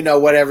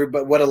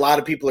 what a lot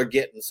of people are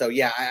getting. So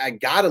yeah, I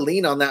gotta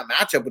lean on that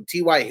matchup with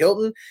T.Y.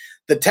 Hilton.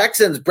 The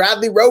Texans,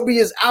 Bradley Roby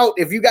is out.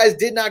 If you guys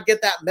did not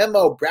get that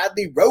memo,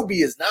 Bradley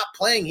Roby is not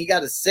playing. He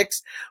got a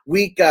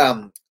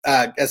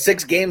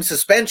 6-game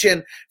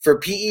suspension for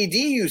PED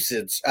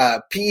usage,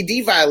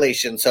 PED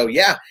violation. So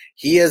yeah,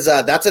 he is.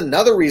 That's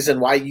another reason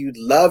why you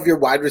love your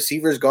wide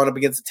receivers going up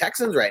against the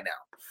Texans right now.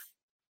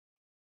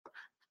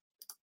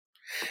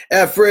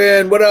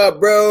 Efren, what up,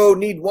 bro?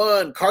 Need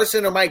one.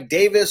 Carson or Mike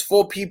Davis,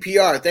 full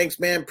PPR. Thanks,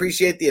 man.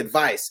 Appreciate the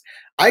advice.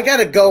 I got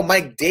to go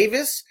Mike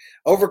Davis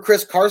over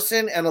Chris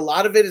Carson, and a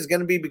lot of it is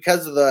going to be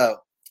because of the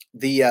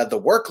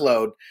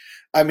workload.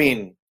 I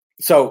mean,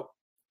 so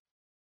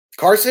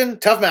Carson,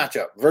 tough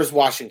matchup versus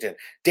Washington.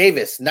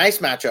 Davis, nice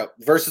matchup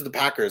versus the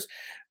Packers.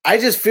 I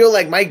just feel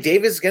like Mike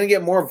Davis is going to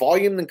get more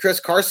volume than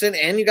Chris Carson,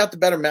 and you got the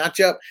better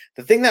matchup.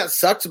 The thing that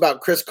sucks about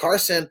Chris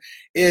Carson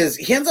is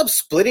he ends up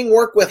splitting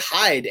work with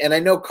Hyde, and I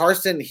know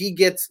Carson, he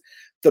gets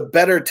the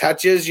better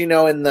touches, in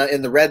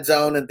the red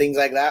zone and things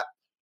like that.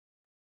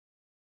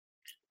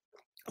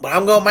 But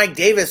I'm going Mike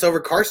Davis over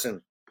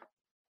Carson.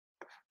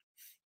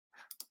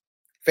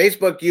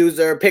 Facebook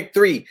user, pick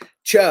 3,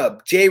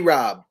 Chubb,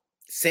 J-Rob,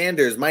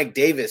 Sanders, Mike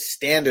Davis,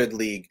 standard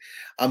league.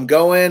 I'm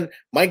going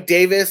Mike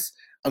Davis.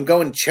 I'm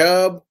going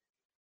Chubb.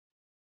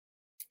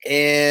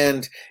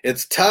 And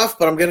it's tough,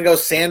 but I'm going to go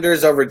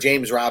Sanders over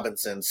James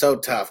Robinson. So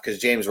tough because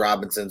James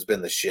Robinson's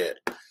been the shit.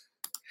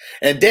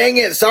 And dang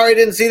it, sorry I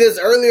didn't see this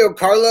earlier.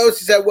 Carlos,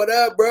 he said, what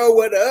up, bro?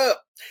 What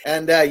up?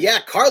 And yeah,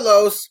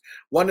 Carlos,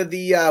 one of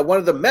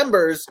the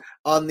members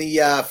on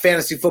the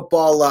fantasy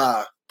football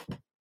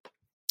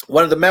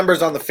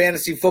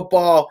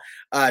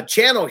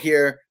channel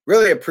here.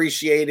 Really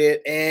appreciate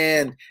it.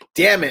 And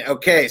damn it.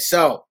 Okay,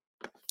 so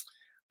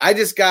I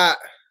got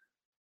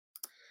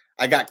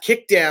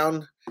kicked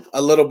down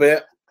a little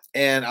bit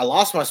and I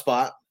lost my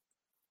spot.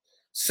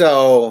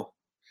 So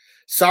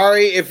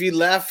sorry if you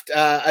left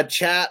a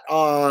chat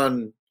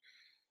on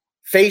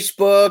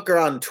Facebook or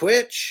on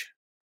Twitch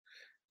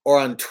or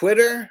on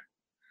Twitter.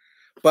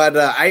 But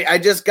I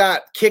just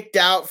got kicked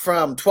out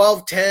from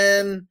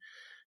 1210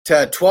 to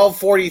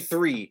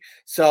 1243.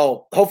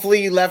 So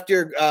hopefully you left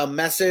your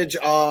message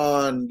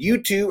on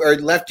YouTube or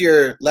left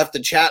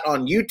the chat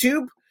on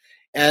YouTube.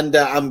 And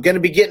I'm going to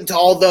be getting to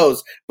all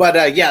those.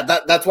 But yeah,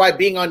 that's why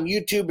being on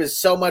YouTube is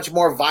so much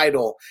more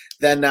vital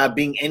than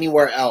being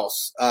anywhere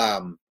else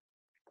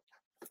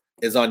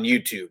is on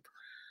YouTube.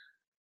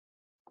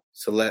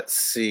 So let's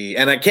see.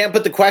 And I can't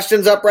put the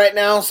questions up right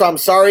now, so I'm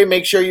sorry.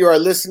 Make sure you are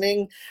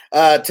listening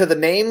to the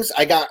names.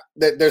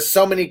 There's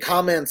so many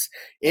comments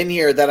in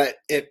here that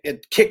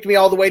it kicked me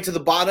all the way to the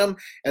bottom,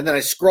 and then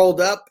I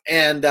scrolled up,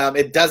 and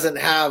it doesn't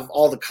have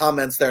all the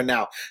comments there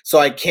now. So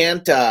I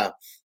can't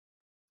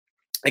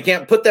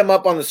put them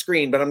up on the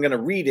screen, but I'm going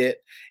to read it.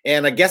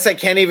 And I guess I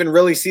can't even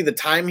really see the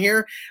time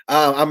here.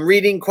 I'm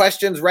reading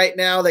questions right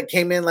now that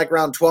came in like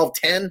around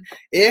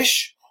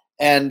 12:10-ish.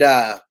 And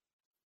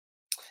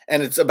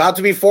it's about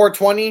to be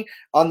 4:20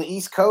 on the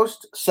East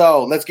Coast.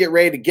 So let's get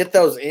ready to get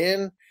those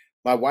in.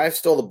 My wife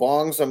stole the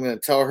bong, so I'm going to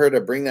tell her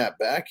to bring that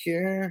back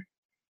here.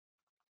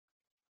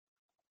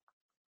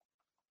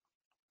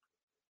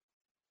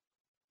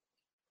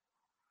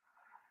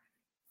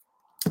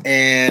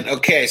 And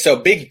okay, so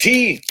Big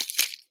T.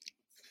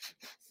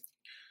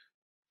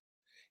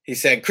 He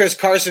said, Chris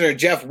Carson or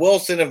Jeff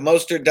Wilson if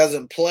Mostert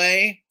doesn't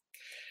play.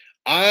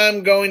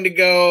 I'm going to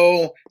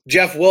go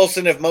Jeff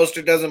Wilson if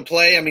Mostert doesn't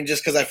play. I mean,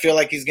 just because I feel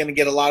like he's going to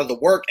get a lot of the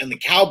work. And the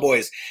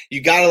Cowboys,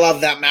 you got to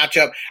love that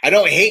matchup. I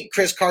don't hate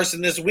Chris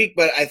Carson this week,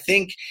 but I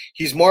think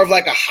he's more of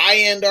like a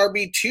high-end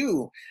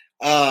RB2,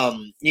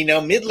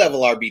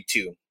 mid-level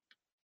RB2.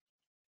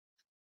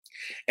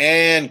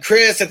 And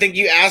Chris, I think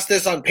you asked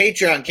this on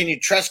Patreon. Can you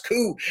trust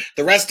Koo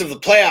the rest of the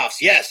playoffs?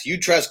 Yes, you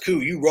trust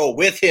Koo. You roll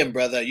with him,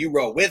 brother. You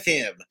roll with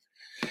him.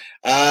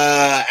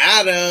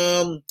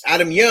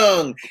 Adam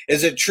Young,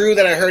 is it true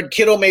that I heard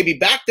Kittle may be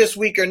back this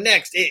week or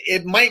next?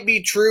 It might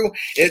be true.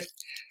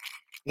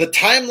 The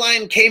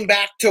timeline came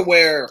back to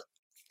where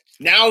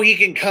now he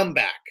can come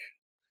back.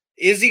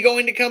 Is he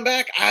going to come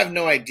back? I have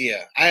no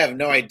idea.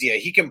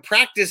 He can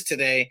practice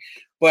today,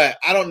 but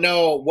I don't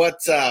know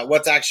what's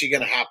actually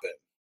going to happen.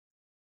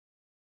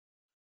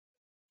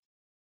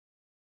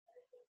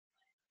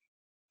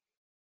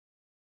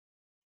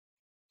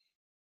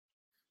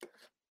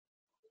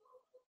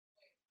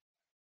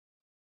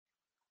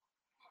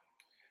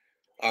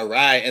 All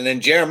right. And then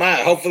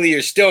Jeremiah, hopefully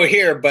you're still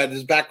here, but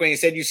it's back when you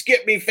said you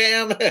skipped me,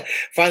 fam.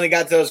 Finally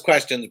got to those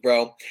questions,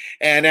 bro.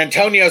 And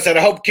Antonio said,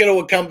 I hope Kittle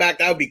would come back.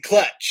 That would be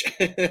clutch.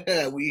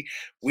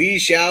 We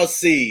shall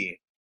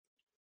see.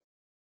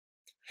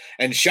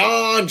 And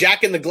Sean,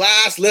 Jack in the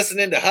Glass,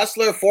 listening to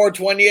Hustler,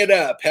 420 it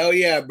up. Hell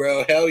yeah,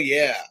 bro. Hell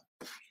yeah.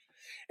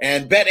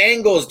 And Bet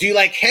Angles, do you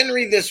like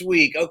Henry this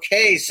week?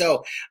 Okay,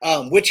 so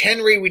which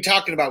Henry we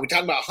talking about? We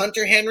talking about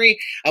Hunter Henry?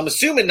 I'm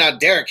assuming not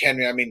Derrick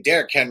Henry. I mean,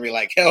 Derrick Henry,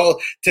 like hell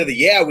to the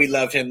yeah, we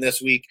love him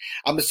this week.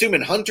 I'm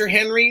assuming Hunter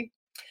Henry.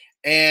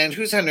 And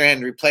who's Hunter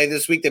Henry play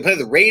this week? They play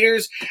the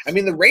Raiders. I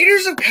mean, the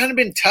Raiders have kind of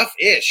been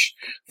tough-ish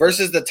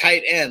versus the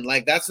tight end.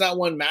 Like, that's not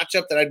one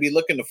matchup that I'd be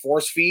looking to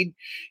force feed,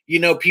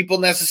 people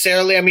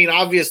necessarily. I mean,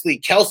 obviously,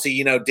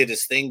 Kelsey, did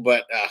his thing,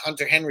 but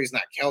Hunter Henry's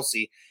not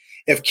Kelsey.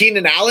 If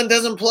Keenan Allen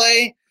doesn't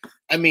play,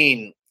 I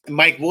mean,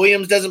 Mike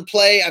Williams doesn't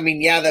play, I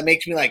mean, yeah, that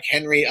makes me like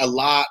Henry a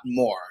lot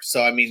more.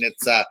 So, I mean,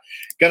 it's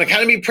going to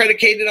kind of be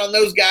predicated on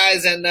those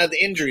guys and the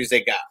injuries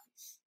they got.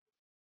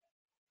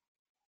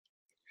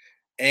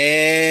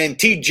 And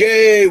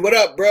TJ, what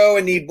up, bro?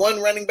 I need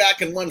one running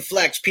back and one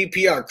flex.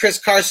 PPR, Chris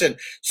Carson,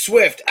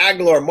 Swift,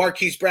 Aguilar,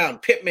 Marquise Brown,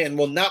 Pittman.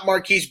 Well, not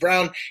Marquise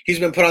Brown. He's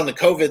been put on the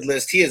COVID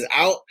list. He is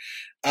out.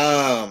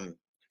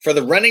 For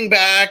the running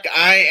back,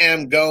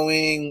 I'm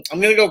going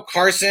to go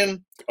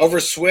Carson over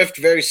Swift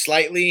very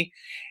slightly.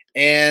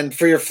 And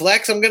for your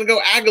flex, I'm going to go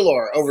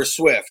Aguilar over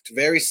Swift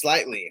very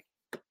slightly.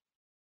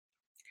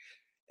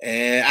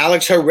 And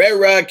Alex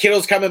Herrera,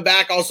 Kittle's coming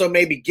back. Also,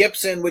 maybe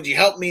Gibson. Would you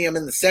help me? I'm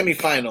in the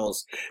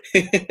semifinals.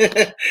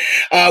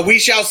 We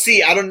shall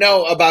see. I don't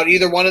know about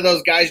either one of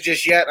those guys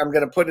just yet. I'm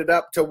going to put it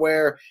up to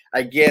where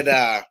I get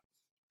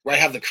where I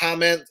have the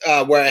comment,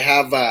 where I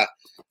have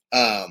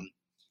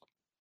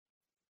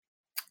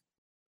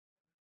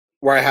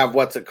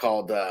what's it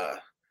called?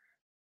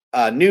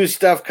 New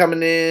stuff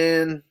coming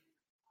in.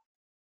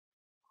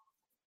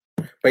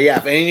 But yeah,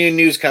 if any new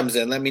news comes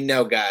in, let me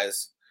know,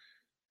 guys.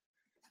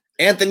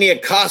 Anthony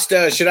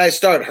Acosta, should I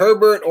start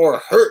Herbert or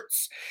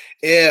Hurts?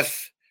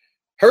 If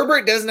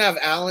Herbert doesn't have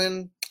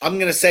Allen, I'm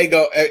going to say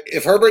go.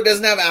 If Herbert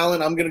doesn't have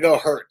Allen, I'm going to go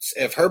Hurts.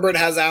 If Herbert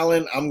has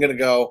Allen, I'm going to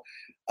go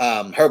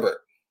Herbert.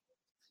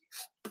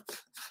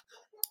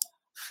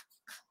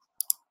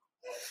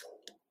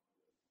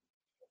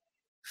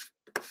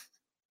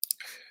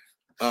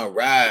 All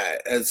right,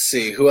 let's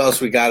see. Who else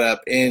we got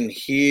up in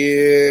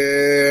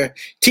here?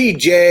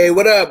 TJ,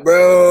 what up,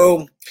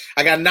 bro?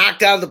 I got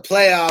knocked out of the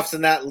playoffs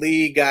in that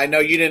league. I know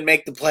you didn't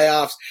make the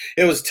playoffs.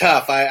 It was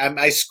tough.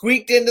 I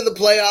squeaked into the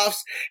playoffs,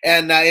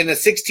 and in a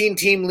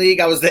 16-team league,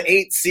 I was the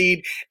 8th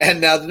seed,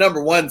 and the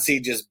number 1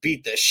 seed just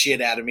beat the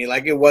shit out of me.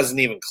 Like, it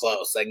wasn't even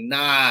close. Like,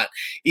 not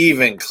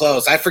even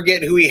close. I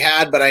forget who he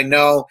had, but I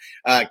know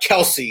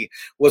Kelsey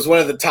was one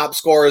of the top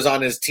scorers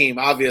on his team.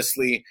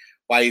 Obviously,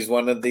 why he's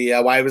one of the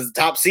why he was the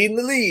top seed in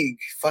the league.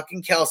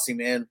 Fucking Kelsey,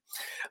 man.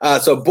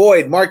 So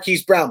Boyd,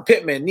 Marquise Brown,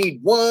 Pittman need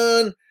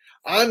one.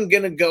 I'm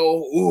going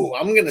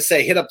to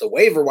say hit up the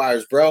waiver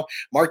wires, bro.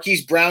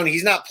 Marquise Brown,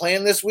 he's not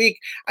playing this week.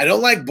 I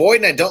don't like Boyd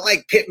and I don't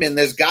like Pittman.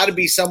 There's got to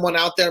be someone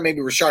out there,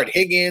 maybe Rashard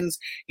Higgins,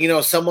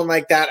 someone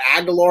like that,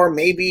 Aguilar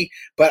maybe,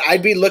 but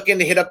I'd be looking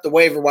to hit up the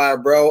waiver wire,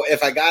 bro.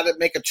 If I got to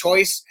make a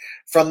choice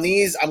from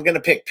these, I'm going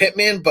to pick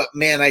Pittman, but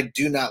man, I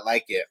do not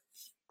like it.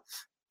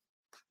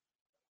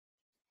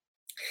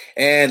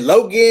 And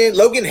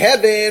Logan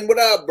Heaven, what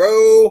up,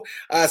 bro?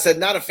 Said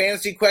not a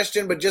fantasy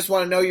question, but just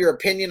want to know your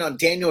opinion on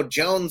Daniel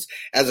Jones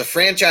as a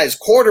franchise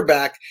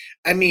quarterback.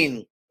 I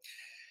mean,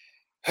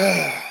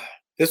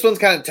 this one's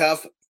kind of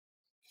tough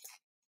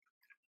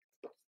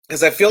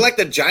because I feel like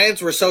the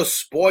Giants were so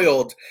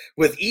spoiled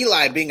with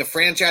Eli being a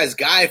franchise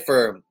guy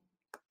for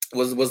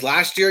was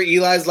last year,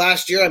 Eli's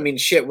last year. I mean,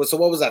 shit. So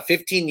what was that,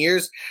 15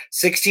 years,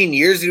 16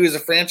 years he was a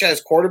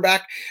franchise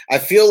quarterback? I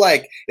feel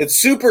like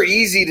it's super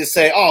easy to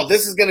say, oh,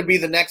 this is going to be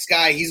the next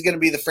guy. He's going to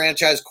be the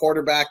franchise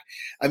quarterback.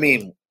 I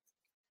mean,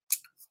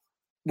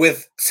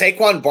 with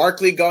Saquon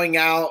Barkley going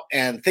out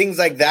and things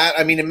like that,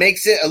 I mean, it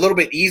makes it a little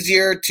bit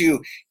easier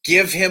to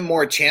give him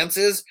more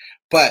chances.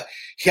 But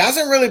he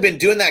hasn't really been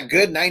doing that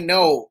good. And I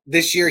know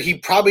this year he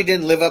probably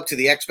didn't live up to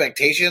the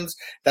expectations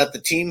that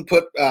the team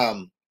put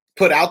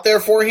out there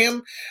for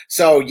him.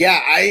 So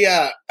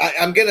yeah,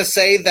 I'm gonna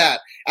say that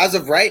as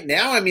of right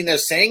now, I mean, they're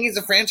saying he's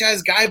a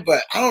franchise guy,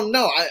 but I don't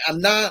know.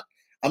 I'm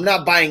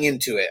not buying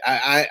into it.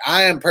 I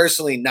am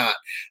personally not.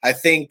 I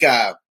think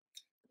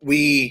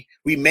we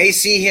may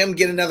see him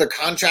get another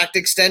contract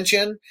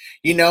extension,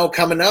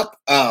 coming up.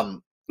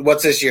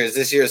 What's this year? Is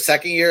this year a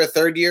second year, a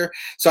third year?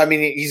 So I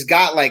mean, he's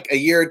got like a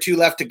year or two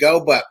left to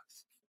go, but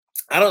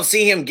I don't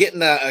see him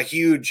getting a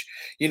huge,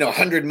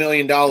 $100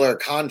 million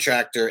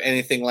contract or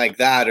anything like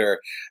that. Or,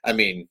 I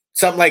mean,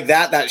 something like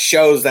that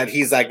shows that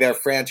he's like their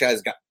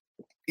franchise guy.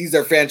 He's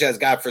their franchise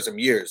guy for some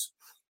years.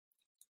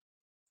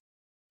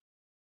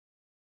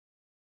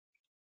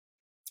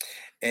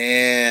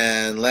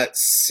 And let's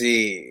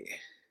see.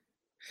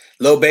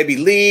 Low Baby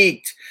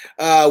leaked.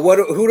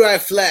 Who do I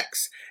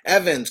flex?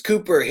 Evans,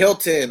 Cooper,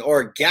 Hilton,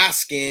 or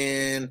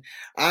Gaskin?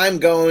 I'm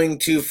going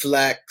to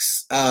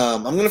flex.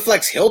 I'm going to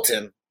flex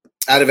Hilton.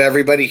 Out of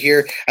everybody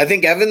here, I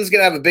think Evans going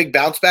to have a big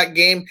bounce back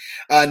game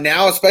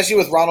now, especially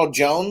with Ronald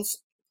Jones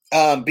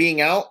being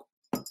out.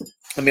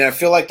 I mean, I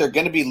feel like they're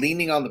going to be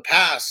leaning on the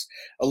pass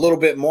a little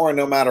bit more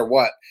no matter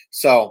what.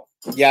 So,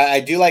 yeah, I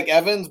do like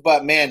Evans,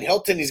 but, man,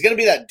 Hilton, he's going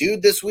to be that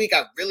dude this week.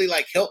 I really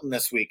like Hilton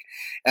this week.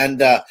 And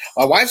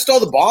my wife stole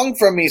the bong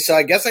from me, so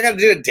I guess I got to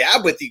do a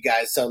dab with you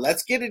guys. So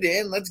let's get it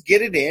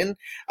in.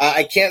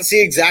 I can't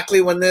see exactly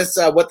when this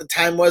what the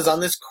time was on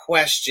this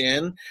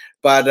question,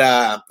 but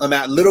I'm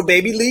at Little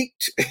Baby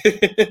Leaked,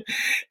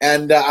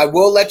 and I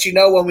will let you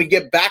know when we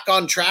get back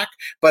on track.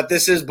 But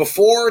this is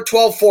before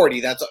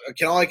 12:40. That's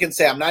all I can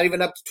say. I'm not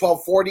even up to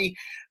 12:40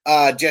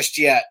 just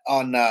yet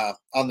on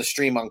the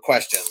stream on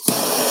questions.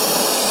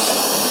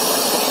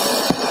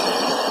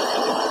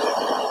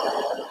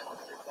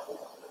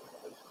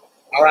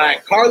 All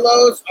right,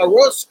 Carlos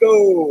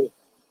Orozco,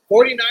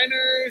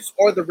 49ers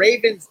or the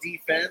Ravens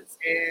defense,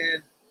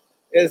 and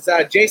is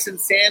Jason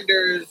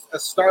Sanders a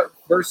start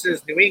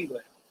versus New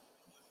England?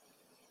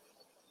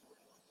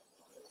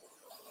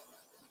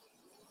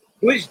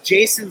 Who is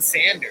Jason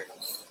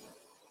Sanders?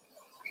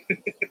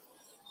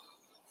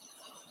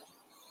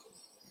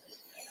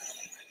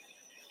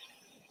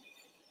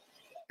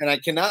 And I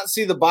cannot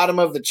see the bottom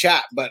of the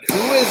chat, but who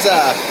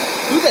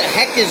the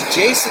heck is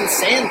Jason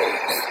Sanders?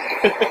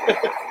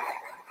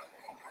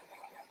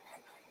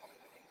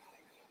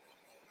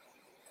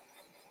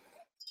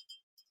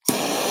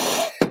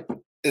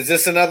 Is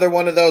this another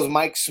one of those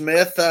Mike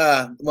Smith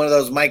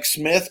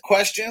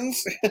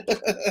questions?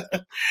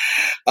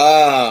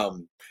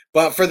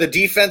 But for the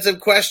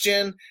defensive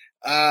question,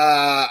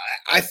 I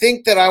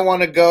think that I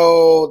want to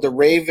go the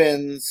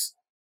Ravens.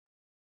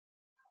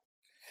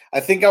 I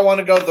think I want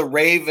to go the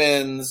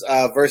Ravens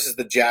versus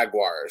the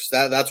Jaguars.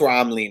 That's where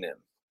I'm leaning.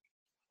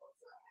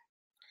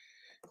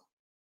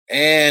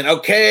 And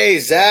okay,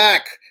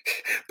 Zach.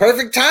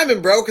 Perfect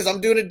timing, bro, because I'm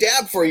doing a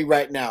dab for you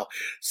right now.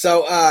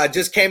 So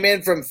just came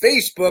in from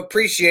Facebook.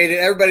 Appreciate it.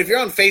 Everybody, if you're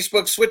on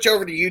Facebook, switch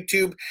over to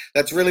YouTube.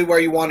 That's really where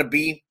you want to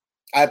be.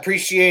 I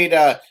appreciate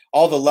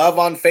all the love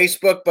on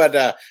Facebook,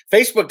 but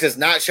Facebook does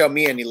not show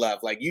me any love.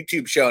 Like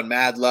YouTube showing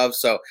mad love,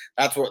 so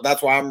that's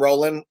why I'm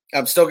rolling.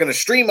 I'm still going to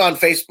stream on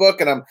Facebook,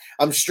 and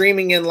I'm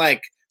streaming in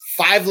like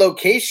 5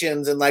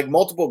 locations and like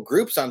multiple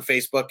groups on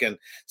Facebook, and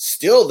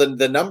still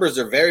the numbers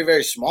are very,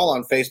 very small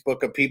on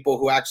Facebook of people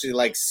who actually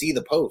like see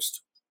the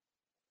post.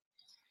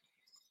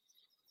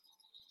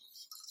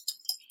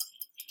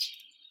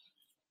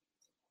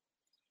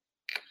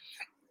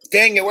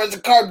 Dang it, where's the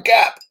carb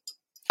cap?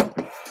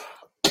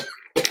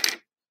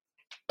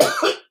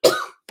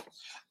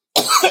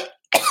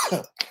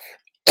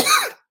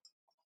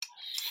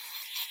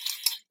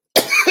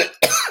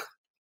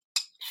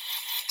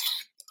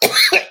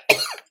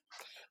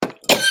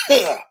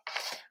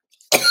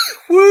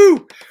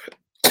 Woo!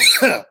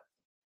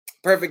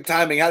 Perfect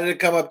timing. How did it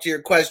come up to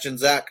your question,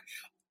 Zach?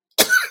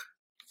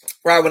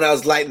 Right when I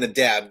was lighting the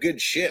dab.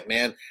 Good shit,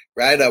 man.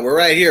 right? We're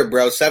right here,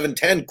 bro.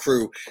 710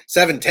 crew.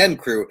 710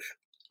 crew.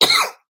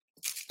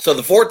 So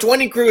the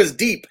 420 crew is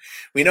deep.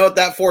 We know what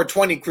that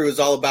 420 crew is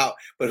all about.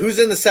 But who's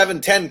in the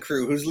 710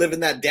 crew? Who's living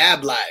that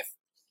dab life?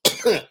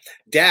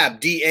 Dab,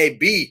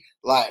 D-A-B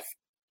life.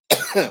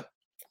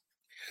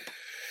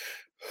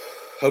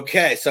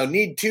 Okay, so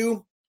need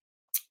two.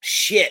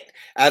 Shit.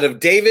 Out of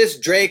Davis,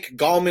 Drake,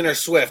 Gallman, or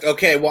Swift.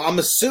 Okay, well, I'm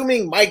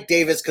assuming Mike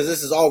Davis because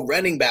this is all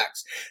running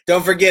backs.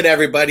 Don't forget,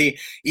 everybody,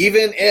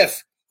 even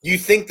if you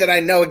think that I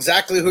know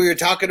exactly who you're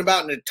talking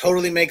about and it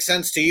totally makes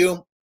sense to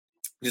you,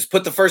 just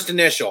put the first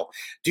initial.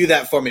 Do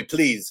that for me,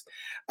 please.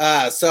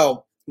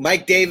 So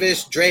Mike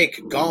Davis,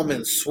 Drake,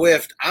 Gallman,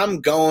 Swift.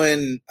 I'm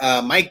going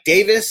Mike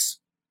Davis,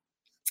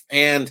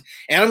 and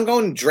I'm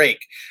going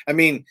Drake. I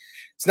mean,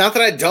 it's not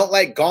that I don't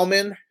like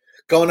Gallman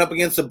going up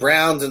against the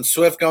Browns and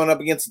Swift going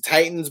up against the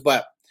Titans,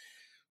 but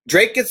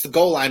Drake gets the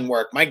goal line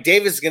work. Mike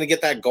Davis is going to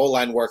get that goal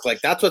line work. Like,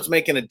 that's what's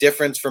making a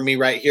difference for me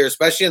right here,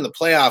 especially in the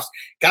playoffs.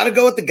 Got to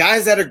go with the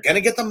guys that are going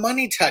to get the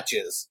money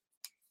touches.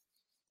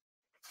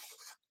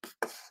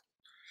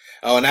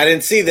 Oh, and I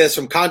didn't see this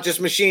from Conscious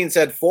Machine.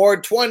 Said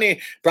 420,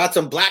 brought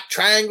some black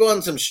triangle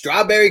and some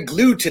strawberry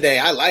glue today.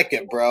 I like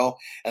it, bro.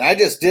 And I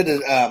just did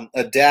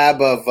a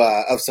dab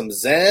of some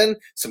Zen,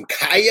 some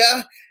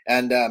Kaya,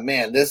 and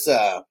man,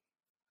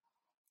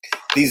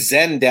 these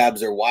Zen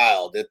dabs are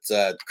wild. It's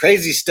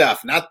crazy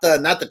stuff. Not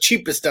the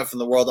cheapest stuff in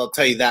the world, I'll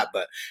tell you that,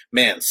 but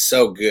man,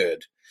 so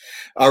good.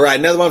 All right,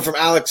 another one from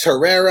Alex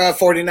Herrera.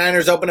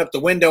 49ers open up the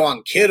window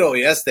on Kittle.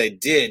 Yes, they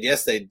did.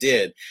 Yes, they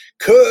did.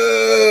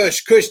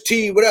 Kush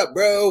T, what up,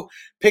 bro?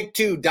 Pick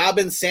two,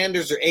 Dobbins,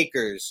 Sanders, or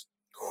Akers.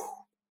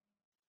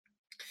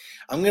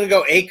 I'm going to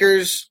go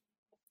Akers,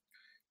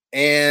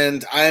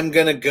 and I'm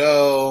going to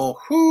go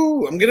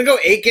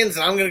Akins,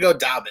 and I'm going to go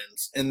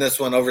Dobbins in this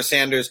one over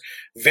Sanders.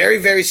 Very,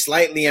 very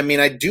slightly. I mean,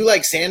 I do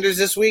like Sanders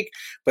this week,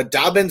 but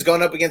Dobbins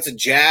going up against the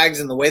Jags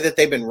and the way that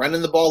they've been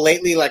running the ball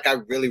lately, like, I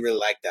really, really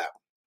like that.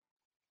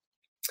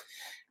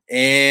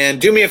 And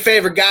do me a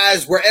favor,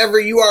 guys, wherever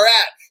you are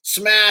at,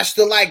 smash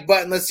the like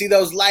button. Let's see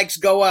those likes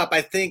go up.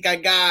 I think I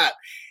got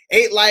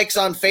 8 likes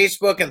on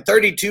Facebook and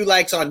 32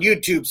 likes on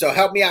YouTube. So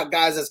help me out,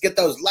 guys. Let's get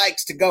those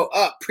likes to go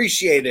up.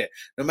 Appreciate it.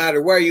 No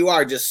matter where you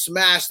are, just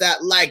smash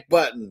that like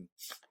button.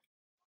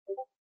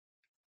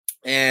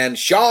 And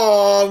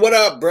Sean, what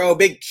up, bro?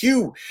 Big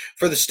Q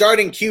for the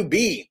starting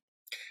QB.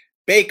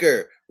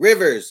 Baker,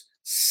 Rivers,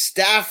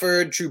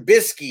 Stafford,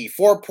 Trubisky,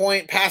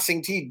 4-point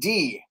passing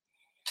TD.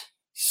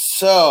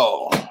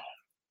 So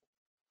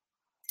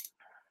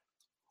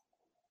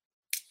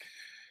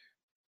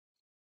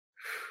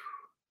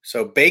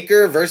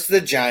Baker versus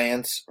the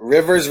Giants,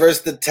 Rivers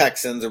versus the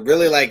Texans. I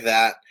really like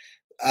that.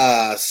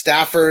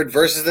 Stafford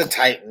versus the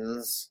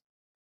Titans.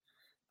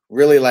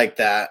 Really like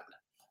that.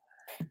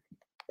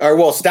 Or,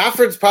 well,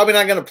 Stafford's probably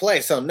not going to play,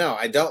 so no,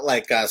 I don't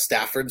like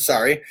Stafford.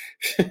 Sorry.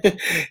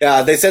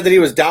 They said that he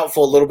was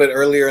doubtful a little bit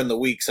earlier in the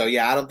week, so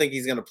yeah, I don't think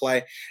he's going to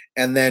play.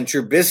 And then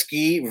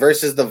Trubisky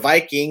versus the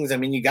Vikings. I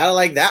mean, you got to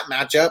like that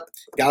matchup.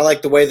 Got to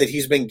like the way that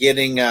he's been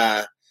getting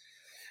a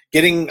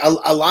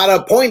lot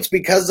of points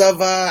because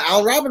of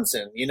Allen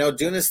Robinson,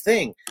 doing his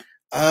thing.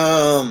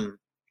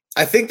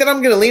 I think that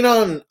I'm going to lean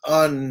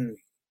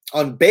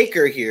on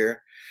Baker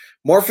here.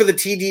 More for the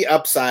TD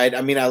upside.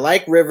 I mean, I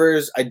like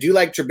Rivers. I do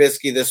like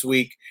Trubisky this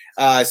week.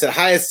 I said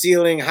highest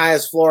ceiling,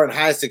 highest floor, and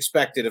highest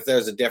expected if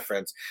there's a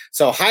difference.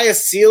 So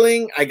highest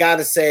ceiling, I got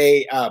to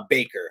say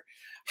Baker.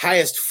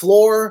 Highest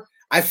floor,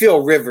 I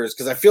feel Rivers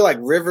because I feel like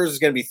Rivers is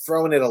going to be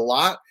throwing it a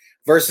lot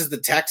versus the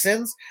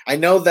Texans. I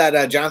know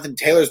that Jonathan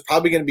Taylor is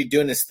probably going to be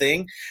doing his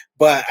thing,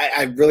 but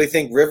I really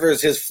think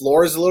Rivers, his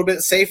floor is a little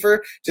bit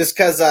safer just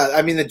because,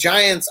 the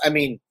Giants,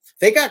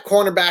 they got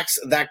cornerbacks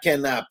that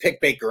can pick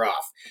Baker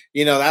off.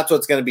 That's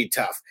what's going to be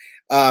tough.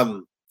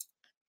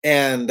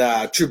 And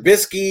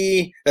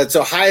Trubisky, that's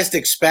so highest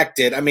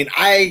expected.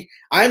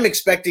 I'm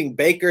expecting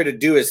Baker to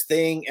do his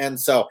thing. And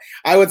so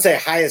I would say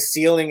highest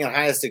ceiling and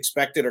highest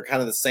expected are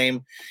kind of the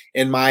same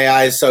in my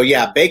eyes. So,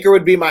 yeah, Baker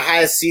would be my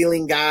highest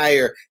ceiling guy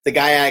or the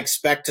guy I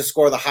expect to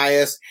score the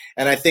highest.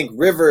 And I think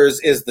Rivers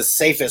is the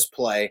safest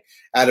play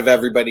out of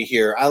everybody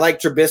here. I like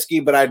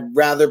Trubisky, but I'd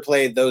rather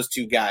play those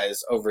two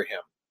guys over him.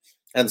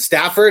 And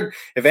Stafford,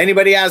 if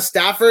anybody has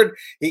Stafford,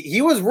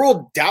 he was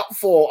ruled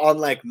doubtful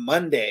on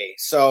Monday.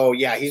 So,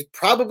 yeah, he's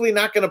probably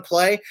not going to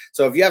play.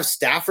 So if you have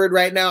Stafford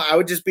right now, I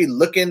would just be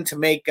looking to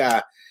make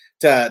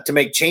to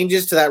make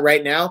changes to that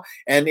right now.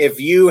 And if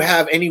you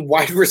have any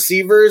wide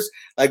receivers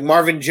like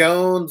Marvin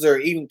Jones or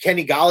even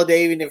Kenny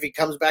Golladay, even if he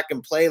comes back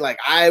and play,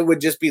 I would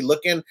just be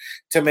looking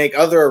to make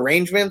other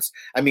arrangements.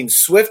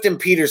 Swift and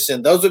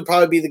Peterson, those would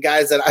probably be the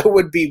guys that I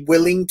would be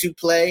willing to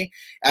play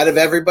out of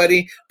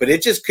everybody, but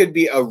it just could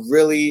be a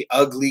really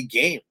ugly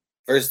game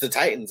versus the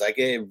Titans.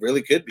 It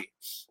really could be.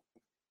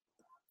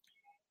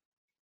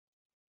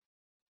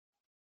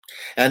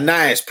 And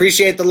nice.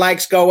 Appreciate the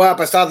likes go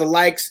up. I saw the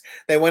likes.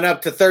 They went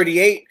up to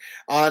 38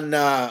 on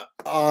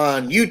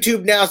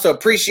YouTube now, so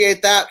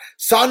appreciate that.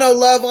 Saw no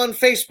love on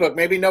Facebook.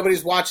 Maybe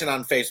nobody's watching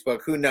on Facebook.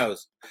 Who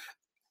knows?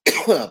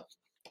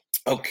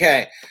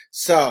 Okay,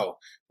 so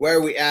where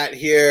are we at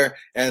here?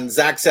 And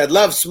Zach said,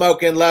 love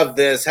smoking, love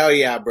this. Hell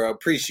yeah, bro.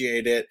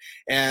 Appreciate it.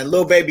 And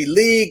Lil Baby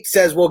League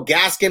says, will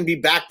Gaskin be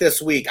back this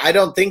week? I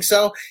don't think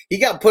so. He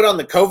got put on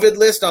the COVID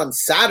list on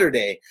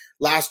Saturday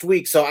last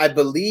week. So I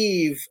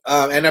believe,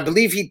 and I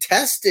believe he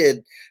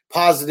tested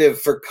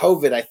positive for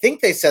COVID. I think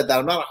they said that.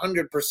 I'm not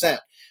 100%.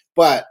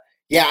 But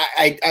yeah,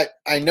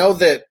 I know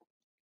that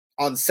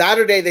on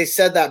Saturday, they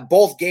said that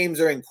both games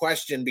are in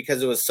question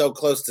because it was so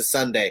close to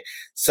Sunday.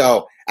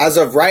 So as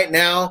of right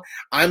now,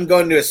 I'm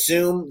going to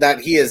assume that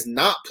he is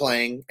not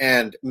playing,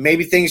 and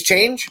maybe things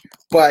change.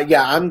 But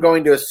yeah, I'm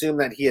going to assume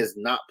that he is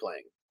not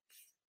playing.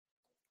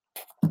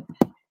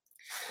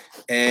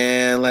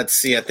 And let's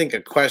see, I think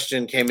a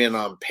question came in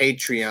on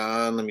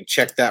Patreon. Let me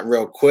check that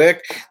real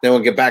quick. Then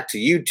we'll get back to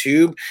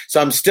YouTube. So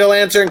I'm still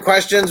answering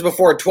questions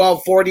before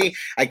 12:40.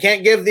 I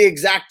can't give the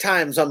exact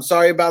time, so I'm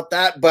sorry about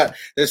that. But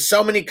there's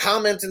so many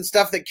comments and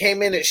stuff that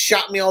came in. It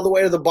shot me all the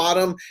way to the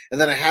bottom.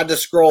 And then I had to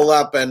scroll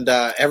up and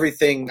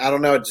everything, I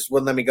don't know, it just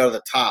wouldn't let me go to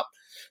the top.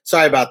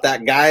 Sorry about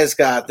that, guys.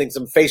 I think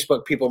some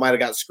Facebook people might have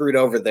got screwed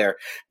over there.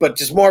 But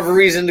just more of a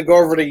reason to go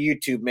over to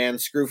YouTube, man.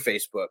 Screw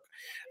Facebook.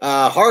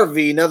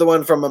 Harvey, another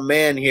one from a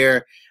man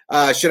here.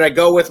 Should I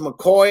go with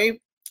McCoy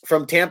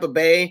from Tampa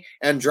Bay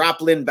and drop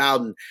Lynn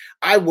Bowden?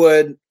 I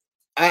would.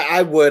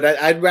 I would.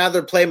 I'd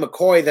rather play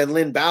McCoy than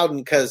Lynn Bowden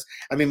because,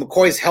 I mean,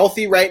 McCoy's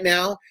healthy right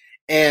now,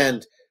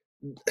 and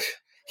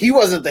he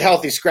wasn't the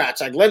healthy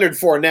scratch. Like Leonard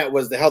Fournette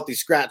was the healthy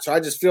scratch. So I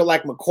just feel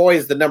like McCoy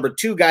is the number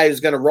 2 guy who's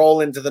going to roll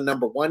into the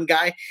number 1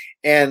 guy.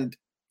 And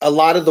a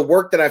lot of the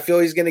work that I feel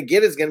he's going to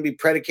get is going to be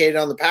predicated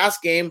on the pass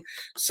game.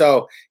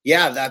 So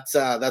yeah, that's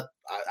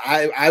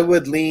I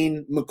would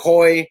lean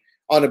McCoy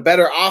on a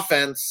better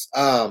offense.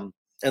 And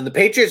the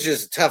Patriots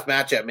just a tough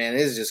matchup, man.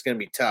 It is just going to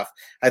be tough.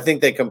 I think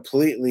they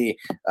completely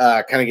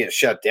kind of get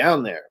shut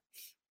down there.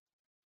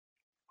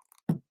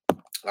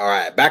 All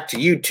right, back to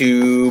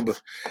YouTube.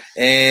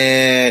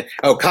 And,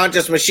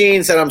 Conscious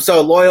Machine said, I'm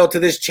so loyal to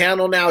this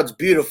channel now. It's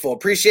beautiful.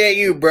 Appreciate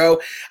you, bro.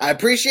 I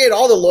appreciate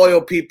all the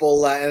loyal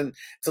people. And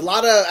it's a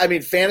lot of,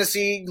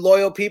 fantasy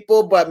loyal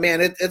people. But, man,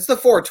 it's the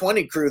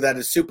 420 crew that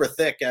is super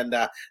thick. And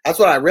that's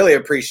what I really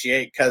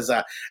appreciate because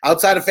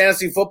outside of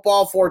fantasy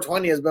football,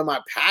 420 has been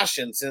my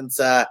passion since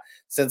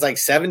like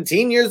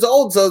 17 years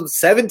old. So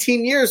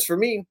 17 years for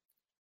me.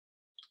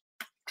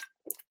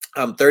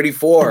 I'm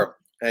 34.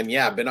 And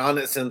yeah, I've been on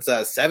it since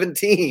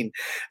 17,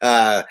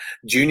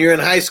 junior in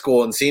high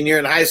school and senior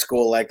in high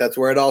school. Like that's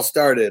where it all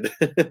started.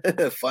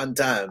 Fun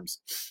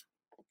times.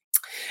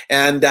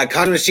 And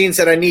Conscious Machine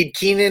said, I need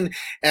Keenan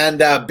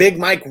and Big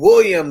Mike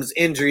Williams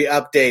injury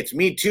updates.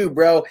 Me too,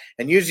 bro.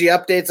 And usually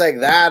updates like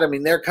that,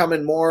 they're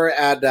coming more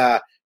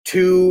at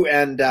 2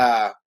 and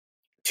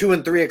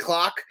 3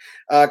 o'clock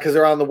because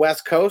they're on the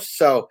West Coast.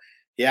 So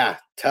yeah,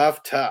 tough.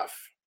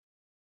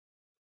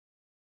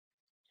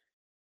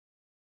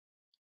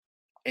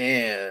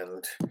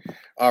 And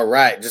all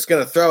right, just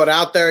going to throw it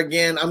out there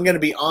again. I'm going to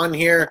be on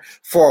here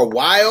for a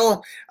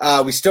while.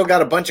 We still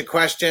got a bunch of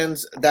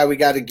questions that we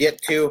got to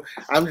get to.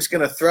 I'm just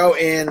going to throw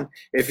in,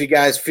 if you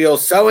guys feel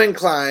so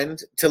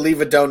inclined to leave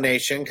a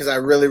donation, because I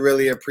really,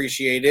 really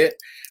appreciate it.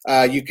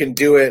 You can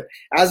do it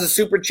as a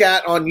super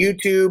chat on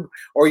YouTube,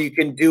 or you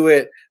can do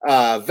it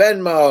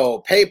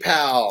Venmo,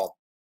 PayPal,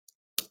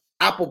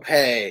 Apple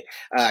Pay,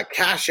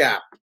 Cash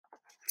App.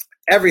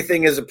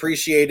 Everything is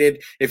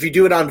appreciated. If you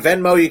do it on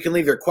Venmo, you can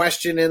leave your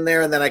question in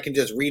there, and then I can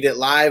just read it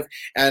live.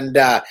 And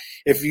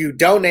if you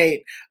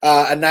donate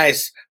a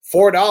nice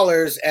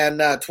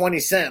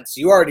 $4.20,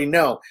 you already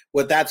know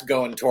what that's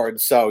going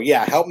towards. So,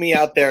 yeah, help me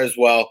out there as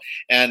well.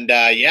 And,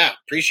 yeah,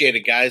 appreciate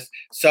it, guys.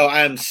 So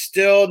I'm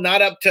still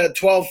not up to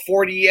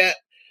 1240 yet.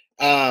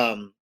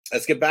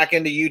 Let's get back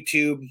into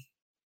YouTube.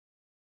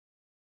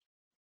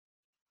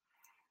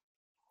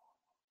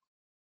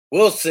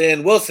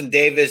 Wilson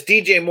Davis,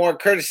 DJ Moore,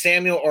 Curtis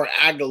Samuel, or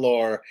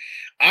Aguilar.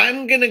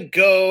 I'm gonna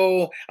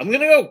go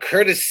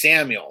Curtis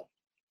Samuel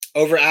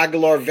over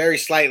Aguilar very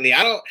slightly.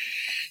 I don't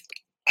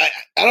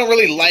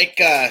really like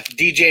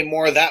DJ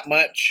Moore that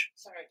much.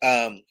 Sorry.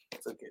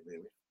 It's okay,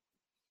 baby.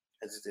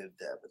 I just did a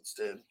dab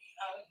instead.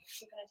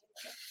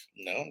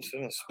 No, I'm still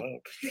gonna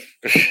smoke.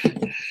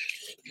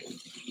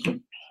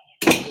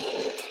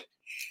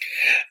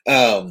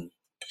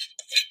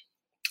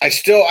 I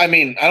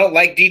don't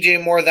like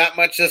DJ Moore that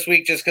much this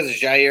week just because of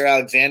Jair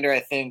Alexander. I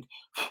think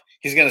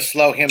he's going to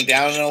slow him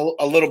down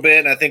a little bit.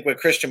 And I think with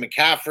Christian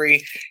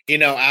McCaffrey,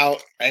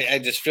 out, I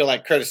just feel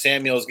like Curtis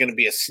Samuel is going to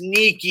be a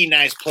sneaky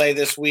nice play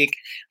this week.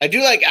 I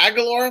do like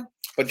Aguilar,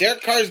 but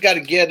Derek Carr's got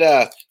to get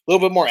a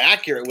little bit more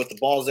accurate with the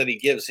balls that he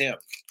gives him.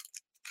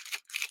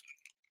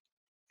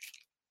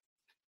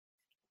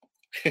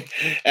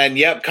 And,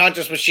 yep,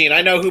 Conscious Machine.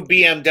 I know who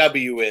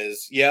BMW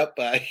is. Yep,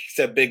 he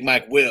said Big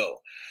Mike Will.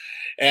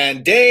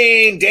 And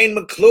Dane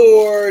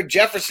McClure,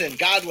 Jefferson,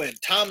 Godwin,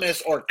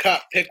 Thomas, or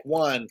Cup. Pick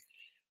one.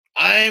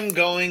 I'm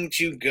going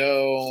to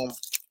go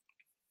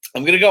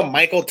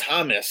Michael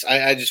Thomas.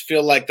 I just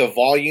feel like the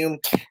volume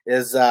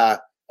is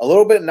a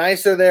little bit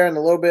nicer there and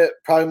a little bit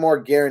probably more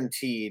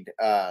guaranteed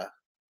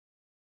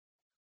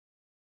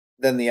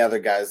than the other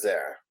guys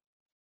there.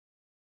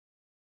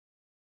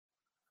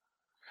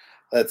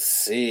 Let's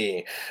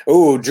see.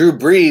 Ooh, Drew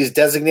Brees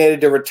designated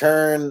to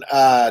return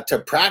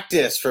to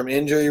practice from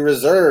injury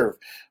reserve.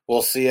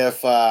 We'll see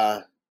if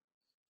that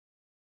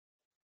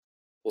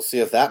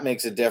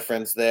makes a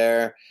difference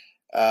there.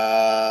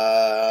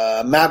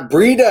 Matt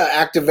Breida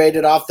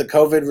activated off the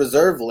COVID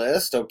reserve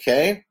list.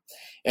 Okay.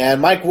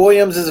 And Mike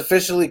Williams is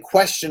officially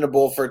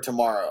questionable for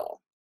tomorrow.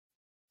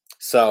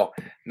 So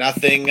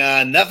nothing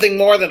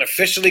more than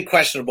officially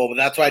questionable, but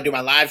that's why I do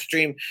my live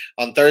stream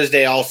on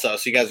Thursday also.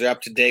 So you guys are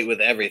up to date with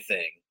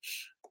everything.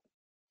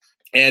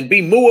 And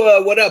B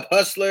Mua, what up,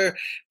 Hustler?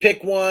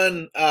 Pick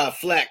one,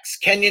 flex.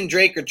 Kenyon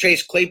Drake or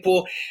Chase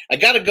Claypool? I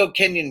got to go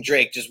Kenyon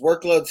Drake. Just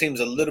workload seems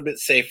a little bit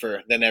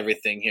safer than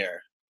everything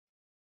here.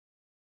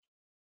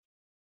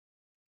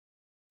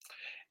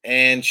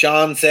 And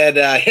Sean said,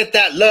 hit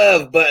that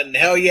love button.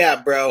 Hell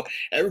yeah, bro.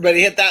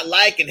 Everybody hit that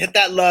like and hit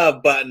that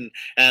love button.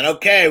 And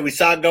okay, we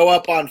saw it go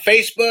up on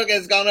Facebook.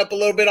 It's gone up a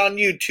little bit on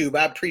YouTube.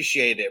 I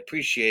appreciate it.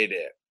 Appreciate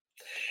it.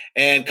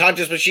 And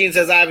Conscious Machine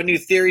says, I have a new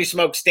theory.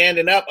 Smoke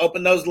standing up.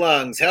 Open those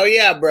lungs. Hell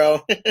yeah,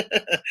 bro.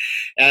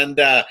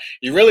 And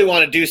you really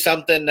want to do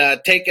something.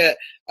 Take it.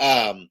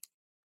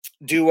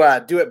 Do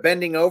it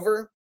bending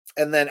over.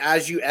 And then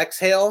as you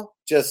exhale,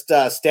 just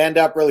stand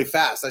up really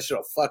fast. That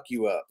shit'll fuck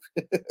you up.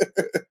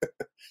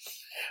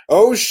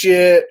 Oh,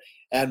 shit.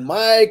 And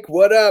Mike,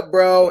 what up,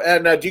 bro?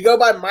 And do you go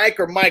by Mike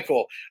or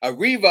Michael?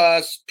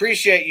 Rivas,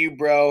 appreciate you,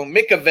 bro.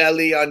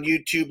 Micavelli on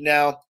YouTube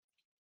now.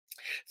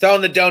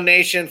 Throwing the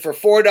donation for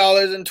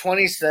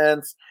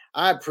 $4.20.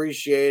 I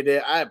appreciate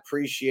it. I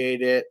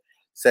appreciate it.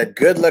 Said,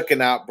 good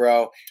looking out,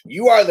 bro.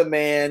 You are the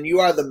man. You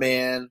are the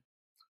man.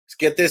 Let's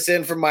get this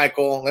in for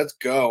Michael. Let's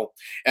go.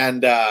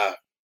 And got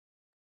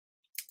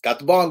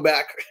the bong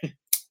back.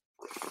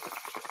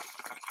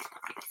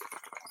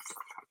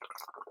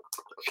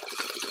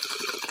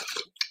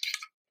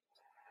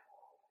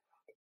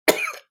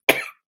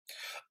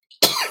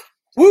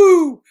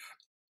 Woo!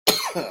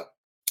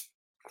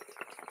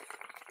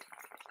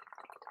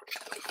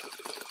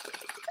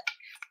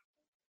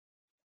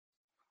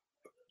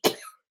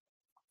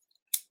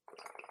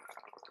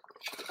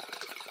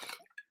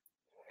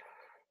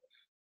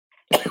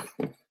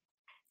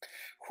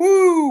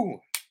 Woo!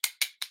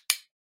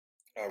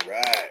 All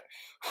right.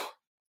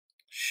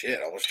 Shit,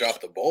 I almost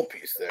dropped the bowl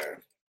piece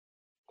there.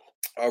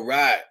 All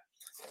right.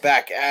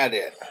 Back at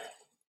it.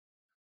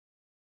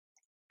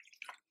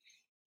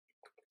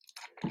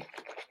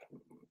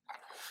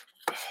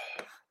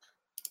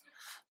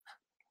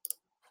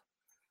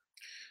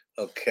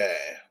 Okay,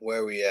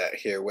 where we at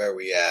here? Where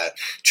we at?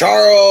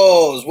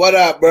 Charles, what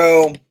up,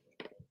 bro?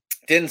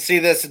 Didn't see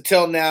this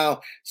until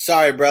now.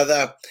 Sorry,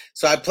 brother.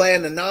 So I play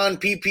in the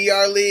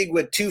non-PPR league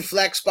with 2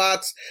 flex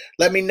spots.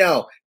 Let me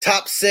know.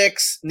 Top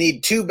 6,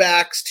 need 2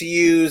 backs to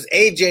use.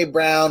 A.J.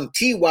 Brown,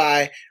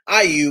 T.Y.,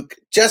 Ayuk,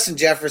 Justin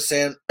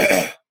Jefferson,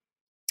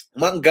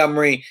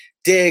 Montgomery,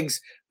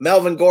 Diggs,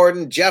 Melvin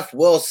Gordon, Jeff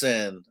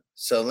Wilson.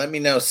 So let me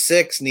know.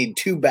 6, need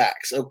 2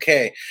 backs.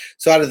 Okay.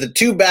 So out of the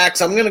 2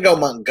 backs, I'm going to go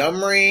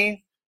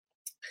Montgomery.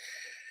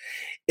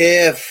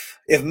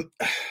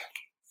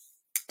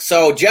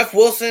 So Jeff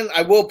Wilson,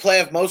 I will play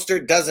if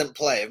Mostert doesn't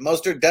play. If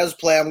Mostert does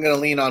play, I'm going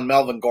to lean on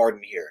Melvin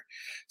Gordon here.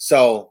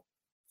 So,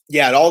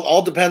 yeah, it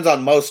all depends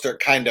on Mostert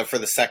kind of for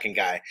the second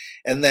guy.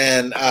 And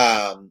then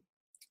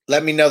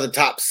let me know the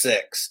top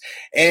 6.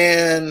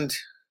 And,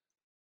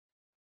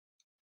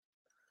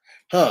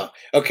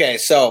 okay,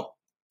 so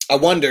I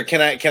wonder,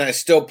 can I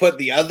still put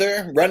the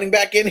other running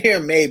back in here?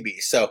 Maybe.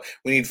 So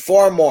we need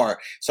 4 more.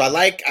 So I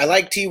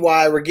like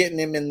T.Y. We're getting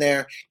him in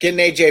there, getting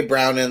A.J.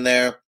 Brown in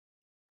there.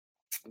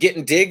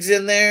 Getting Diggs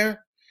in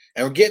there,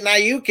 and we're getting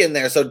Ayuk in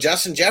there. So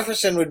Justin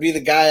Jefferson would be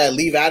the guy I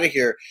leave out of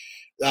here.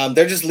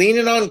 They're just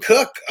leaning on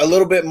Cook a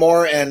little bit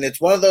more, and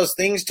it's one of those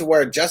things to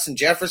where Justin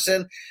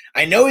Jefferson,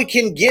 I know he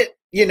can get,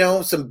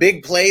 some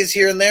big plays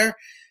here and there.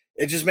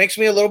 It just makes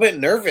me a little bit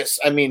nervous.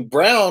 I mean,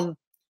 Brown,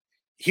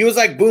 he was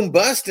like boom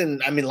bust,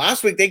 and,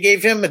 last week they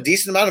gave him a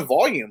decent amount of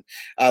volume.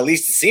 At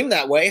least it seemed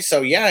that way.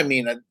 So, yeah,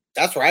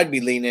 that's where I'd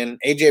be leaning.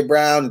 A.J.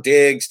 Brown,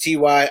 Diggs,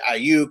 T.Y.,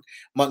 Ayuk,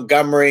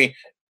 Montgomery,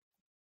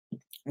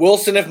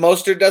 Wilson if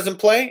Mostert doesn't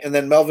play, and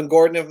then Melvin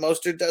Gordon if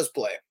Mostert does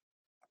play.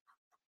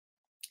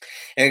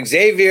 And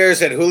Xavier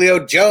said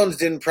Julio Jones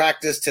didn't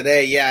practice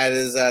today. Yeah, it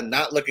is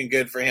not looking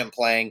good for him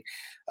playing.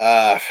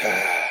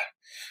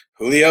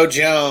 Julio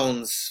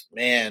Jones,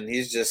 man,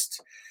 he's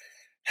just.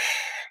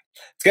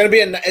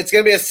 It's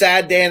gonna be a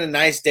sad day and a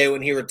nice day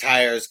when he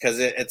retires because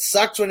it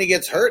sucks when he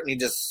gets hurt and he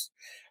just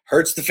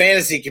hurts the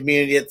fantasy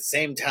community at the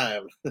same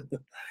time.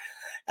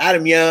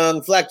 Adam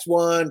Young, Flex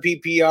 1,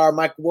 PPR,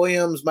 Michael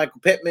Williams, Michael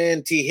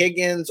Pittman, T.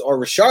 Higgins, or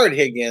Rashard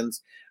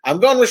Higgins. I'm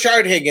going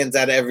Rashard Higgins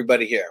out of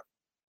everybody here.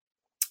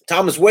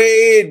 Thomas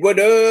Wade, what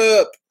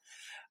up?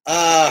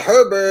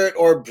 Herbert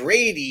or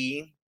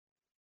Brady.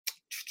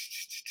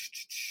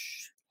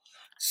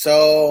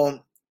 So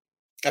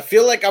I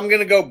feel like I'm going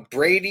to go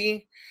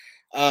Brady,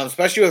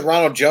 especially with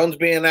Ronald Jones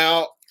being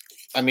out.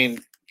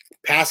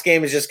 Pass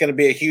game is just going to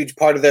be a huge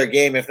part of their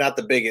game, if not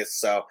the biggest.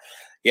 So,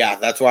 yeah,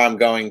 that's where I'm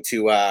going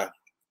to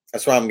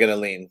that's where I'm going to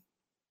lean.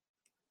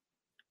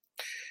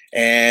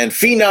 And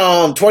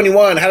Phenom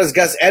 21, how does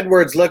Gus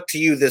Edwards look to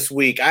you this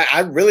week? I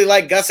really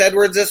like Gus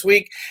Edwards this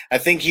week. I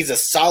think he's a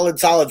solid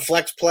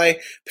flex play,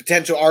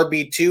 potential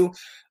RB2.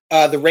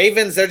 The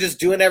Ravens, they're just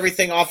doing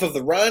everything off of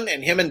the run,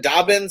 and him and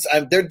Dobbins,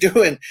 they're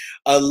doing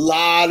a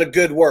lot of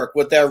good work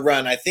with their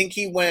run. I think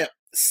he went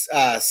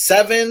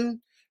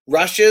 7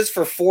 rushes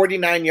for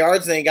 49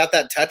 yards, and then he got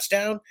that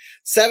touchdown.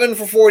 7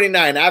 for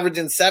 49,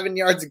 averaging 7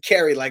 yards a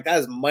carry. Like, that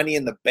is money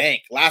in the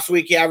bank. Last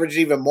week, he averaged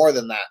even more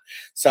than that.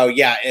 So,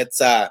 yeah, it's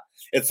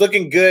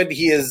looking good.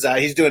 He's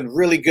doing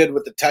really good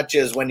with the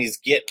touches when he's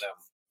getting them.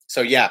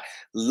 So, yeah,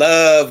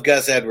 love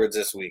Gus Edwards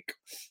this week.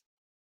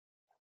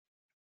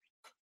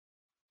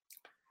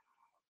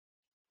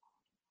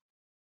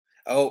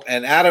 Oh,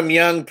 and Adam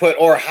Young put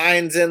or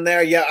Hines in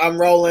there. Yeah, I'm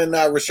rolling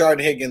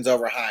Rashard Higgins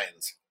over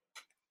Hines.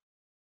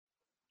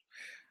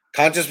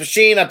 Conscious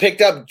Machine, I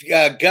picked up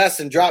Gus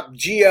and dropped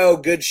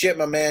Gio. Good shit,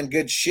 my man.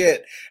 Good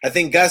shit. I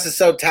think Gus is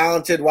so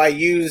talented. Why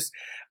use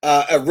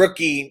a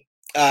rookie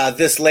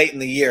this late in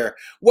the year?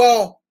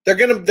 Well, they're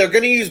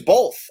gonna use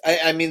both.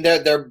 I mean,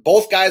 they're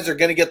both guys are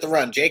gonna get the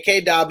run.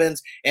 J.K.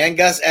 Dobbins and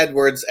Gus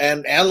Edwards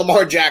and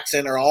Lamar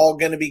Jackson are all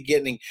gonna be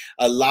getting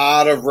a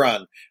lot of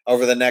run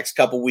over the next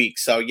couple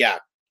weeks. So yeah,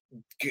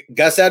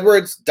 Gus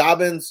Edwards,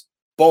 Dobbins,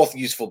 both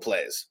useful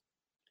plays.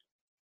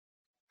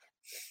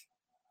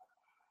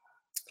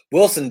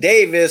 Wilson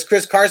Davis,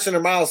 Chris Carson, or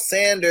Miles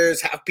Sanders,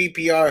 half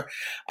PPR.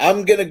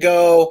 I'm going to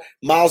go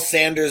Miles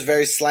Sanders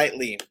very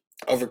slightly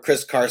over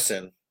Chris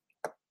Carson.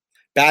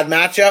 Bad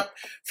matchup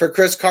for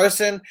Chris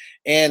Carson,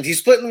 and he's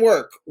splitting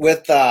work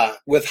with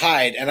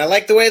Hyde. And I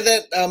like the way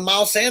that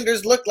Miles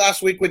Sanders looked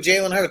last week with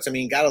Jalen Hurts. I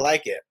mean, got to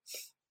like it.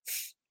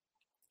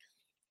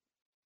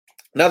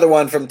 Another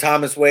one from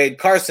Thomas Wade.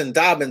 Carson,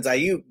 Dobbins,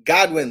 Ayuk,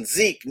 Godwin,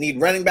 Zeke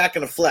need running back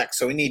and a flex.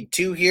 So we need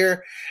 2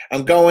 here.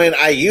 I'm going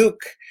Ayuk.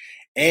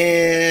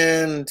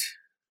 And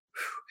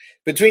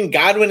between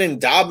Godwin and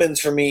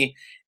Dobbins for me,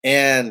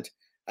 and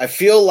I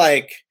feel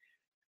like,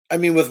 I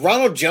mean, with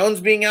Ronald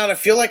Jones being out, I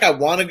feel like I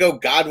want to go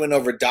Godwin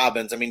over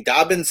Dobbins. I mean,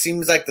 Dobbins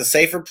seems like the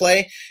safer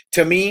play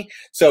to me.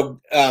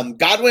 So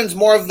Godwin's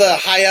more of the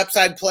high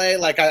upside play.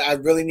 Like I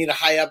really need a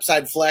high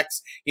upside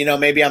flex. You know,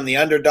 maybe I'm the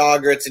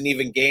underdog or it's an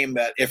even game.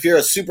 But if you're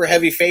a super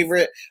heavy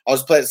favorite, I'll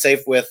just play it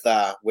safe with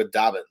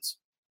Dobbins.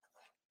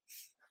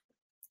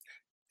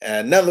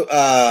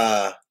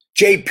 Another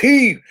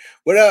JP,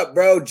 what up,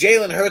 bro?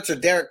 Jalen Hurts or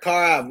Derek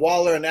Carr? I have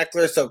Waller and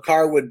Eckler, so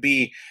Carr would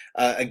be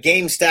a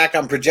game stack.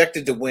 I'm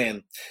projected to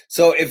win.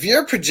 So if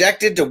you're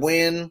projected to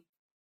win,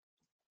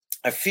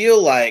 I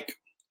feel like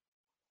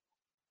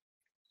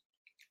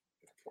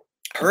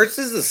Hurts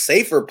is a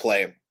safer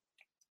play.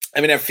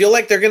 I mean, I feel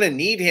like they're going to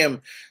need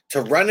him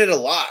to run it a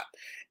lot.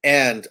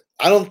 And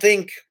I don't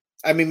think,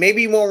 I mean,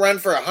 maybe he won't run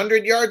for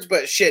 100 yards,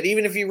 but shit,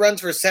 even if he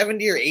runs for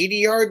 70 or 80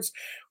 yards,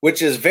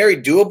 which is very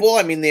doable.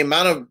 I mean, the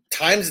amount of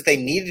times that they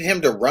needed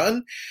him to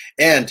run.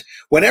 And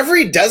whenever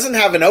he doesn't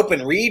have an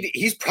open read,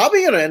 he's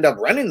probably going to end up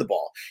running the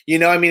ball. You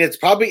know, I mean,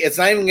 it's not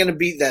even going to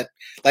be that.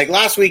 Like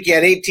last week, he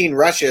had 18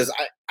 rushes.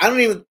 I don't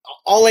even,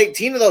 all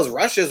 18 of those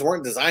rushes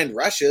weren't designed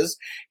rushes,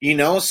 you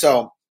know?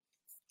 So,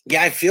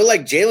 yeah, I feel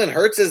like Jalen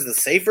Hurts is the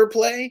safer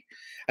play.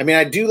 I mean,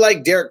 I do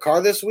like Derek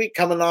Carr this week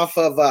coming off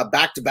of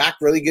back-to-back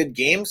really good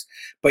games.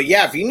 But,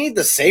 yeah, if you need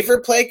the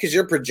safer play because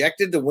you're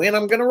projected to win,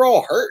 I'm going to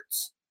roll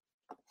Hurts.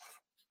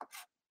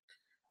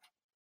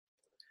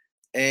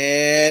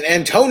 And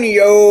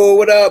Antonio,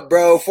 what up,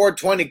 bro?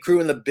 420 crew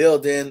in the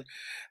building.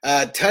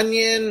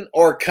 Tunyon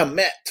or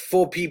Komet,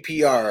 full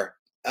PPR.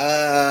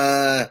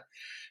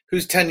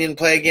 Who's Tunyon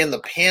play again? The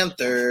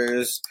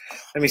Panthers.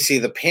 Let me see.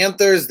 The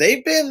Panthers,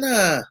 they've been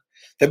a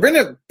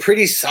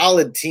pretty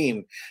solid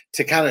team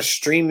to kind of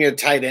stream your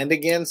tight end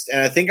against.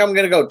 And I think I'm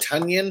going to go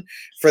Tunyon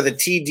for the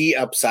TD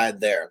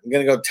upside there. I'm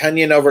going to go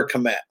Tunyon over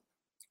Komet.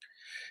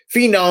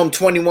 Phenom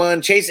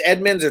 21, Chase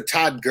Edmonds or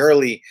Todd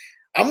Gurley?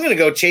 I'm going to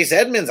go Chase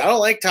Edmonds. I don't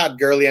like Todd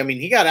Gurley. I mean,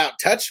 he got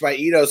out-touched by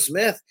Ito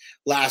Smith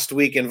last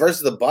week and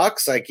versus the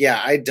Bucs. Like,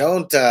 yeah, I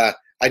don't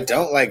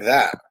like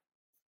that.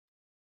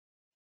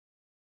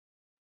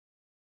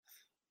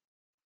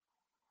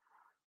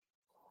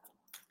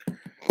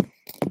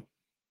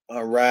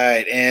 All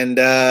right, and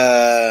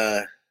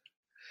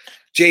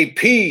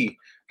JP,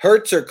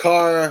 Hurts or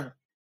Carr?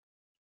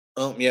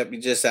 Oh, yep, you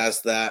just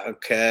asked that.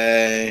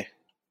 Okay.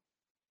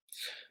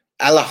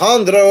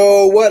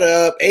 Alejandro, what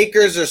up?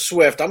 Akers or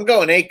Swift? I'm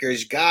going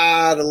Akers.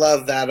 Gotta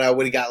love that,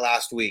 what he got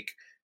last week.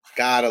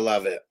 Gotta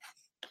love it.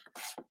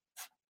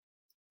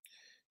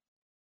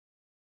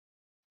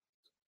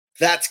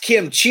 That's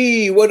Kim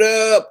Chi. What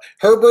up?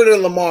 Herbert or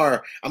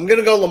Lamar? I'm going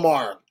to go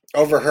Lamar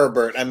over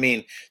Herbert. I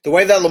mean, the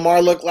way that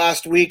Lamar looked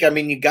last week, I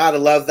mean, you got to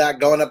love that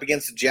going up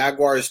against the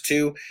Jaguars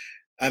too.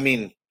 I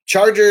mean,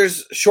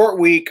 Chargers, short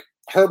week.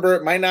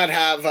 Herbert might not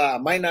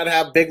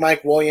have Big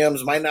Mike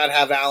Williams, might not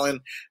have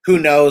Allen. Who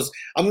knows?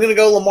 I'm going to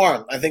go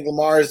Lamar. I think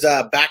Lamar is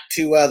back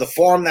to the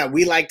form that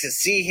we like to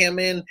see him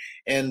in,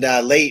 and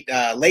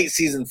late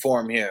season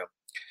form here.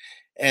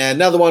 And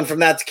another one from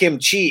That's Kim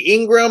Chi.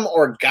 Ingram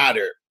or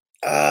Goddard?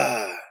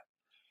 Let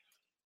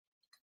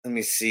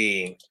me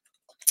see.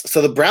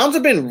 So the Browns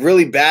have been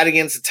really bad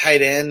against the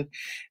tight end,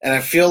 and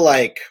I feel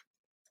like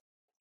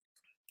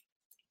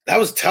that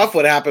was tough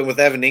what happened with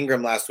Evan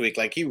Ingram last week.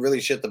 Like, he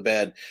really shit the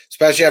bed,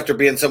 especially after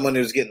being someone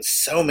who's getting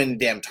so many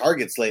damn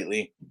targets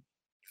lately.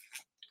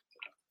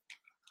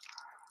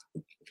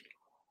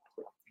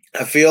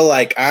 I feel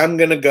like I'm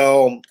gonna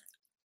go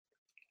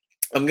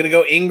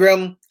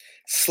Ingram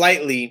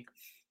slightly.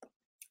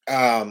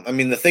 I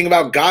mean, the thing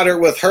about Goddard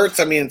with Hurts,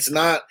 I mean, it's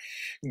not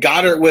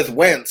Goddard with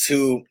Wentz,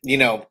 who, you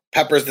know,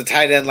 peppers the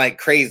tight end like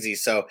crazy.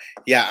 So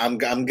yeah, I'm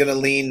gonna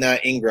lean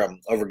Ingram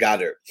over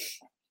Goddard.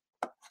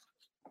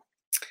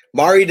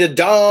 Mari to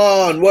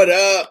Dawn, what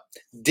up?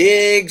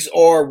 Diggs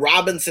or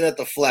Robinson at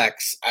the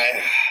flex?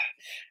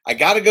 I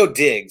gotta go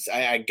Diggs.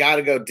 I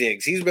gotta go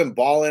Diggs. He's been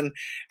balling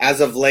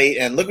as of late,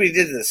 and look what he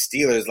did to the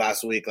Steelers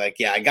last week. Like,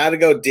 yeah, I gotta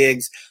go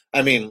Diggs.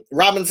 I mean,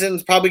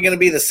 Robinson's probably going to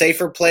be the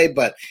safer play,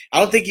 but I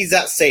don't think he's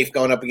that safe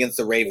going up against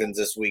the Ravens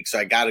this week, so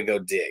I got to go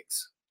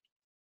Diggs.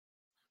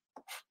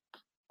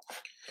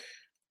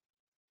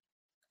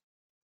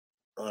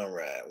 All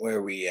right,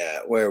 where we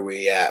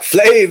at?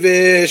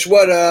 Flavish,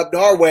 what up?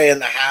 Norway in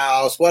the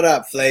house. What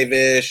up,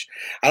 Flavish?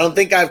 I don't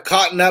think I've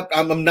caught up.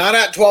 I'm not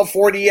at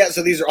 1240 yet,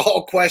 so these are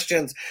all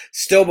questions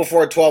still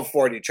before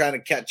 1240. Trying to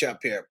catch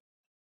up here.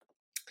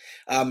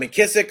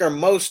 McKissick or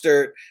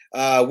Mostert,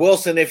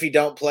 Wilson if he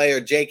don't play, or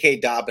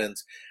J.K.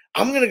 Dobbins.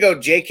 I'm going to go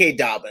J.K.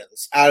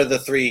 Dobbins out of the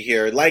three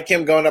here. Like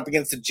him going up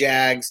against the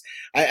Jags.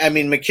 I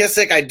mean,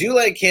 McKissick, I do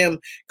like him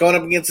going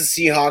up against the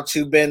Seahawks,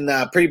 who've been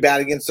pretty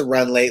bad against the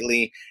run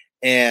lately.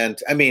 And,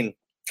 I mean,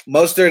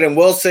 Mostert and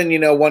Wilson, you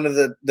know, one of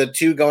the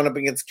two going up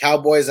against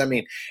Cowboys. I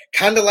mean,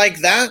 kind of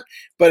like that.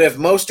 But if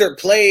Mostert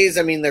plays,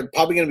 I mean, they're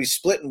probably going to be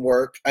splitting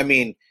work. I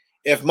mean,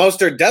 if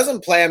Mostert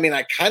doesn't play, I mean,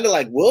 I kind of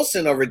like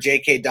Wilson over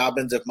J.K.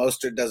 Dobbins if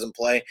Mostert doesn't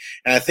play,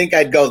 and I think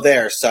I'd go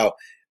there. So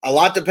a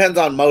lot depends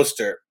on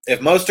Mostert. If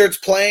Mostert's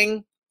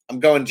playing, I'm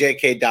going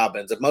J.K.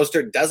 Dobbins. If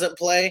Mostert doesn't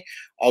play,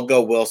 I'll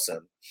go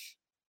Wilson.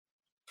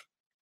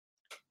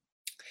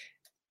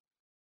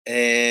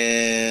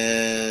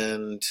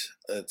 And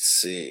let's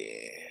see.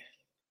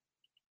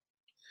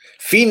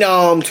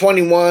 Phenom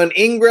 21,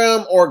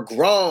 Ingram or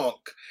Gronk?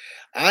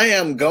 I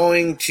am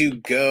going to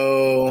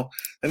go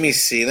 – let me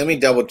see. Let me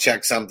double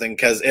check something,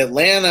 because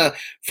Atlanta,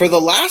 for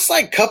the last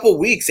couple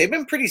weeks, they've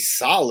been pretty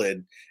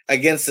solid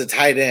against the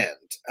tight end.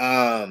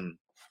 And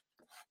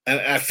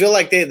I feel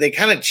like they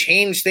kind of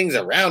changed things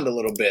around a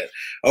little bit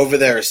over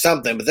there or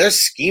something, but they're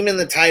scheming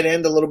the tight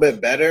end a little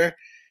bit better.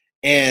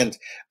 And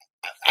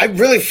I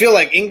really feel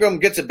like Ingram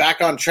gets it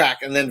back on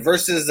track, and then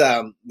versus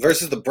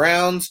the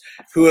Browns,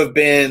 who've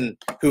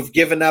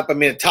given up, I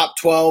mean, a top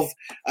 12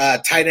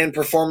 tight end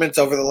performance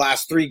over the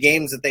last 3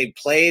 games that they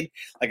played.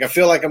 Like, I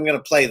feel like I'm going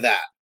to play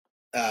that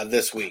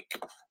this week.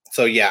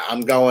 So yeah,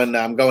 I'm going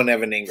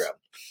Evan Ingram.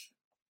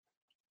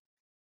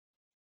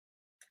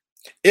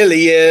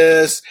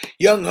 Ilias,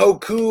 Young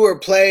Hoku or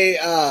play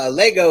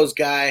Legos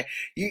guy.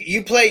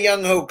 You play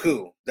Young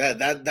Hoku.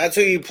 That's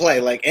who you play.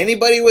 Like,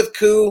 anybody with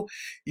Koo,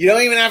 you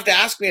don't even have to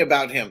ask me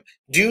about him.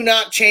 Do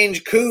not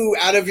change Koo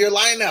out of your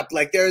lineup.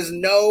 Like, there is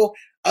no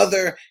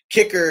other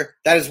kicker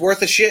that is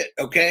worth a shit,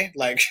 okay?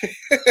 Like,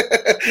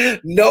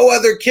 no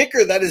other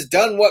kicker that has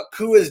done what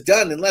Koo has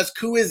done. Unless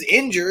Koo is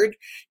injured,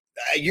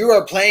 you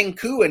are playing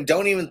Koo, and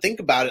don't even think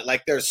about it.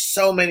 Like, there's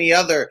so many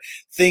other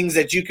things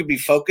that you could be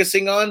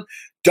focusing on.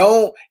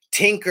 Don't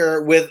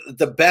tinker with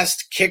the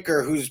best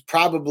kicker who's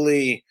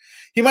probably –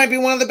 he might be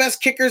one of the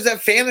best kickers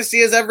that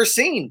fantasy has ever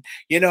seen,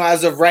 you know,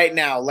 as of right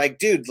now. Like,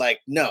 dude, like,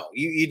 no,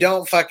 you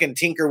don't fucking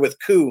tinker with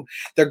Koo.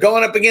 They're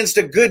going up against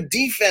a good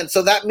defense,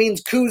 so that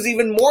means Koo's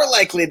even more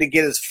likely to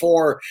get his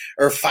 4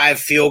 or 5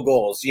 field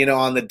goals, you know,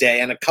 on the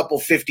day, and a couple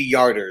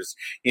 50-yarders.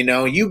 You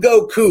know, you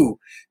go Koo.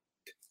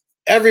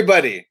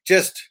 Everybody,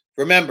 just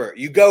remember,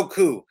 you go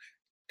Koo.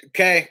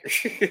 Okay?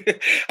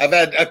 I've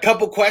had a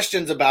couple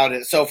questions about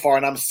it so far,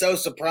 and I'm so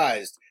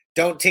surprised.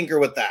 Don't tinker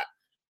with that.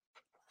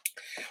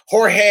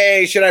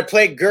 Jorge, should I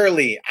play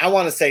Gurley? I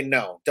want to say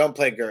no. Don't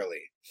play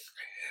Gurley.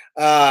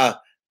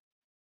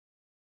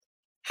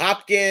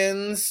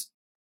 Hopkins,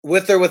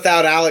 with or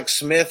without Alex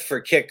Smith for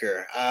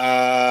kicker?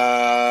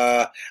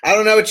 I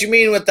don't know what you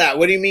mean with that.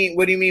 What do you mean?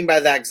 What do you mean by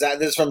that?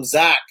 This is from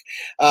Zach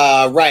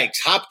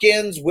Reichs.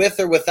 Hopkins, with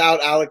or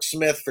without Alex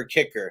Smith for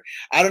kicker?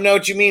 I don't know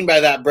what you mean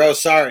by that, bro.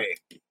 Sorry.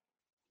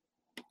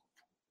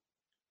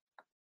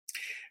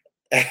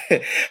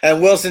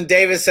 And Wilson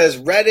Davis says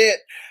Reddit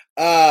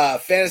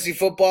fantasy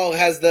football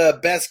has the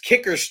best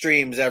kicker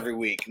streams every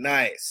week.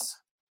 Nice.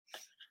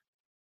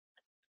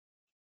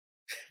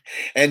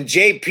 And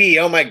JP,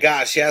 oh my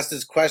gosh, he asked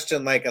this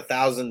question like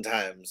 1,000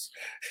 times.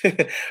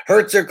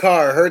 Hurts or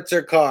Carr? Hurts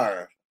or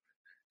Carr?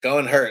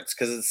 Going Hurts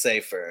because it's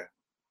safer.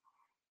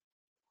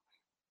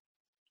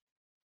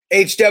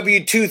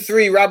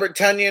 HW23, Robert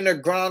Tonyan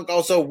or Gronk.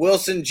 Also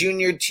Wilson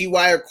Jr.,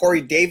 T.Y. or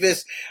Corey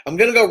Davis. I'm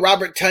going to go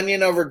Robert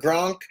Tonyan over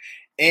Gronk.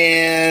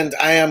 And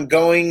I am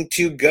going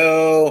to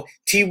go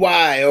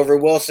T.Y. over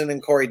Wilson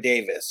and Corey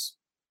Davis.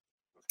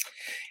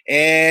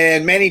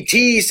 And Manny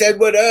T said,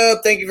 what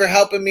up? Thank you for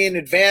helping me in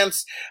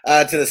advance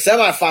to the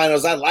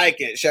semifinals. I like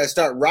it. Should I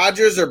start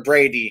Rodgers or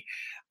Brady?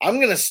 I'm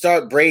going to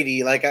start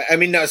Brady.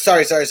 No,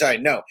 sorry.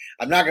 No,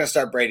 I'm not going to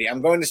start Brady. I'm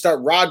going to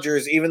start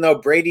Rodgers, even though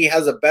Brady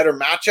has a better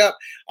matchup.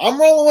 I'm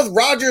rolling with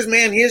Rodgers,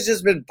 man. He has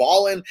just been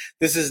balling.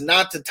 This is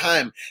not the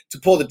time to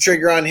pull the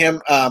trigger on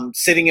him,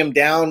 sitting him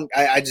down.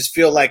 I just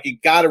feel like you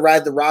got to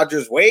ride the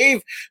Rodgers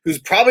wave, who's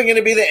probably going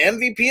to be the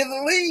MVP of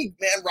the league.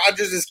 Man,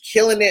 Rodgers is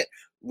killing it.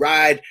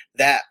 Ride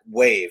that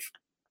wave.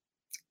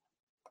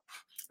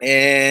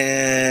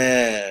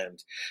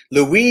 And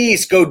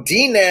Luis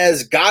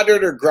Godinez,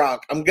 Goddard or Gronk?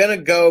 I'm gonna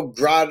go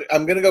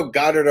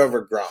Goddard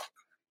over Gronk.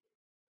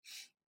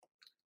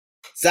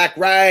 Zach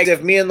Wright,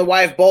 if me and the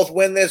wife both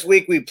win this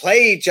week, we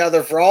play each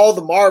other for all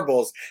the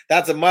marbles.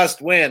 That's a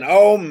must win.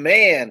 Oh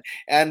man.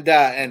 And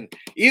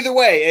either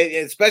way,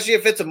 especially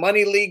if it's a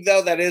money league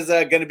though, that is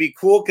going to be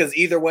cool because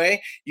either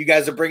way, you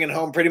guys are bringing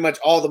home pretty much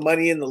all the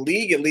money in the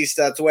league. At least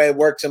that's the way it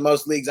works in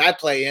most leagues I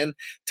play in.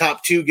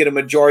 Top two get a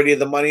majority of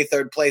the money.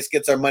 Third place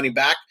gets our money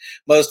back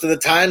most of the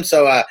time.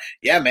 So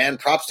yeah, man,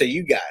 props to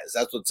you guys.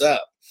 That's what's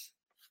up.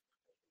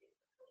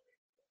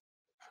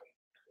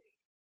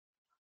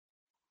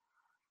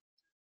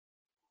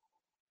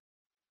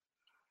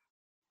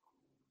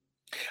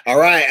 All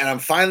right, and I'm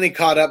finally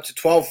caught up to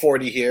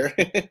 1240 here.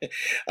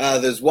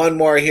 There's one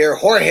more here.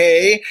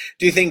 Jorge,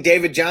 do you think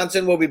David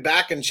Johnson will be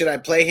back, and should I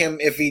play him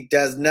if he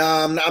does? No,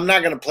 I'm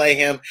not going to play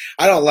him.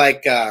 I don't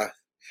like,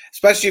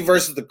 especially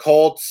versus the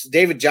Colts.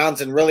 David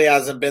Johnson really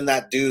hasn't been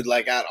that dude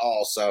at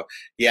all. So,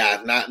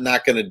 yeah,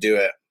 not going to do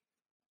it.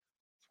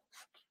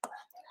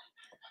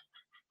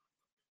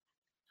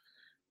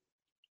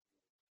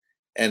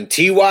 And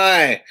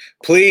TY,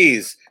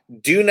 please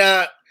do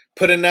not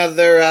put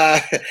another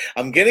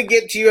I'm going to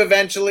get to you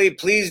eventually.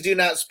 Please do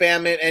not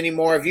spam it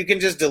anymore. If you can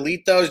just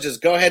delete those,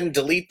 just go ahead and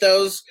delete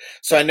those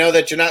so I know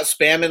that you're not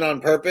spamming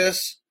on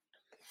purpose.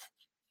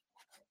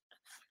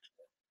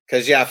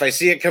 Because, yeah, if I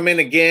see it come in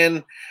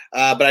again,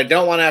 but I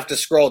don't want to have to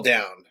scroll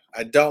down.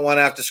 I don't want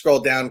to have to scroll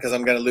down because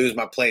I'm going to lose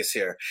my place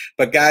here.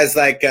 But guys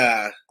like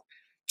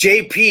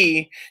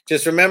JP,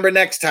 just remember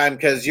next time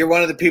because you're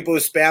one of the people who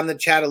spam the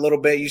chat a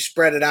little bit. You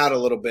spread it out a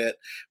little bit.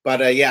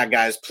 But, yeah,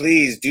 guys,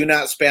 please do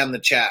not spam the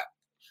chat.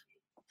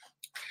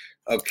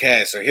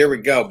 Okay, so here we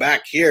go.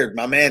 Back here,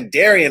 my man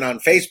Darian on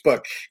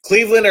Facebook.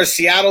 Cleveland or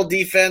Seattle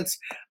defense?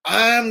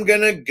 I'm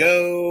gonna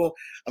go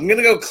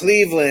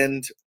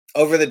Cleveland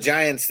over the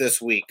Giants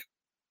this week.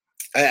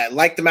 I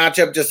like the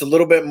matchup just a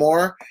little bit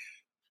more.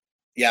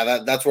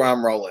 Yeah, that's where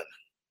I'm rolling.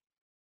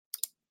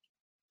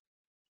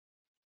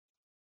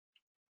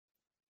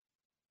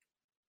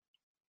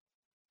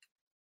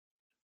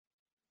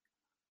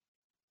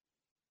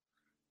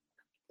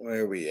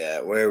 Where are we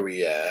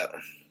at?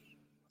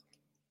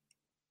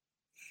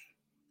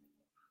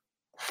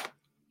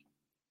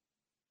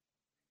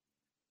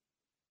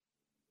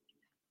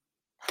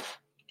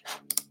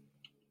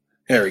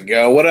 There we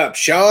go. What up,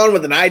 Sean,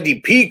 with an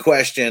IDP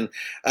question.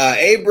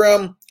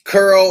 Abram,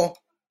 Curl,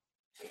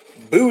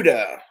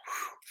 Buddha.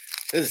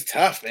 This is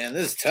tough, man.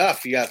 This is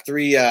tough. You got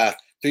three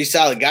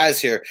solid guys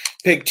here.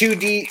 Pick two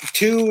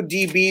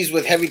DBs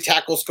with heavy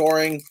tackle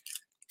scoring.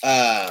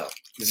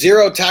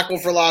 0 tackle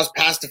for loss,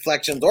 pass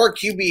deflections, or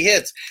QB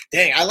hits.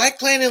 Dang, I like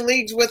playing in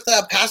leagues with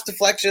pass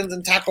deflections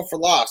and tackle for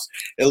loss,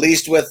 at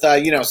least with,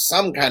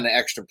 some kind of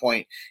extra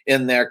point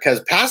in there.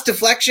 Because pass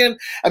deflection,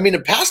 a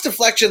pass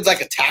deflection's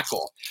like a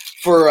tackle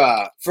for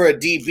a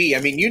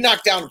DB. You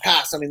knock down a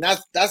pass.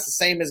 That's the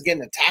same as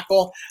getting a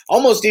tackle,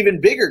 almost even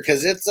bigger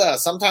because it's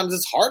sometimes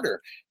it's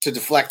harder to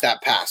deflect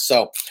that pass.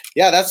 So,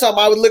 yeah, that's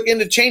something I would look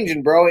into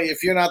changing, bro,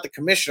 if you're not the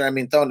commissioner.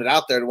 Throwing it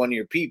out there to one of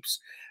your peeps.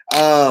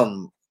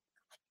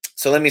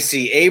 So let me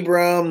see.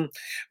 Abram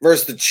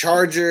versus the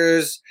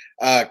Chargers,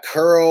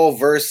 Curl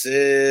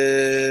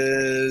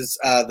versus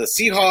the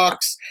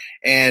Seahawks,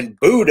 and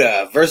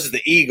Buddha versus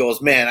the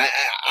Eagles. Man,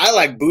 I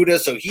like Buddha,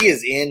 so he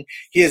is in.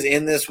 He is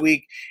in this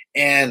week,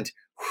 and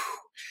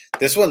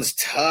this one's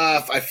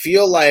tough. I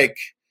feel like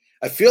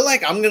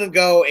I'm gonna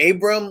go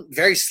Abram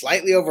very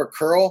slightly over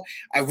Curl.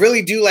 I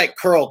really do like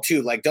Curl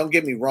too. Don't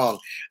get me wrong.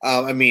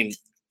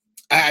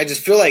 I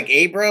just feel like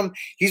Abram,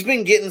 he's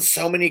been getting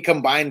so many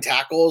combined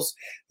tackles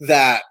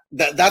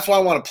that's why I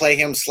want to play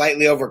him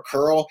slightly over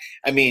Curl.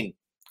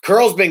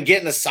 Curl's been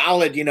getting a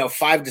solid,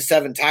 5 to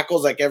 7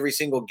 tackles every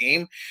single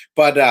game.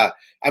 But,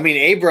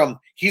 Abram,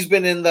 he's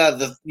been in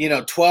the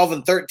 12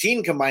 and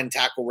 13 combined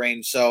tackle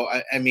range. So,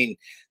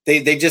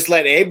 they just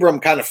let Abram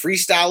kind of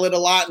freestyle it a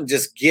lot and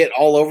just get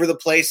all over the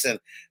place.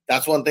 And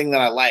that's one thing that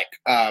I like.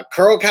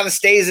 Curl kind of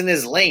stays in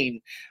his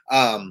lane.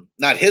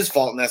 Not his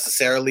fault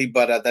necessarily,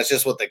 but that's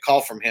just what they call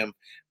from him.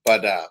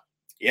 But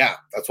yeah,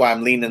 that's why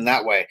I'm leaning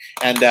that way.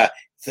 And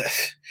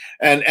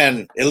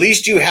at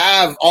least you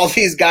have all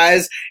these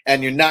guys,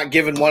 and you're not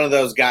giving one of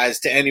those guys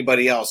to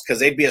anybody else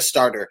because they'd be a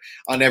starter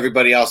on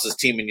everybody else's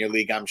team in your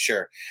league, I'm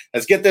sure.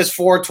 Let's get this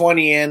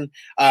 420 in.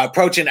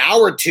 Approaching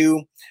hour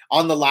 2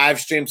 on the live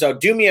stream. So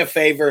do me a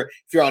favor,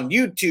 if you're on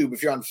YouTube,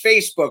 if you're on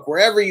Facebook,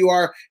 wherever you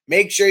are,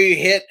 make sure you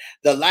hit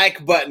the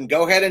like button.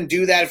 Go ahead and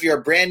do that. If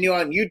you're brand new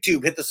on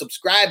YouTube, hit the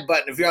subscribe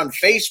button. If you're on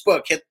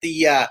Facebook, hit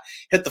the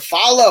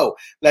follow.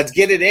 Let's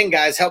get it in,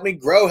 guys. Help me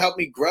grow. Help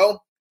me grow.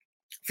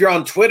 If you're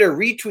on Twitter,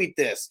 retweet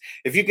this.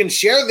 If you can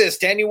share this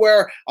to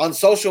anywhere on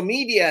social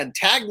media and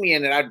tag me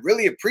in it, I'd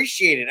really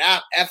appreciate it.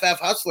 At FF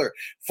Hustler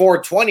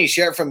 420,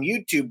 share it from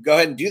YouTube. Go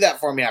ahead and do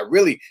that for me. I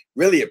really,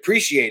 really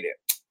appreciate it.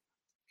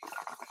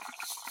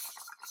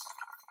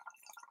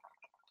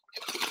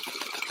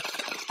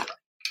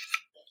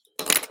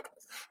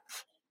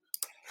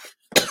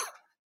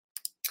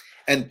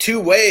 And 2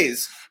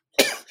 ways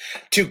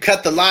to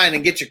cut the line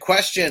and get your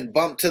question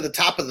bumped to the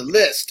top of the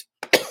list.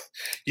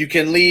 You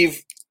can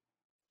leave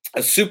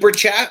a super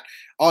chat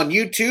on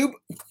YouTube.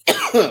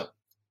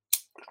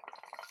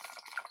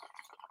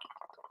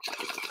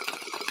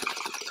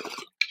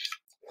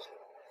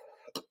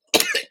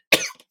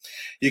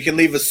 You can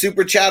leave a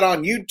super chat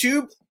on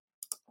YouTube,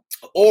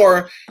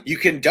 or you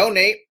can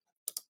donate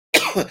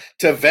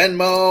to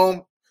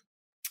Venmo,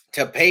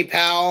 to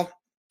PayPal,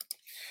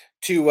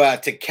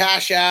 to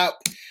Cash App.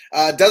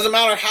 Doesn't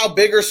matter how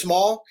big or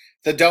small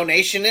the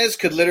donation is.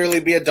 Could literally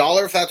be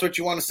 $1 if that's what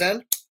you want to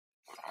send.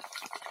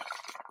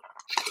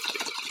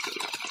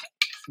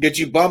 Get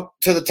you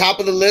bumped to the top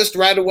of the list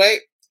right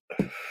away.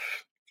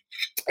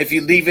 If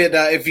you leave it,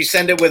 if you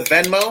send it with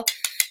Venmo,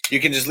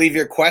 you can just leave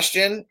your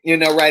question,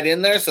 right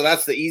in there. So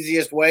that's the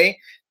easiest way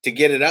to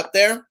get it up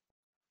there.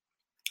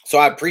 So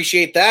I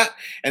appreciate that.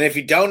 And if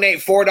you donate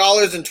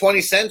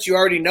 $4.20, you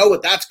already know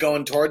what that's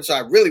going towards. So I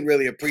really,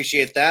 really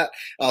appreciate that.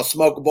 I'll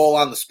smoke a bowl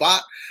on the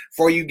spot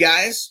for you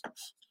guys.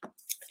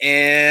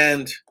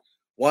 And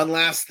one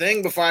last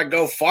thing before I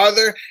go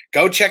farther,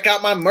 go check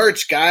out my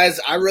merch, guys.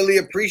 I really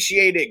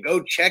appreciate it.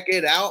 Go check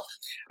it out.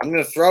 I'm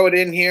going to throw it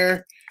in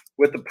here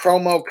with the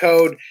promo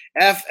code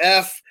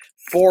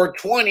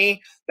FF420.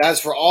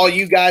 That's for all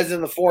you guys in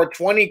the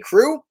 420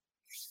 crew.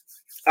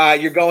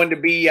 You're going to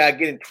be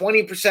getting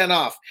 20%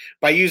 off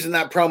by using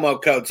that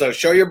promo code. So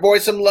show your boy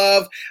some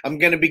love. I'm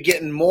going to be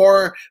getting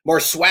more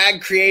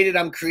swag created.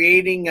 I'm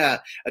creating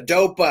a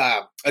dope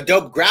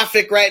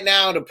graphic right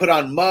now to put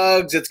on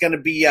mugs. It's going to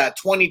be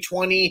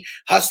 2020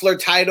 Hustler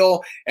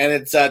title, and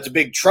it's a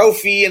big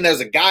trophy, and there's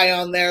a guy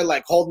on there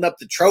like holding up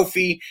the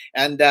trophy,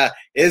 and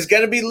it's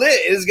going to be lit.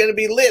 It's going to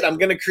be lit. I'm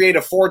going to create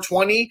a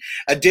 420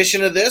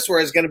 edition of this where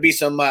it's going to be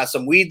some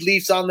weed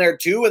leaves on there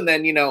too, and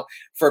then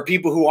for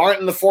people who aren't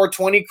in the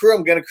 420 crew,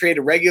 I'm going to create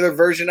a regular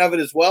version of it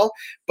as well.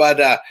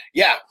 But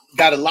yeah,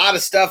 got a lot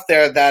of stuff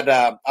there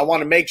that I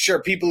want to make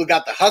sure people who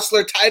got the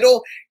Hustler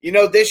title,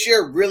 this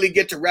year really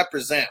get to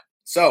represent.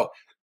 So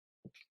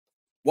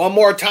one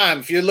more time,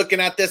 if you're looking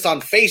at this on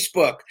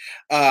Facebook,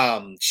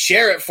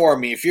 share it for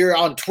me. If you're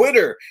on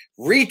Twitter,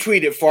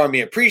 retweet it for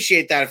me.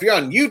 Appreciate that. If you're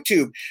on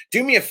YouTube,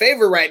 do me a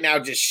favor right now.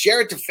 Just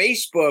share it to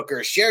Facebook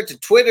or share it to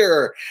Twitter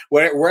or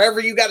wherever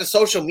you got a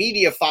social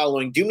media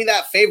following. Do me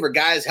that favor,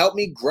 guys. Help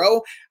me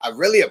grow. I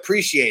really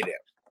appreciate it.